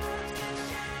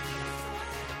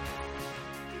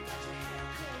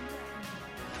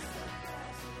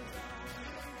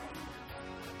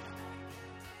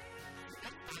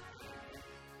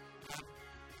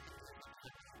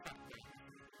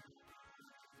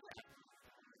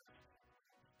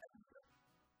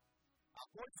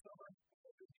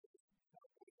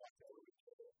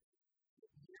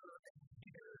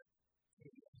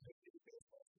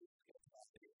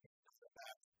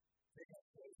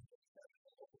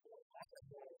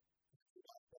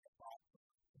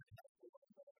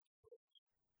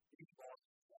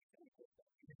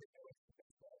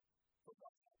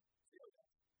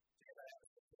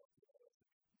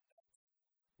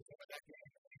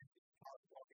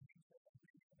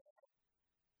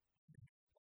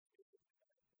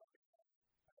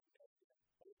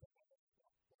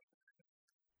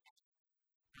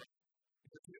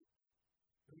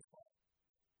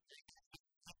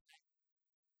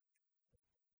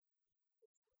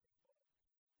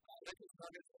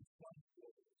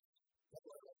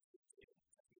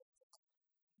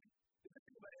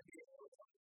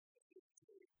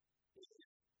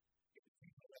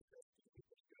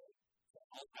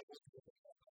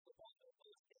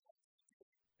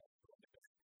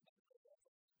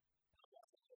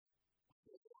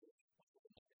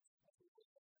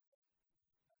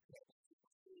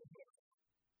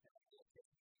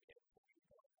your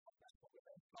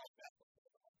hair combed down.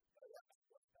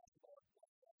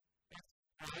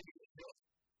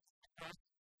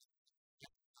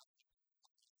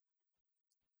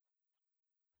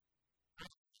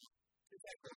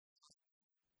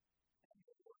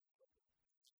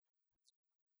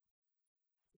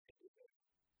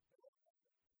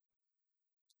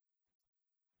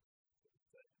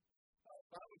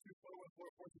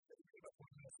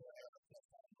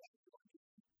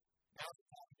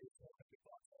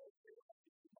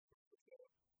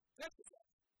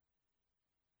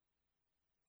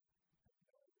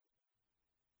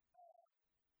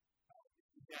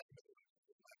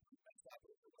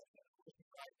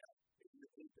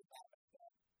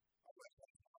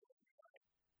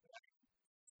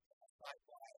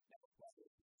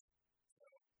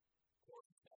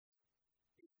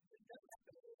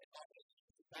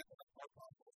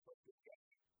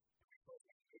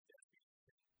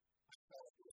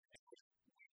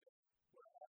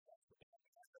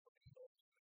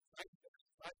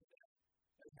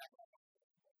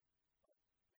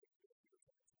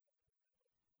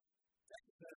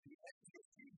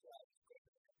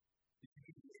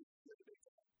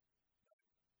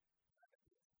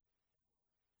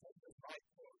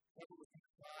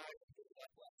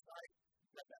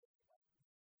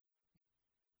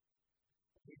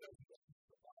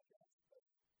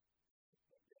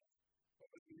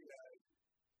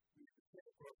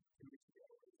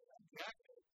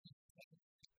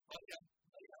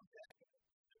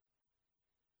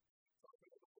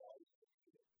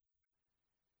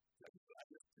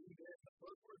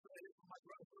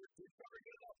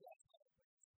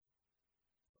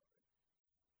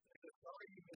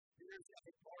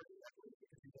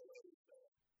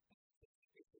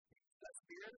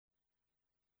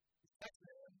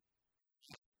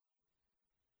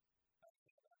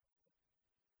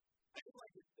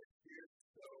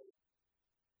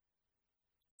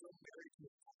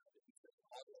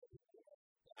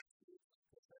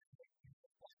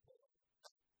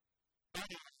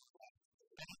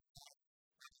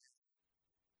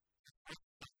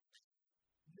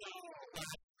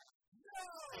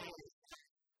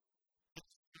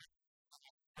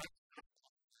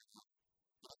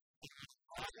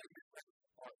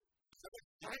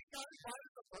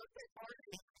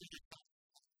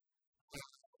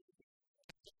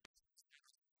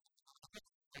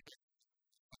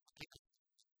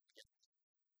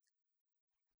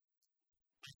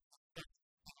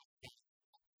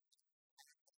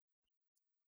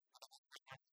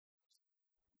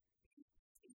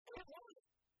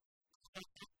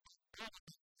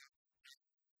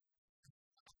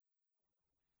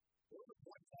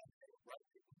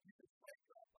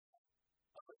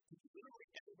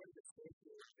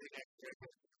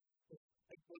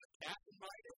 Like when the cat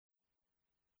invited,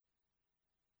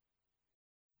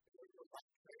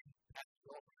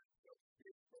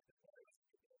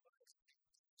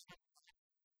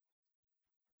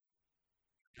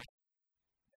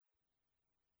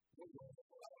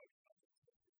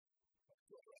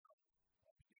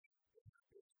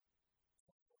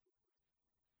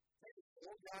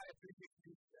 old guy, I think it's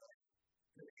the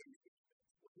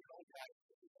old guy.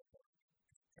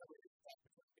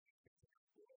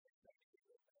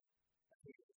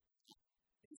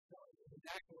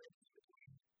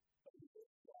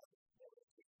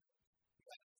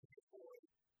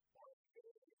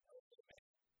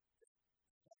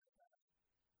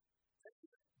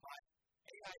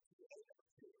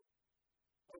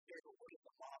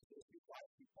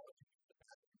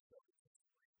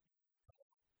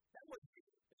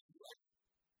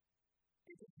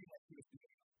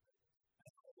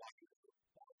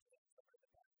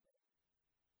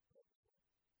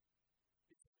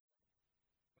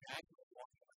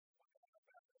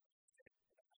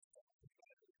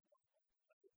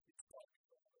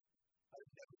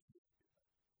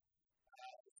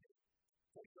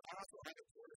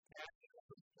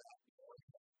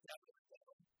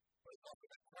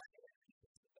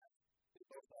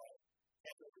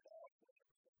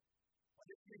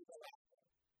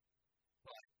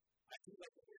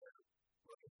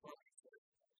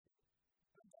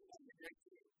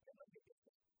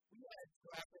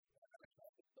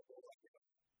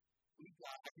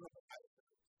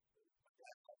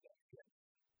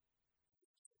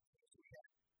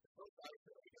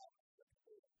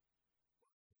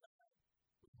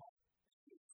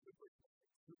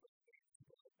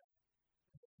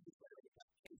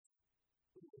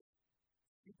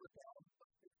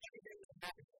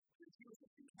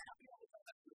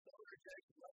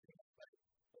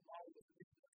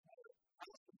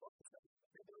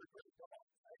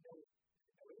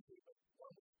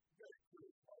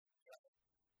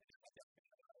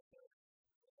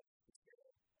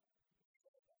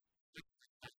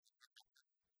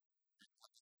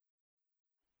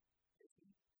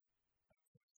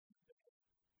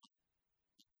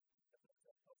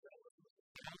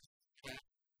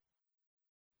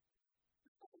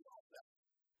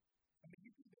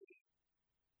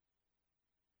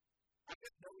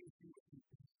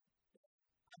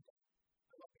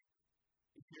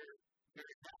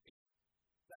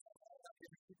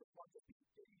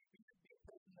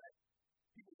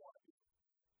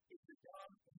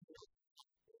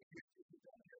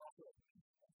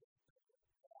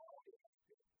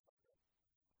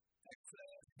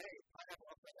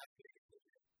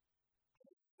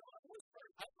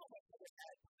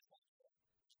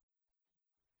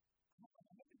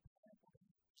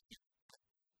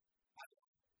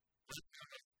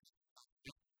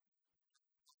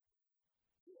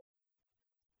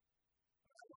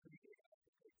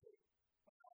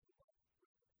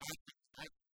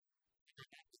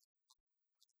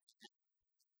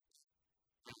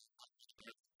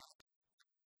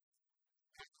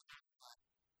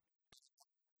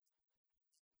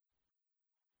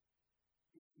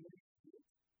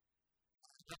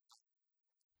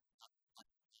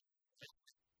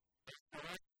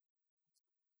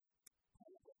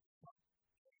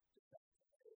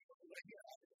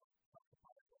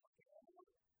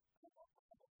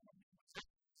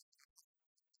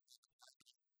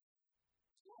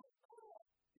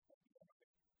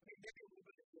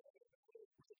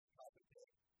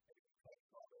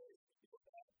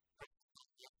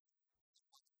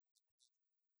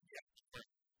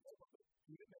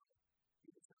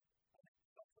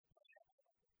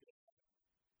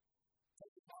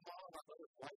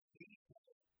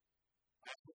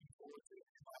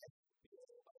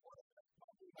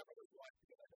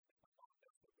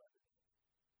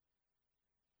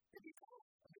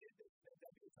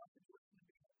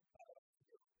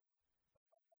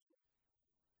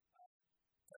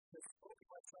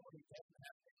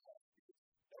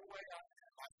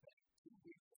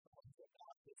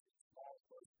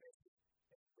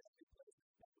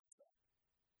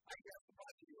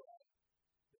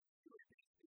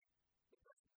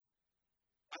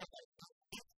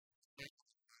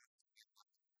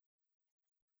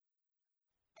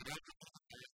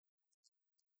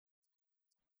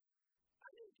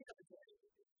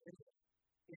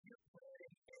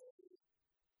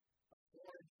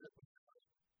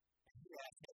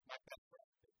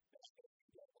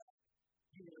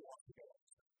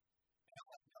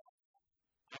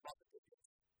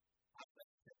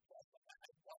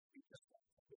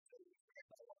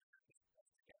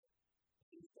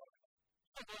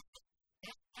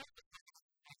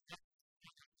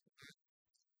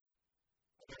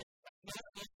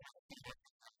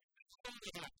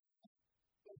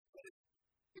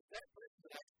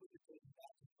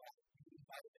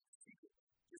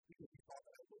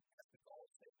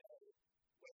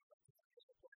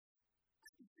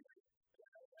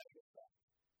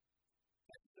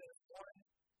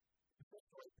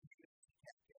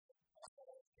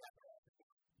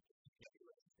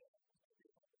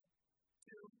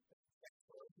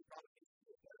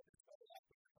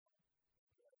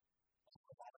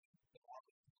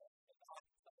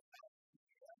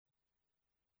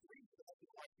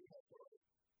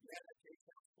 Yeah, the case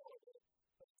sounds horrible,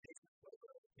 but the case is so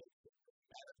good. The case doesn't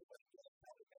matter to what you get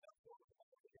out of it. That's what we're going to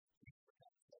get to for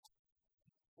kind of stuff.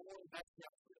 Or that's the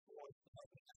opposite of boys. The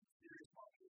husband has a serious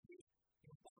problem with you.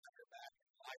 He'll come on your back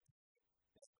and lie to you.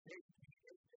 That's the case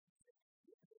communication.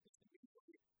 It's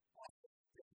immediately awesome.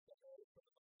 This is the whole for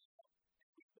the most part. And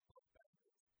we the most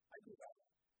benefits. I do that.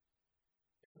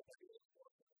 It's what I do with more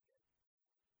for the kids.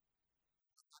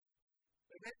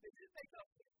 But they did make up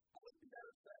for it. I wouldn't be that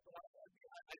upset, but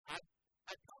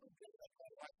I'd probably say that's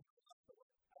my wife would have left the way.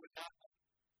 I would not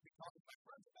be talking to my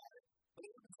friends about it, but it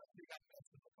would have been something that got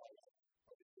messed in the car.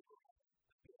 Probably super wrong.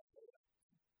 I'd be like, oh,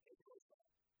 yeah, it's really fun.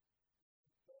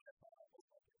 So that's how I was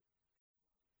like it.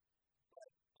 But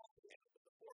also, the end of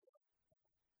the fourth one.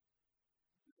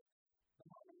 The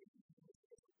mom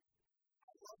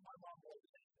I love my mom more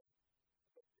than anything.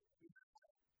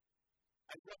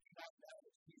 I recognize that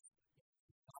as she's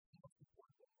not the most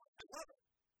important one. I love her.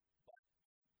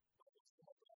 But it's so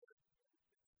much better.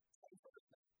 It's so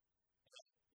person. And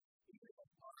even if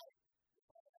I'm not,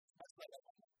 that's like my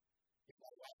mom. If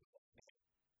my wife is okay,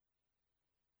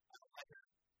 I don't like her.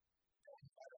 And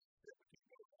I don't fit with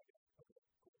you. Okay,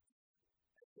 cool.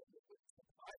 And so it was some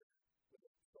fire with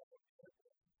it. So much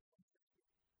better.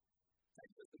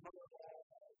 Thanks to the mother-in-law,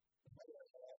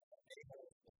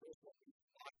 a-hole, the first one we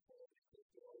locked for the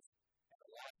girls, and the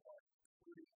last one,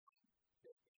 including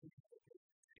the people that they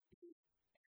take to and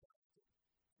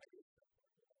I guess that's what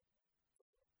it was.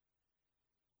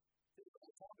 So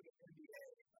we're talking about NBA,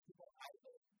 people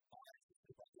idle, bias, and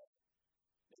things like that.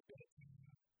 There's been a team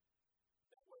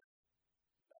that was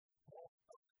all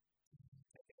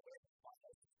taken away from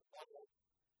bias, the bubble,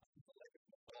 the Lakers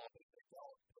will fall, but if they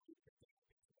don't, they'll lose their team. I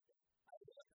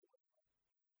would like to do it.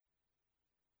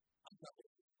 I'm not going to do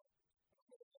it.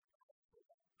 Good players,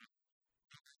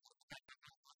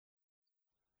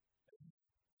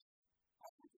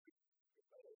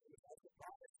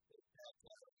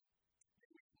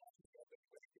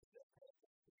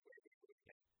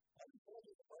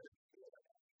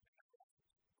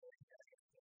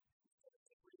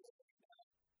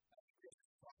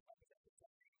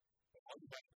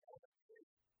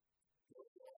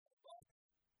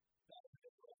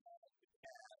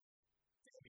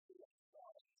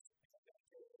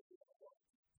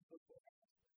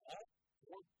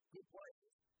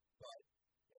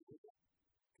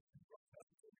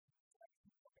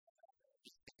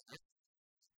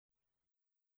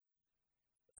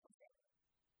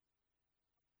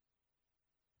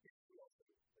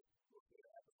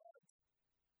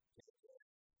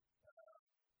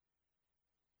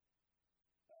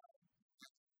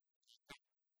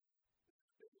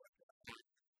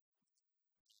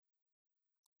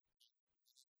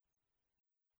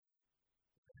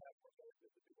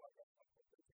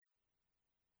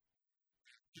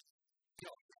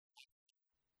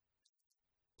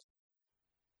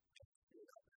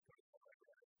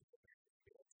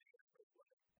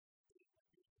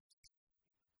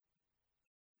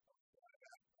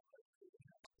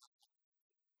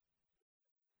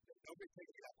 but nobody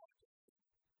takes it up on it.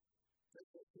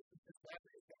 This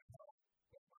battery is going to help.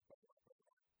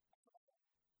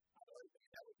 I don't think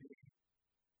that would be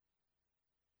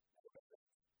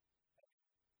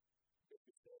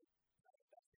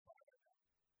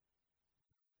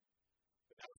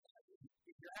but that was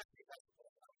if you're asking that's the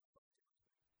whole time.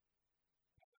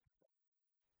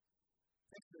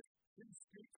 Take the two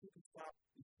streets you can stop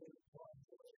before the car.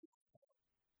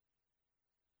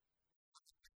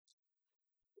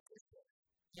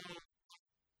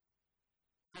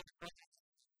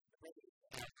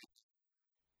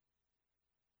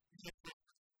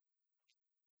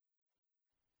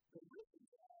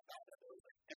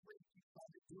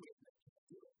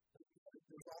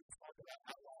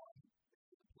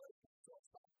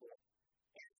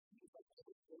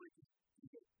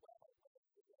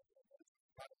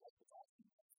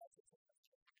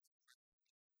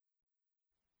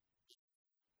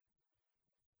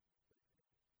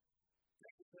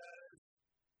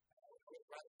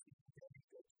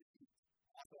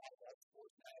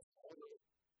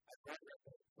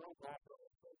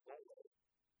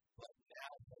 But now,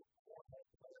 more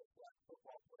players, black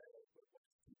football players,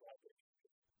 people are getting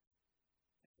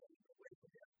away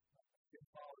from him. Get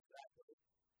followed that.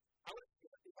 I would,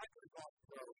 if I could have gone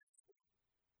pro,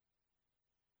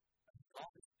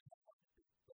 golf is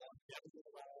the longevity of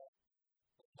it all.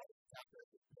 The players out there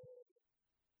is good.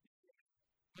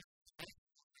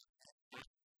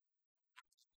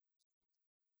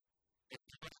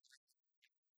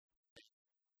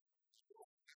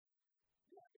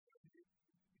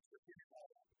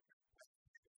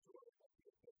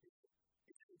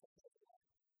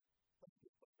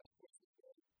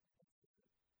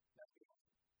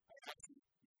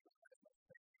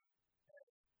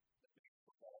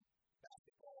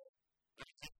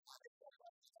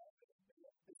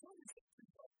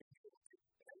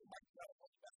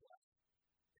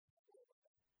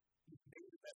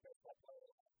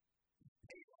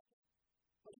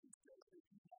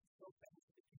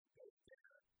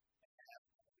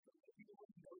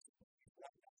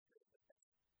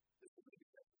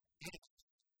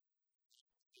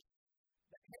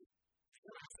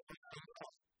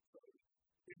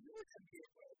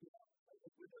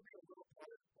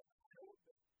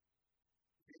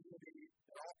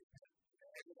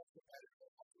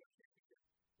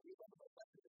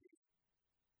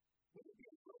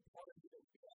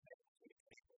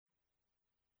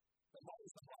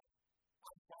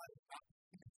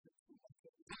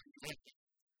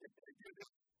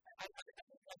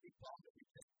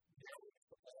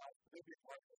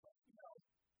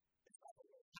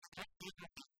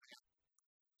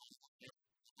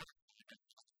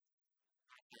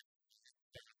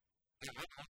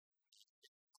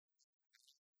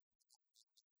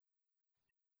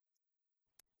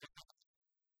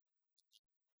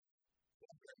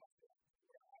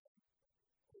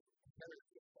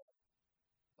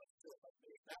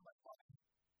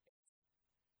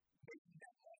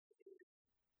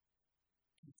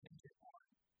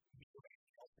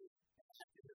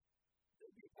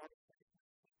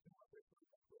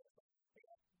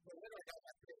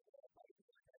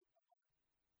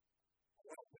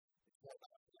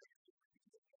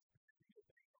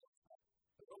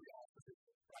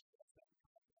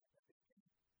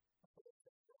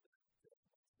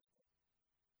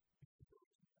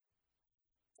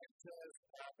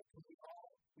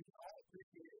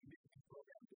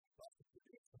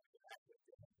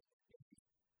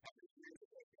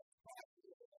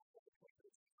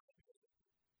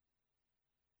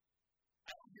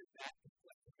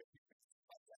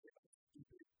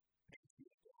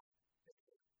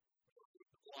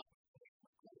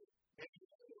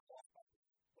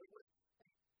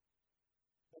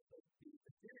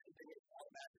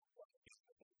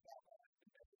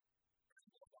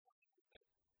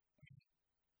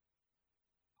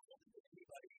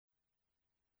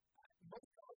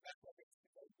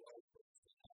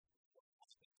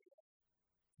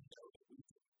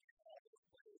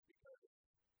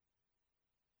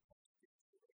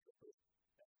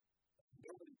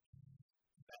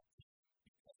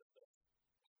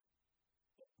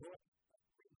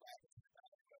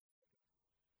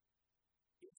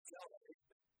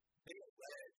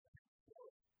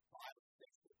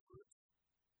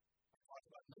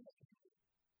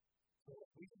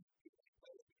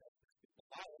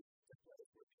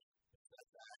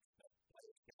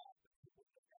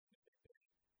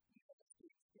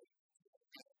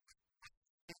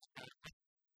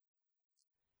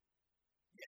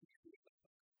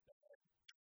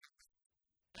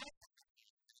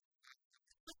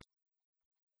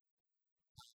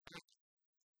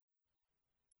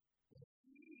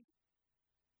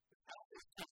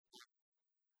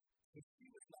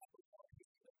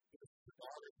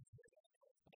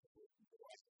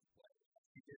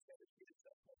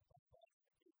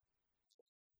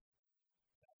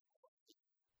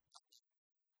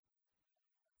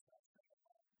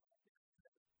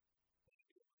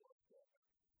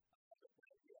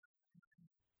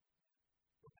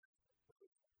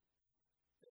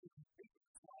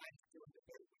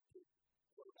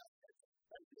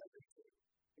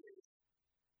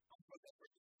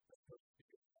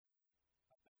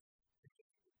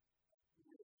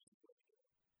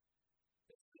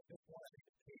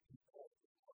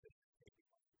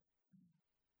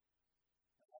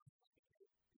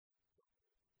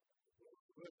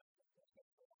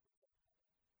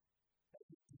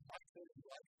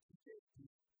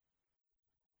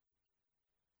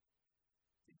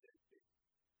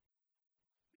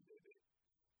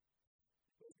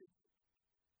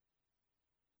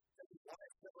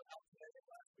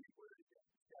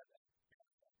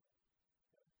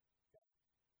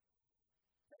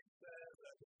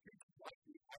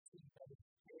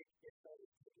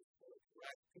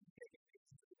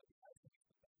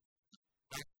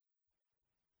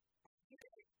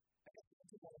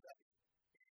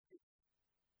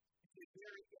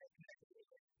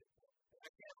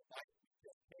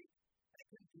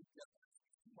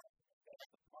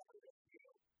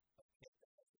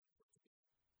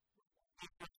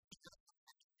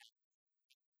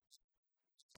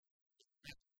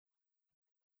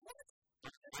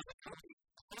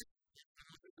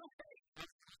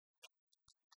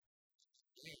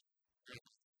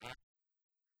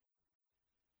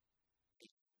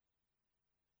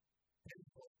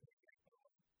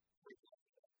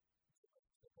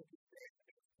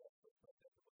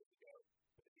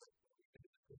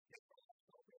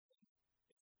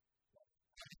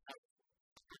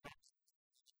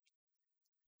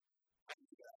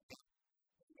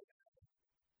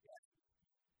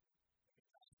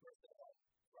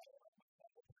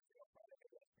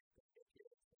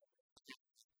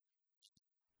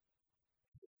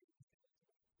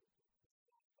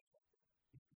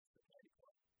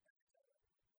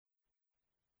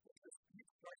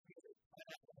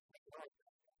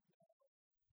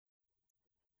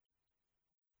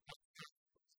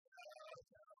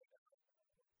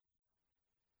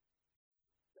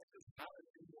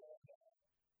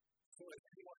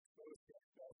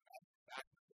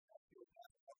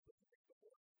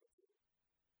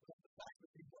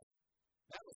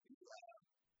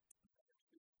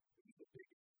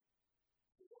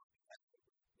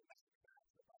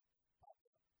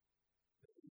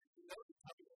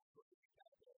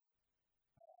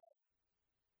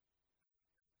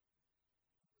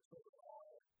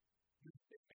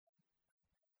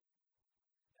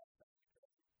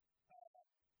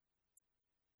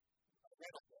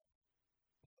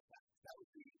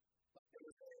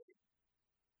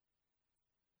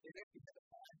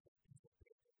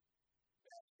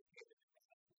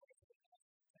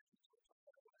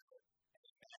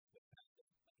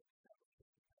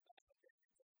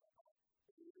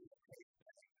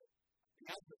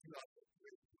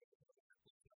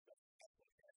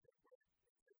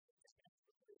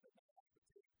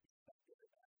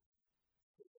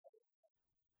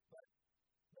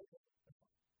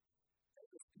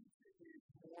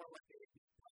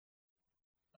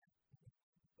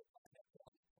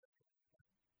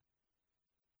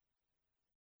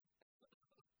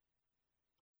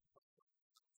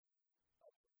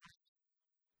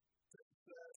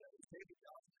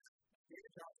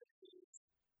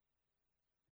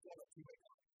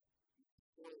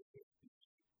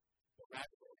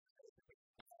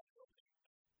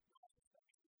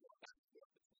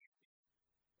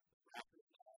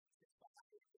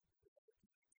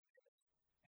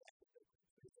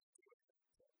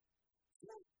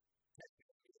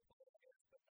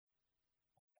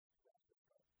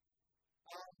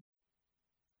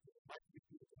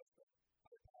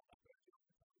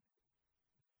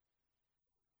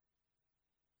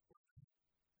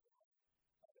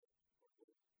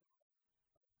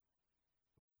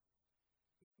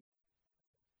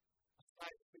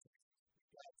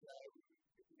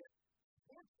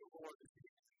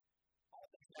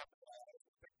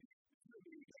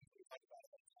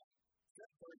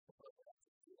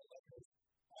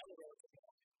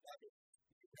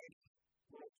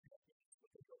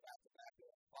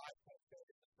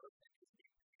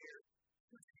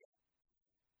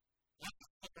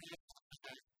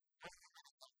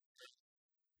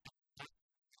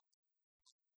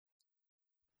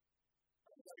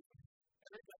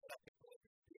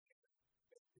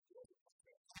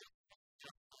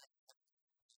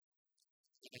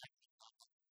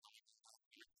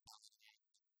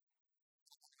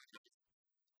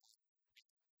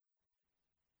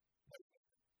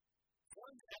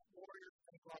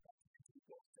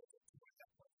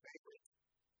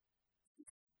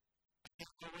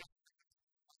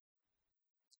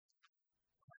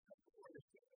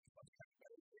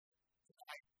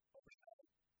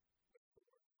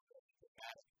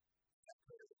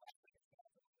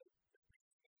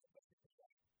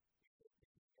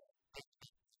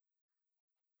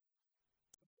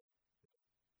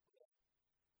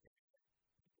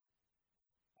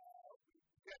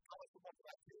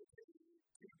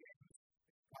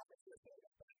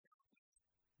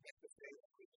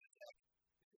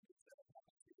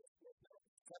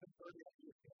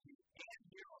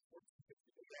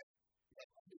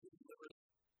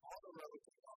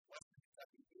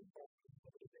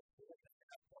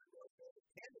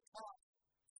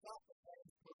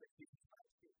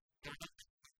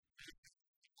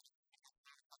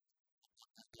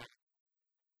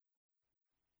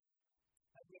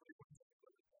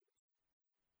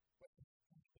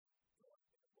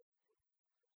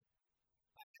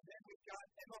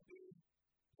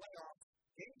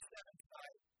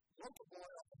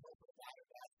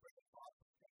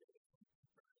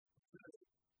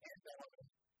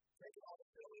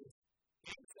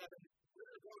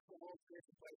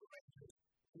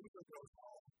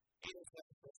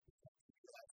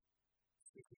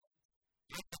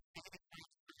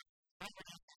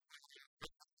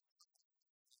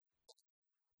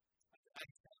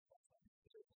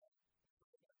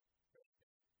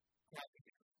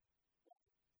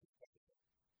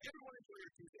 Everyone enjoy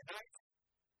your Tuesday night.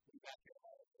 We got here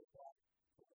all over the clock.